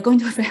fail, you're going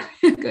to fail,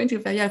 you're going to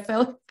fail,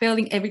 you're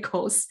failing every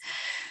course.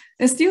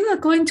 The students are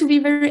going to be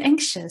very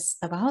anxious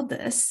about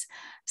this.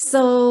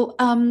 So,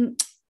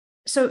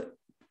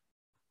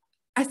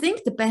 I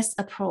think the best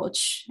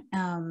approach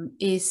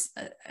is,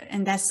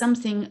 and that's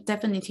something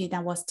definitely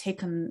that was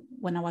taken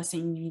when I was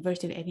in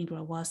University of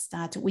Edinburgh, was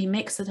that we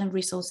make certain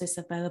resources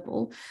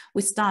available.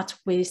 We start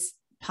with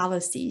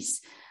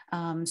policies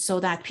so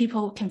that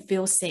people can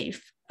feel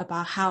safe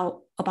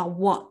about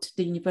what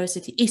the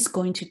university is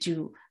going to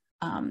do,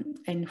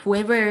 and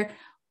whoever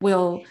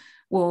will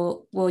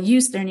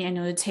use learning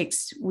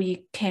analytics,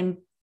 we can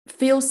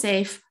feel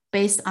safe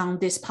based on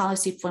this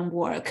policy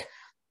framework,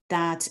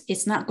 that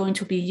it's not going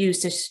to be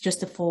used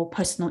just for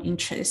personal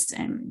interest,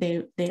 and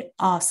there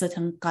are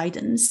certain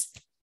guidance,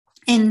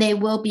 and there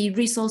will be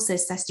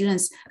resources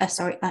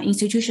that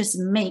institutions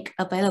make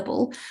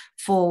available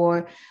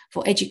for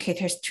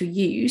educators to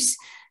use.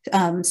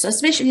 So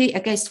especially, I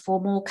guess, for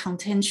more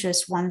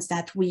contentious ones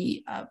that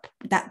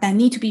that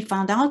need to be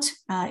found out,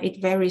 it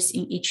varies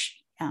in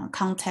each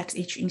context,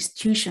 each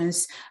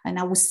institutions, and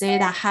I would say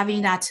that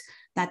having that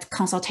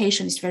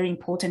consultation is very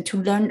important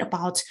to learn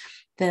about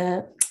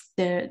the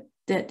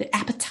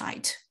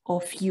appetite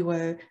of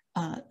your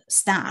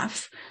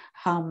staff,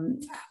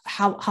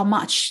 how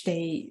much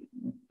they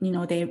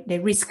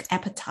risk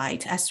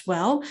appetite as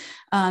well,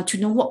 to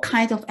know what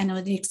kind of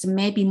analytics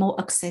may be more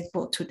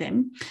accessible to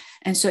them.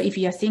 And so if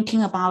you're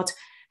thinking about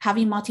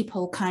having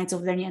multiple kinds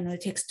of learning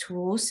analytics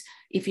tools,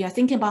 if you are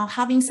thinking about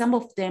having some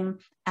of them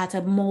at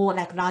a more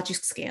like larger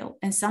scale,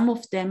 and some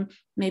of them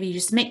maybe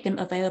just make them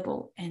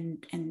available,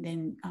 and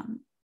then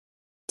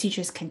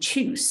teachers can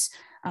choose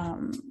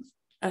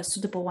a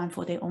suitable one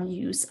for their own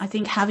use. I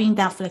think having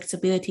that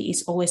flexibility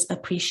is always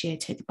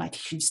appreciated by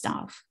teaching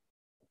staff.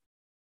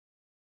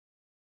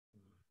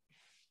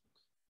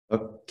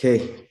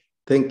 Okay,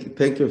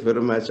 thank you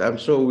very much. I'm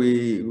sure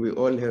we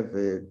all have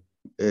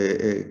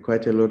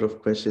quite a lot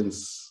of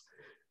questions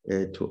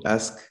to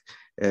ask,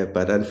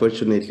 but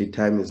unfortunately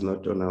time is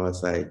not on our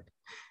side.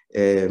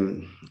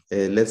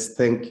 Let's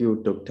thank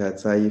you, Dr.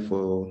 Tsai,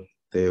 for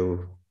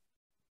the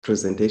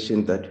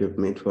presentation that you have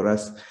made for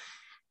us.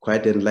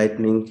 Quite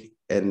enlightening.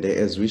 And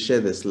as we share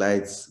the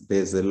slides,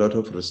 there's a lot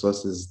of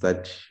resources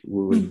that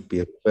we will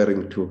be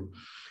referring to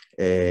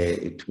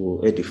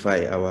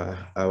edify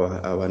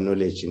our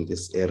knowledge in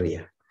this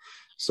area.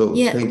 So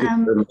yeah, thank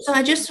you very much. So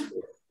I just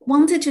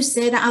wanted to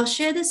say that I'll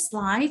share the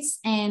slides,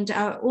 and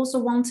I also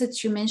wanted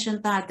to mention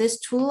that this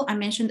tool I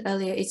mentioned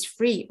earlier is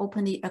free,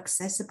 openly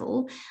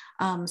accessible.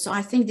 So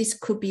I think this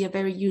could be a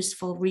very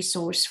useful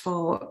resource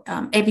for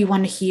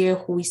everyone here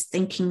who is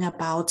thinking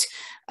about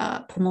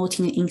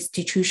promoting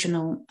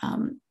institutional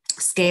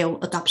scale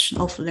adoption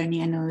of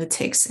learning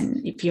analytics.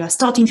 And if you are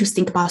starting to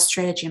think about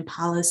strategy and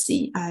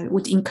policy, I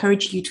would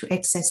encourage you to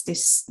access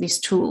this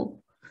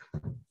tool.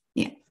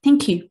 Yeah,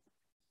 thank you.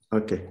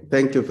 Okay,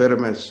 thank you very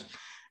much.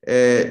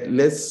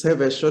 Let's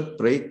have a short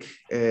break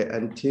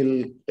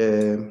until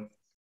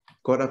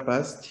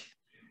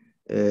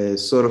 15:15.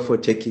 Sorry for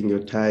taking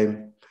your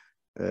time.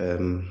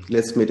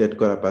 Let's meet at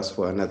 15:15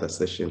 for another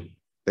session.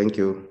 Thank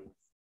you.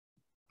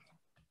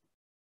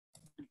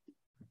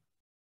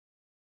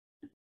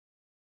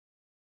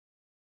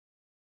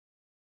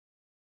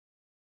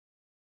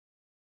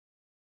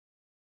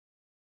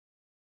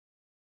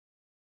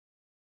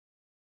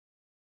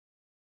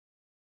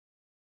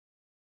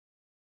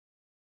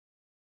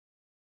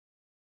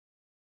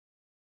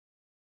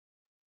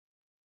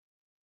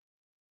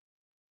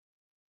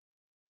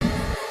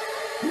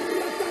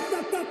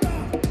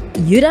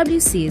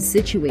 UWC is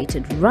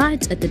situated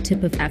right at the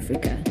tip of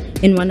Africa,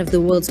 in one of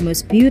the world's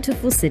most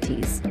beautiful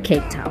cities,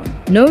 Cape Town.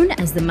 Known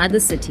as the Mother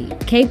City,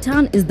 Cape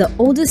Town is the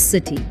oldest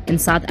city in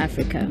South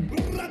Africa.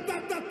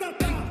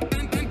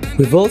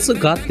 We've also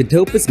got the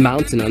dopest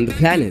mountain on the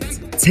planet,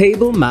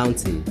 Table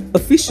Mountain,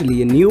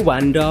 officially a new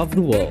wonder of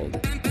the world,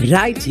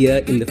 right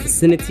here in the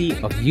vicinity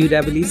of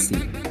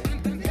UWC.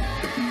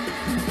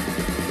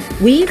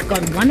 We've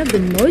got one of the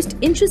most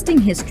interesting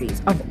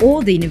histories of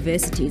all the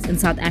universities in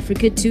South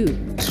Africa too.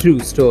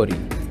 True story.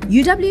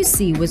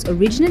 UWC was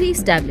originally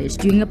established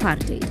during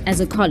apartheid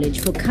as a college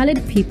for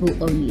coloured people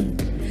only.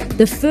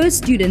 The first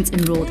students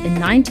enrolled in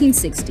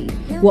 1960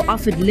 were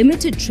offered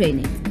limited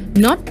training,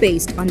 not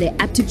based on their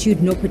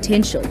aptitude nor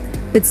potential,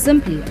 but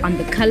simply on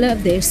the colour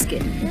of their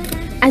skin.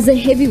 As a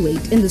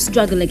heavyweight in the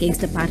struggle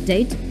against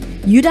apartheid,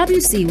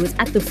 UWC was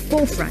at the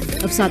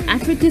forefront of South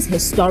Africa's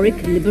historic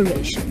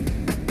liberation.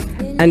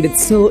 And it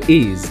still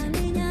is.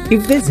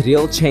 If there's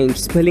real change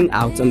spilling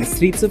out on the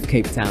streets of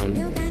Cape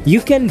Town, you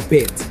can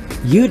bet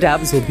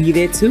UWs will be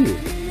there too,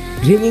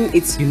 bringing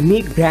its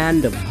unique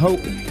brand of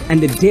hope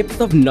and the depth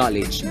of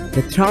knowledge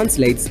that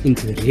translates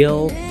into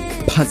real,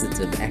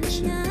 positive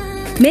action.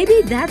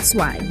 Maybe that's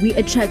why we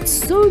attract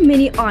so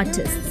many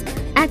artists,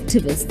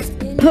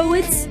 activists,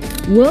 poets,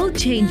 world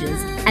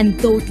changers,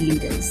 and thought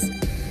leaders.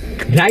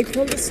 Right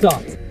from the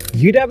start,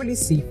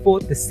 UWC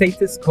fought the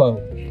status quo,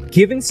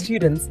 giving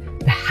students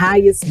the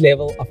highest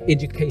level of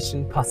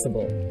education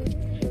possible.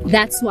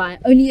 That's why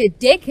only a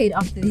decade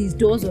after these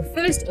doors were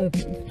first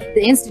opened,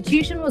 the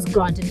institution was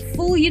granted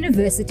full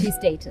university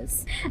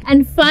status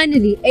and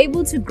finally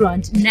able to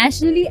grant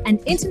nationally and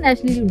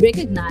internationally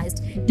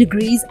recognized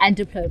degrees and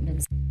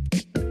diplomas.